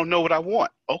 I don't know what I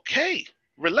want, okay,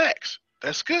 relax.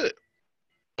 That's good.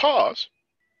 Pause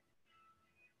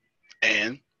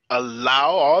and allow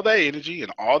all that energy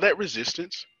and all that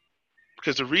resistance,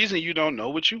 because the reason you don't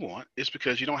know what you want is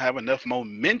because you don't have enough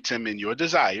momentum in your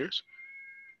desires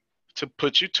to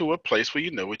put you to a place where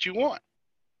you know what you want.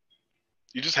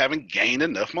 You just haven't gained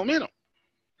enough momentum.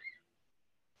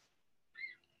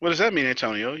 What does that mean,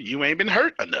 Antonio? You ain't been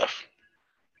hurt enough.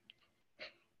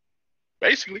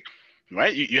 Basically,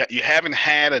 right? You haven't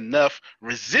had enough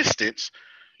resistance.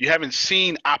 You haven't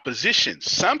seen opposition,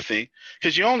 something,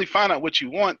 because you only find out what you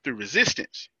want through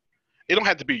resistance. It don't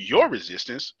have to be your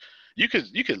resistance. You could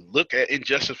look at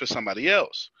injustice for somebody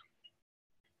else,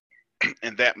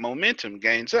 and that momentum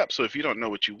gains up. So if you don't know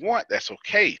what you want, that's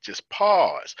okay. Just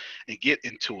pause and get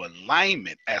into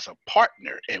alignment as a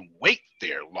partner and wait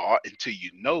there, Law, until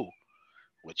you know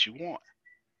what you want.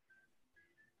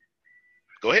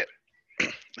 Go ahead.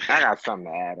 I got something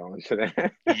to add on to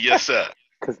that. Yes, sir.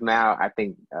 Because now I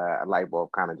think a light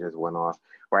bulb kind of just went off,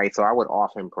 right? So I would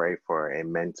often pray for a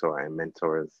mentor, and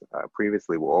mentors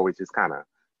previously will always just kind of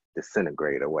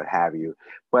disintegrate or what have you.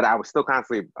 But I would still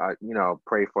constantly,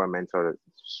 pray for a mentor to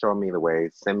show me the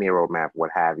way, send me a roadmap, what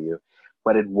have you.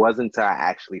 But it wasn't until I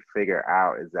actually figure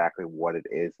out exactly what it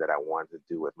is that I wanted to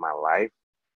do with my life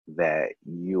that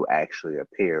you actually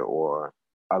appear, or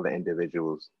other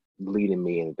individuals leading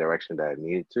me in the direction that I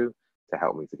needed to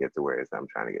help me to get to where it is that I'm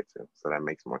trying to get to. So that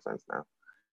makes more sense now.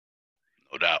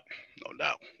 No doubt. No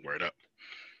doubt. Word up.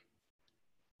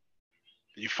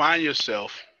 You find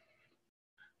yourself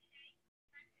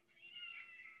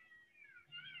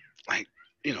like,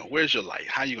 where's your light?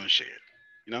 How you going to share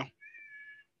it?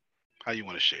 How you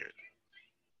want to share it?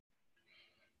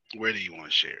 Where do you want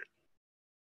to share it?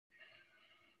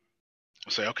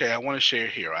 Say, okay, I want to share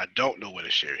here. I don't know where to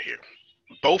share here.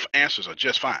 Both answers are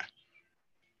just fine,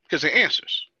 because they're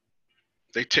answers.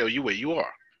 They tell you where you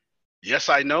are. Yes,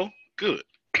 I know. Good.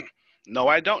 No,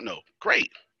 I don't know. Great.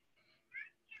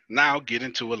 Now get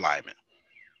into alignment.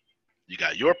 You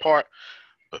got your part,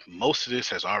 but most of this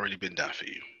has already been done for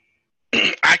you.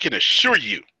 I can assure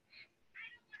you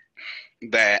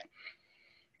that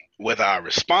whether I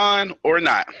respond or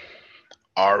not,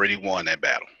 I already won that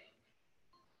battle.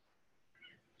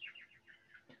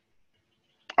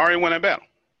 I already won that battle.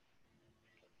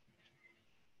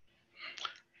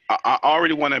 I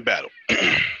already won that battle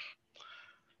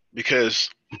because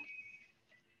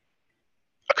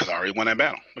I already won that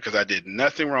battle because I did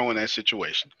nothing wrong in that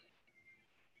situation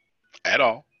at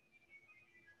all.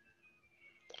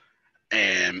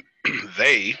 And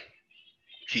they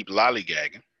keep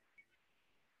lollygagging.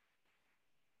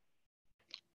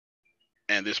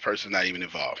 And this person's not even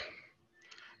involved.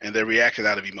 And they're reacting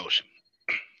out of emotion.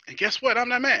 And guess what? I'm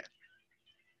not mad.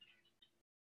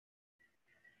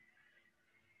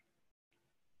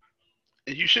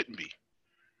 And you shouldn't be.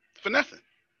 For nothing.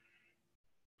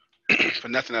 For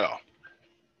nothing at all.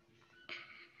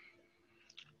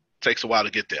 Takes a while to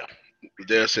get there.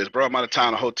 There says, bro, I'm out of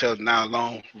town. The hotel's now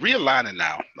alone. Realigning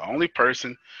now. The only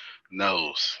person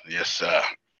knows. Yes, sir.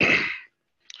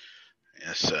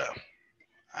 Yes, sir.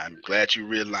 I'm glad you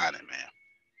realigning, man.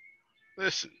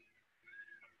 Listen.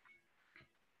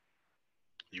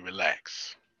 You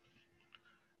relax.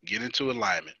 Get into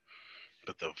alignment.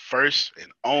 But the first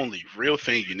and only real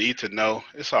thing you need to know,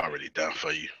 it's already done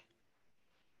for you.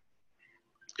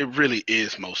 It really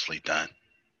is mostly done.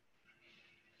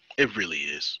 It really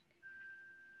is.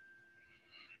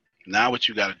 Now what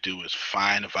you got to do is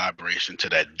find a vibration to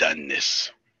that doneness.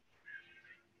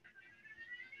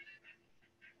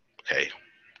 Okay,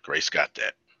 Grace got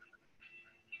that.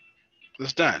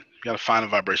 It's done. You got to find a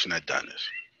vibration that doneness.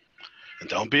 And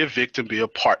don't be a victim, be a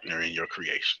partner in your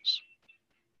creations.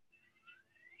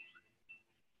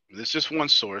 There's just one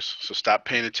source, so stop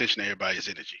paying attention to everybody's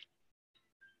energy.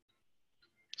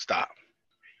 Stop.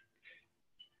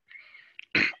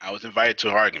 I was invited to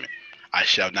an argument. I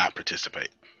shall not participate.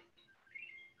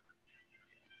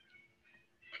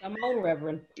 Come on,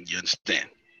 Reverend. You understand?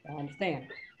 I understand.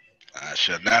 I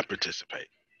shall not participate.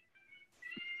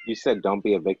 You said don't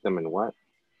be a victim in what?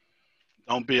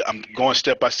 I'm going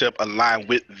step by step, align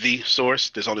with the source.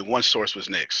 There's only one source was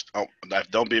next.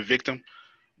 Don't be a victim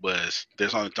was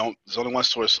there's only one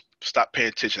source. Stop paying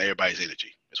attention to everybody's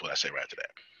energy. Is what I say right to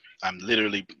that. I'm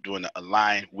literally doing the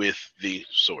align with the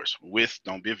source. With,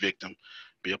 don't be a victim,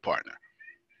 be a partner.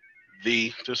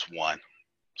 The, just one.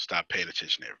 Stop paying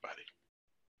attention to everybody.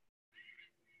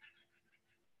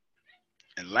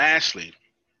 And lastly,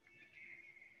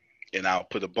 and I'll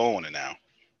put a bow on it now,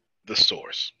 the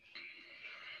source.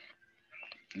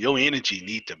 Your energy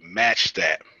need to match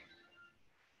that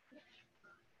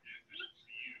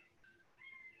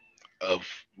of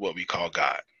what we call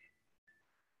God.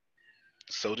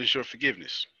 So does your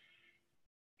forgiveness.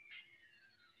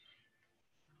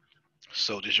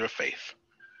 So does your faith.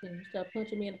 Can you stop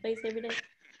punching me in the face every day?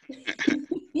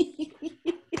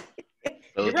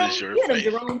 So Jerome, does your get him, faith.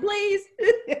 Jerome, please.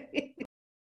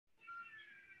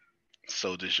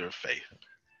 So does your faith.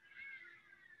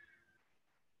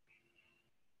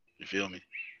 You feel me?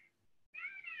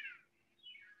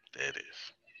 There it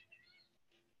is.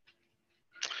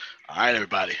 All right,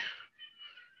 everybody.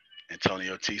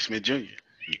 Antonio T. Smith Jr.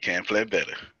 You can play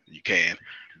better. You can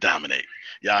dominate.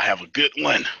 Y'all have a good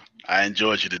one. I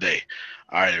enjoyed you today.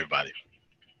 All right, everybody.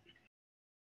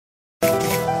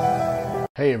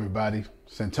 Hey, everybody.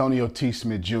 It's Antonio T.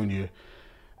 Smith Jr.,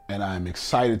 and I'm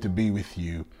excited to be with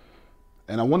you.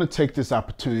 And I want to take this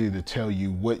opportunity to tell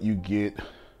you what you get,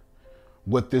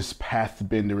 what this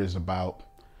Pathbender is about.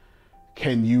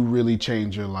 Can you really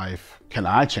change your life? Can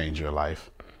I change your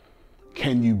life?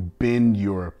 Can you bend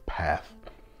your path?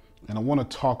 And I want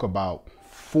to talk about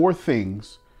 4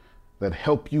 things that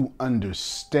help you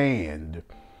understand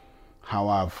how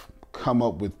I've come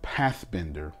up with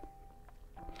Pathbender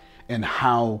and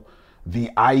how the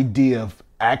idea of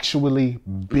actually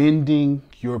bending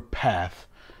your path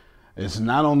is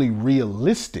not only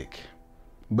realistic,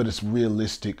 but it's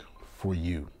realistic for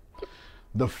you.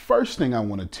 The first thing I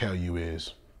want to tell you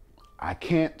is I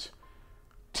can't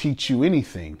teach you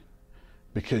anything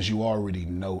because you already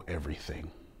know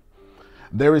everything.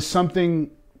 There is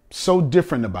something so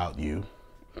different about you.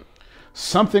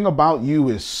 Something about you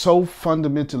is so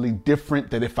fundamentally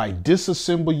different that if I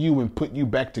disassemble you and put you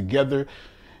back together,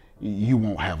 you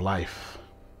won't have life.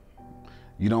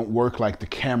 You don't work like the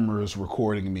cameras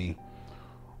recording me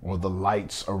or the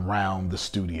lights around the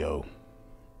studio.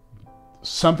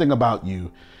 Something about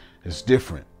you is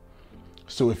different.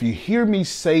 So if you hear me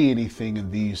say anything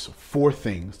in these 4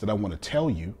 things that I want to tell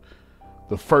you,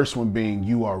 the first one being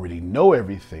you already know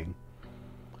everything,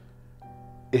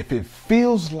 if it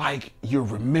feels like you're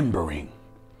remembering,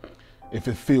 if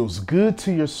it feels good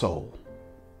to your soul,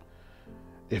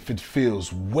 if it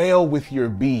feels well with your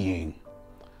being,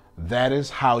 that is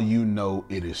how you know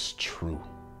it is true.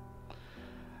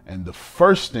 And the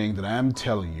first thing that I'm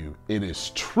telling you, it is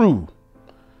true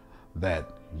that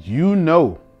you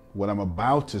know what I'm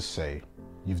about to say.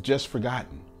 You've just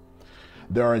forgotten.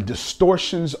 There are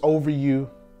distortions over you,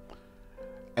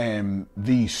 and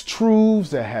these truths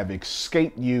that have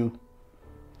escaped you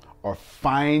are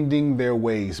finding their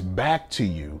ways back to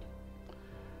you.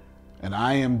 And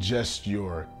I am just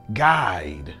your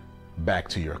guide back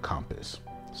to your compass.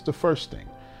 It's the first thing.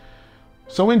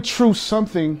 So in truth,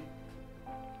 something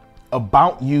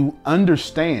about you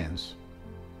understands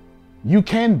you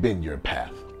can bend your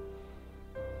path.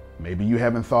 Maybe you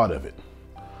haven't thought of it,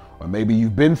 or maybe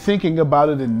you've been thinking about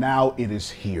it and now it is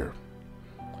here.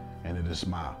 And it is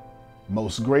my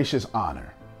most gracious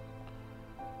honor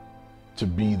to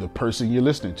be the person you're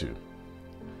listening to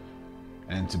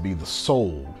and to be the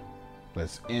soul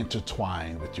that's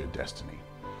intertwined with your destiny.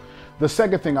 The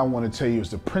second thing I want to tell you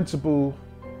is the principle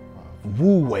of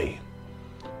Wu Wei.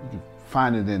 You can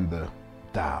find it in the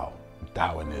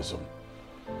Taoism.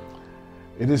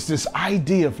 It is this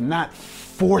idea of not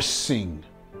forcing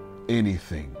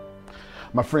anything.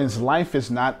 My friends, life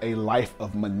is not a life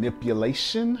of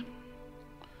manipulation.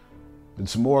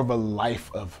 It's more of a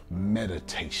life of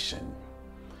meditation.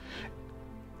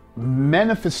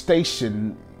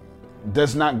 Manifestation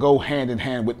does not go hand in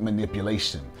hand with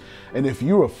manipulation. And if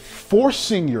you are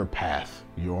forcing your path,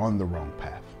 you're on the wrong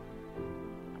path.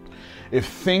 If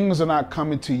things are not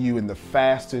coming to you in the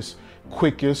fastest,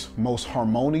 quickest, most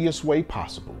harmonious way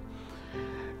possible,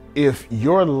 if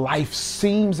your life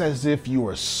seems as if you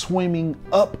are swimming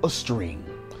up a stream,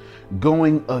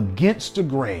 going against the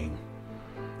grain,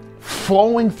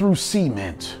 flowing through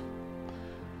cement,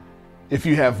 if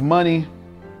you have money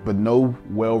but no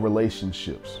well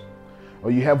relationships,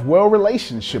 or you have well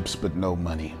relationships but no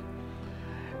money,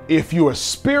 if you are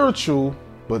spiritual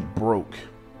but broke,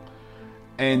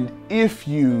 and if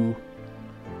you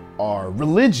are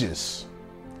religious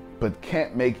but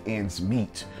can't make ends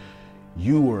meet,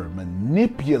 you are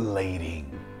manipulating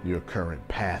your current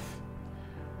path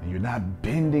and you're not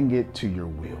bending it to your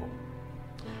will.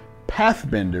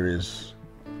 Pathbender is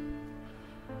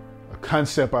a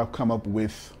concept I've come up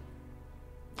with.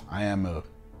 I am a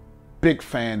big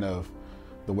fan of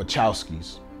the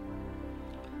Wachowskis.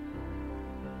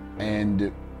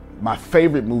 And my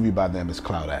favorite movie by them is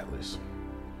Cloud Atlas.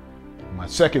 My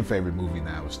second favorite movie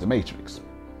now is The Matrix,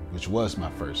 which was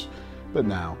my first, but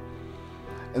now.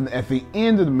 And at the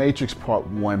end of The Matrix Part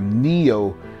 1,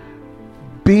 Neo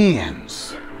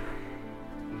bends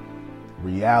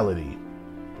reality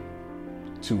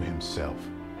to himself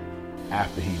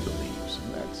after he believes.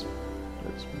 And that's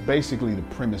basically the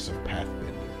premise of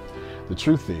pathbending. The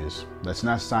truth is, that's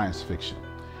not science fiction.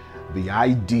 The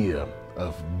idea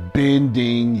of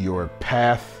bending your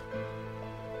path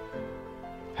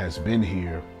has been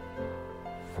here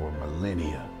for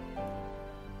millennia.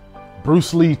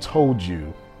 Bruce Lee told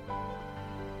you,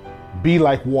 be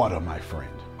like water, my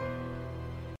friend.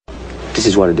 This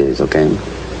is what it is, okay?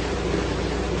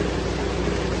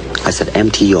 I said,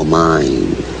 empty your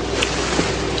mind.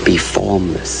 Be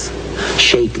formless,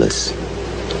 shapeless,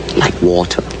 like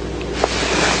water.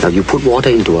 Now you put water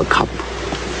into a cup,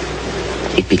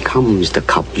 it becomes the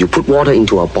cup. You put water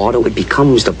into a bottle, it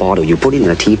becomes the bottle. You put it in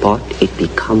a teapot, it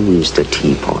becomes the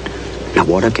teapot. Now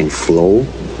water can flow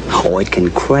or it can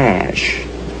crash.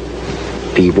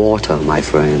 Be water, my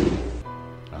friend.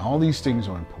 And all these things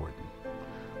are important.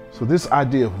 So this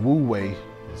idea of Wu Wei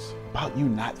is about you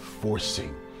not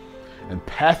forcing. And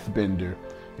Pathbender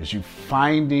is you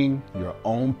finding your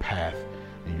own path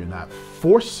and you're not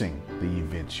forcing the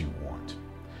events you want.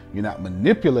 You're not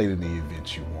manipulating the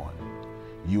events you want.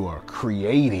 You are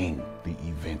creating the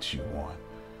events you want.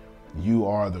 You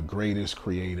are the greatest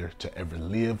creator to ever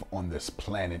live on this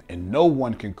planet, and no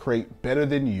one can create better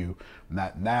than you,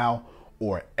 not now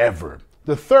or ever.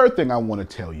 The third thing I want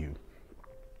to tell you,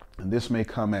 and this may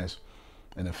come as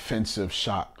an offensive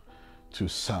shock to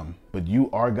some, but you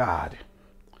are God.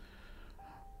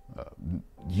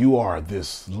 You are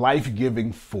this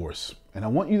life-giving force, and I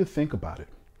want you to think about it.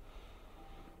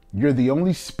 You're the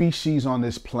only species on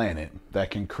this planet that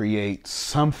can create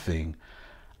something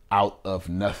out of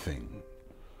nothing.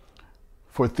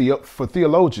 For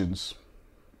theologians,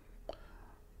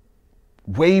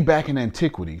 way back in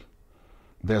antiquity,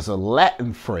 there's a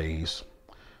Latin phrase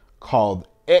called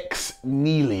ex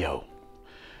nihilo.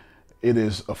 It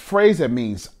is a phrase that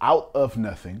means out of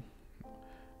nothing,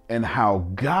 and how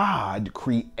God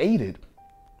created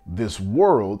this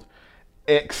world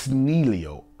ex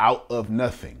nihilo, out of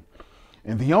nothing.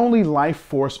 And the only life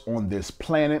force on this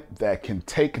planet that can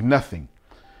take nothing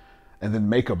and then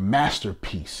make a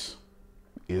masterpiece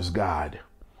is God.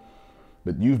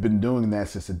 But you've been doing that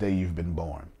since the day you've been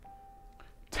born.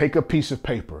 Take a piece of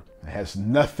paper that has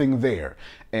nothing there,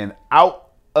 and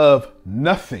out of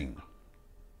nothing,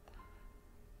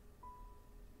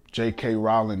 J.K.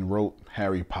 Rowling wrote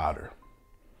Harry Potter.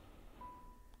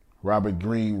 Robert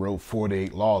Greene wrote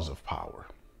 48 Laws of Power.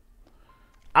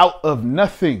 Out of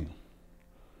nothing,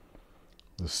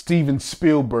 Steven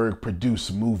Spielberg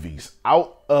produced movies.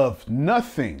 Out of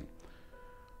nothing,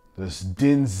 does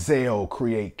Denzel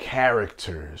create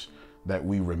characters that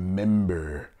we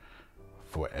remember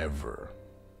forever.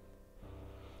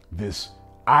 This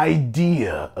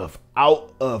idea of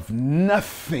out of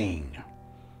nothing.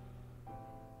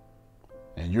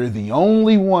 And you're the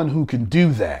only one who can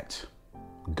do that.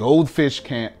 Goldfish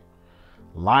can't.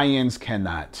 Lions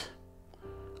cannot.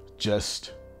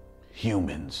 Just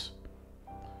humans.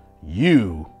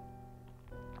 You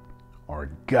are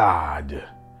God.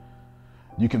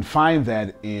 You can find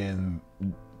that in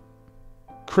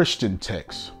Christian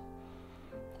texts,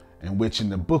 in which in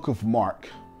the book of Mark,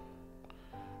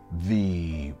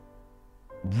 the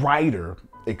writer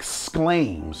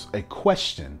exclaims a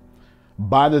question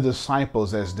by the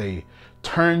disciples as they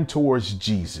turn towards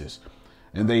Jesus.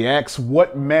 And they ask,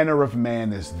 what manner of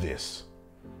man is this,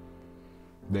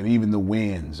 that even the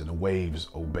winds and the waves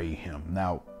obey him?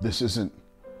 Now, this isn't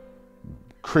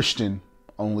Christian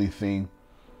only thing.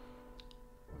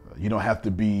 You don't have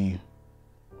to be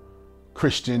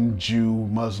Christian, Jew,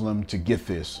 Muslim to get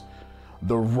this.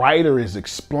 The writer is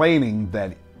explaining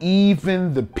that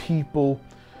even the people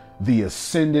the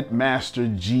ascended master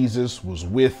Jesus was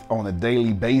with on a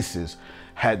daily basis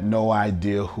had no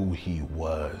idea who he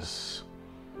was.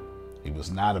 He was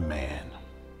not a man.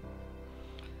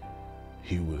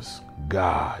 He was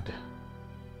God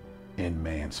in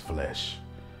man's flesh.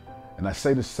 And I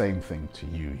say the same thing to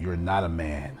you. You're not a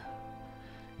man.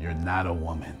 You're not a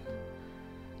woman.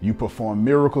 You perform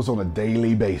miracles on a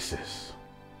daily basis.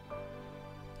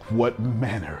 What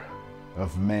manner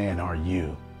of man are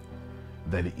you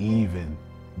that even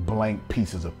blank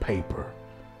pieces of paper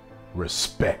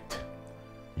respect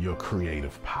your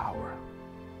creative power?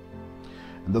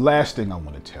 And the last thing I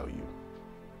want to tell you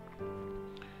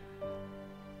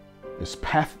is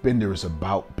Pathbender is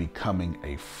about becoming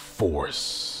a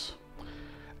force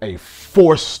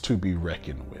to be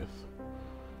reckoned with.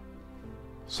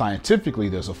 Scientifically,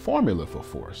 there's a formula for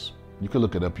force. You can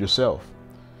look it up yourself.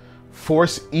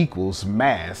 Force equals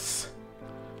mass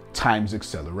times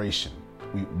acceleration.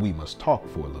 We must talk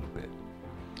for a little bit.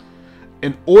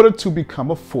 In order to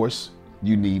become a force,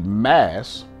 you need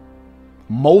mass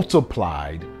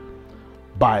multiplied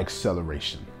by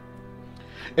acceleration.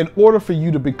 In order for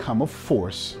you to become a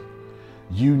force,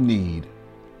 you need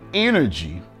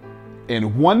energy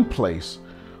in one place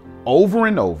over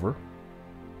and over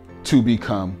to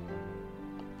become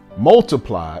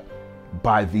multiplied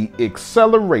by the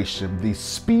acceleration, the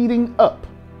speeding up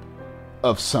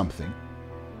of something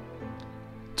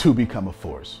to become a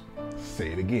force.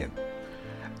 Say it again.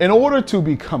 In order to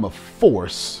become a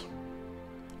force,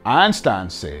 Einstein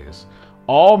says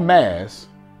all mass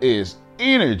is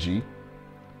energy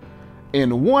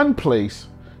in one place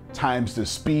times the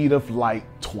speed of light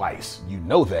twice. You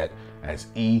know that as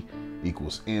E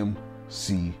equals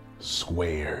mc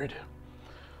squared.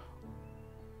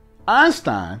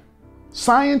 Einstein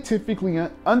scientifically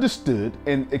understood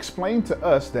and explained to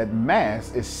us that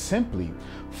mass is simply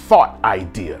thought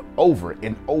idea over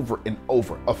and over and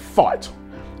over. A thought.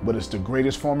 What is the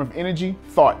greatest form of energy?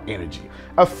 Thought energy.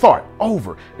 A thought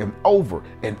over and over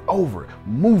and over,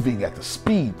 moving at the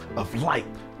speed of light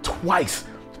twice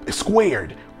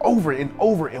squared, over and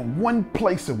over in one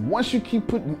place. And once you keep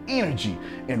putting energy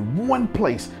in one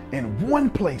place, in one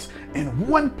place, in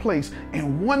one place,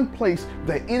 in one place,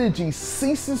 the energy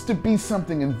ceases to be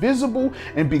something invisible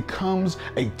and becomes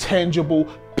a tangible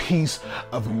piece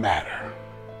of matter.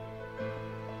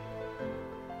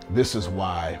 This is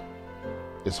why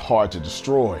it's hard to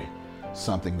destroy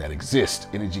something that exists.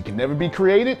 Energy can never be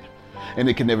created and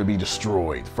it can never be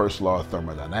destroyed. First law of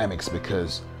thermodynamics,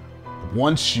 because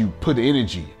once you put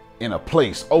energy in a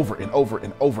place over and over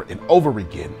and over and over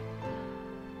again,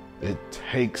 it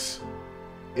takes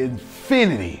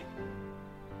infinity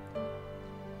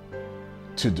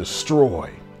to destroy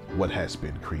what has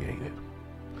been created.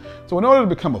 So in order to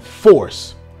become a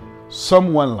force,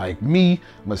 someone like me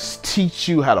must teach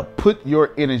you how to put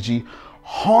your energy,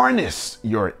 harness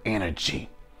your energy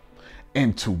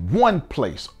into one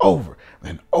place over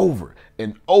and over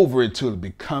and over until it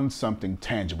becomes something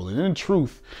tangible. And in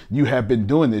truth, you have been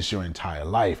doing this your entire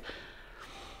life.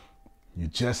 You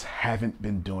just haven't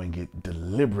been doing it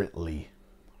deliberately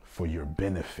for your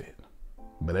benefit.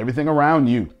 But everything around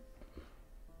you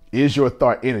is your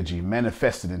thought energy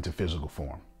manifested into physical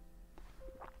form.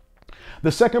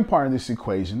 The second part of this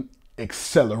equation,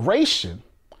 acceleration,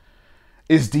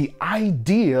 is the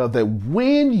idea that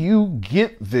when you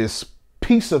get this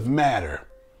piece of matter,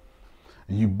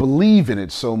 you believe in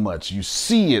it so much, you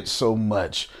see it so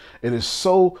much, it is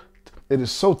so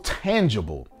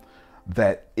tangible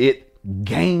that it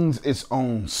gains its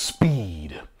own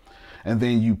speed. And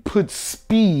then you put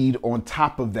speed on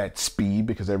top of that speed,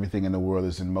 because everything in the world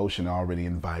is in motion, already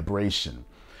in vibration.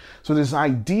 So this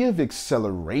idea of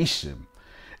acceleration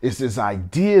is this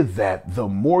idea that the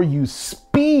more you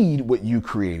speed what you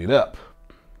created up,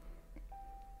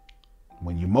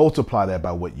 when you multiply that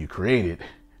by what you created,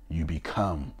 you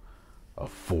become a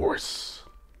force.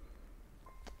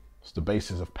 It's the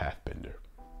basis of Pathbender.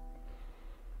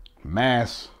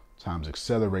 Mass times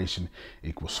acceleration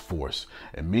equals force.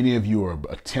 And many of you are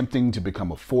attempting to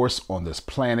become a force on this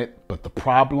planet, but the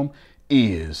problem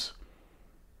is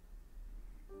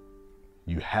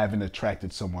you haven't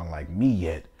attracted someone like me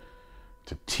yet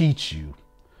to teach you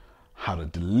how to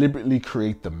deliberately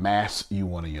create the mass you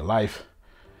want in your life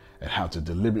and how to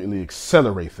deliberately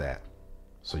accelerate that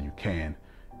so you can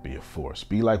be a force.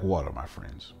 Be like water, my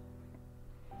friends.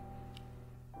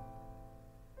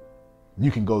 You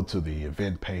can go to the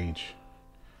event page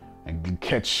and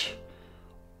catch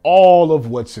all of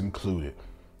what's included.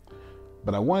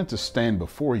 But I wanted to stand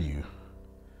before you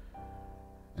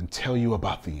and tell you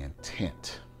about the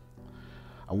intent.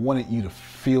 I wanted you to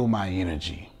feel my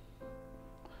energy.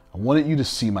 I wanted you to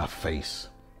see my face.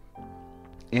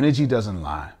 Energy doesn't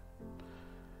lie.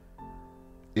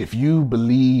 If you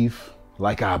believe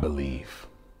like I believe,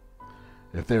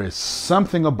 if there is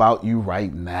something about you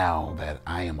right now that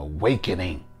I am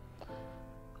awakening,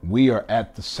 we are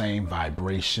at the same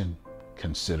vibration.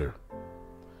 Consider.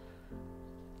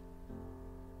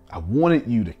 I wanted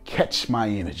you to catch my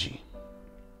energy.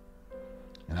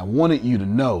 And I wanted you to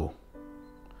know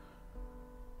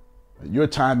that your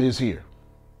time is here.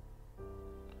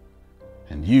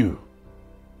 And you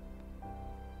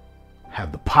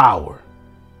have the power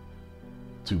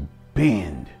to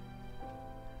bend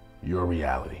your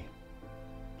reality.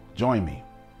 Join me.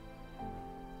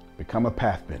 Become a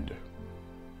Pathbender.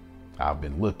 I've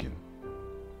been looking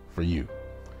for you.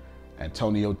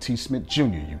 Antonio T. Smith Jr.,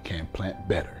 you can plant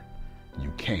better.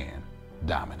 You can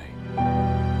dominate.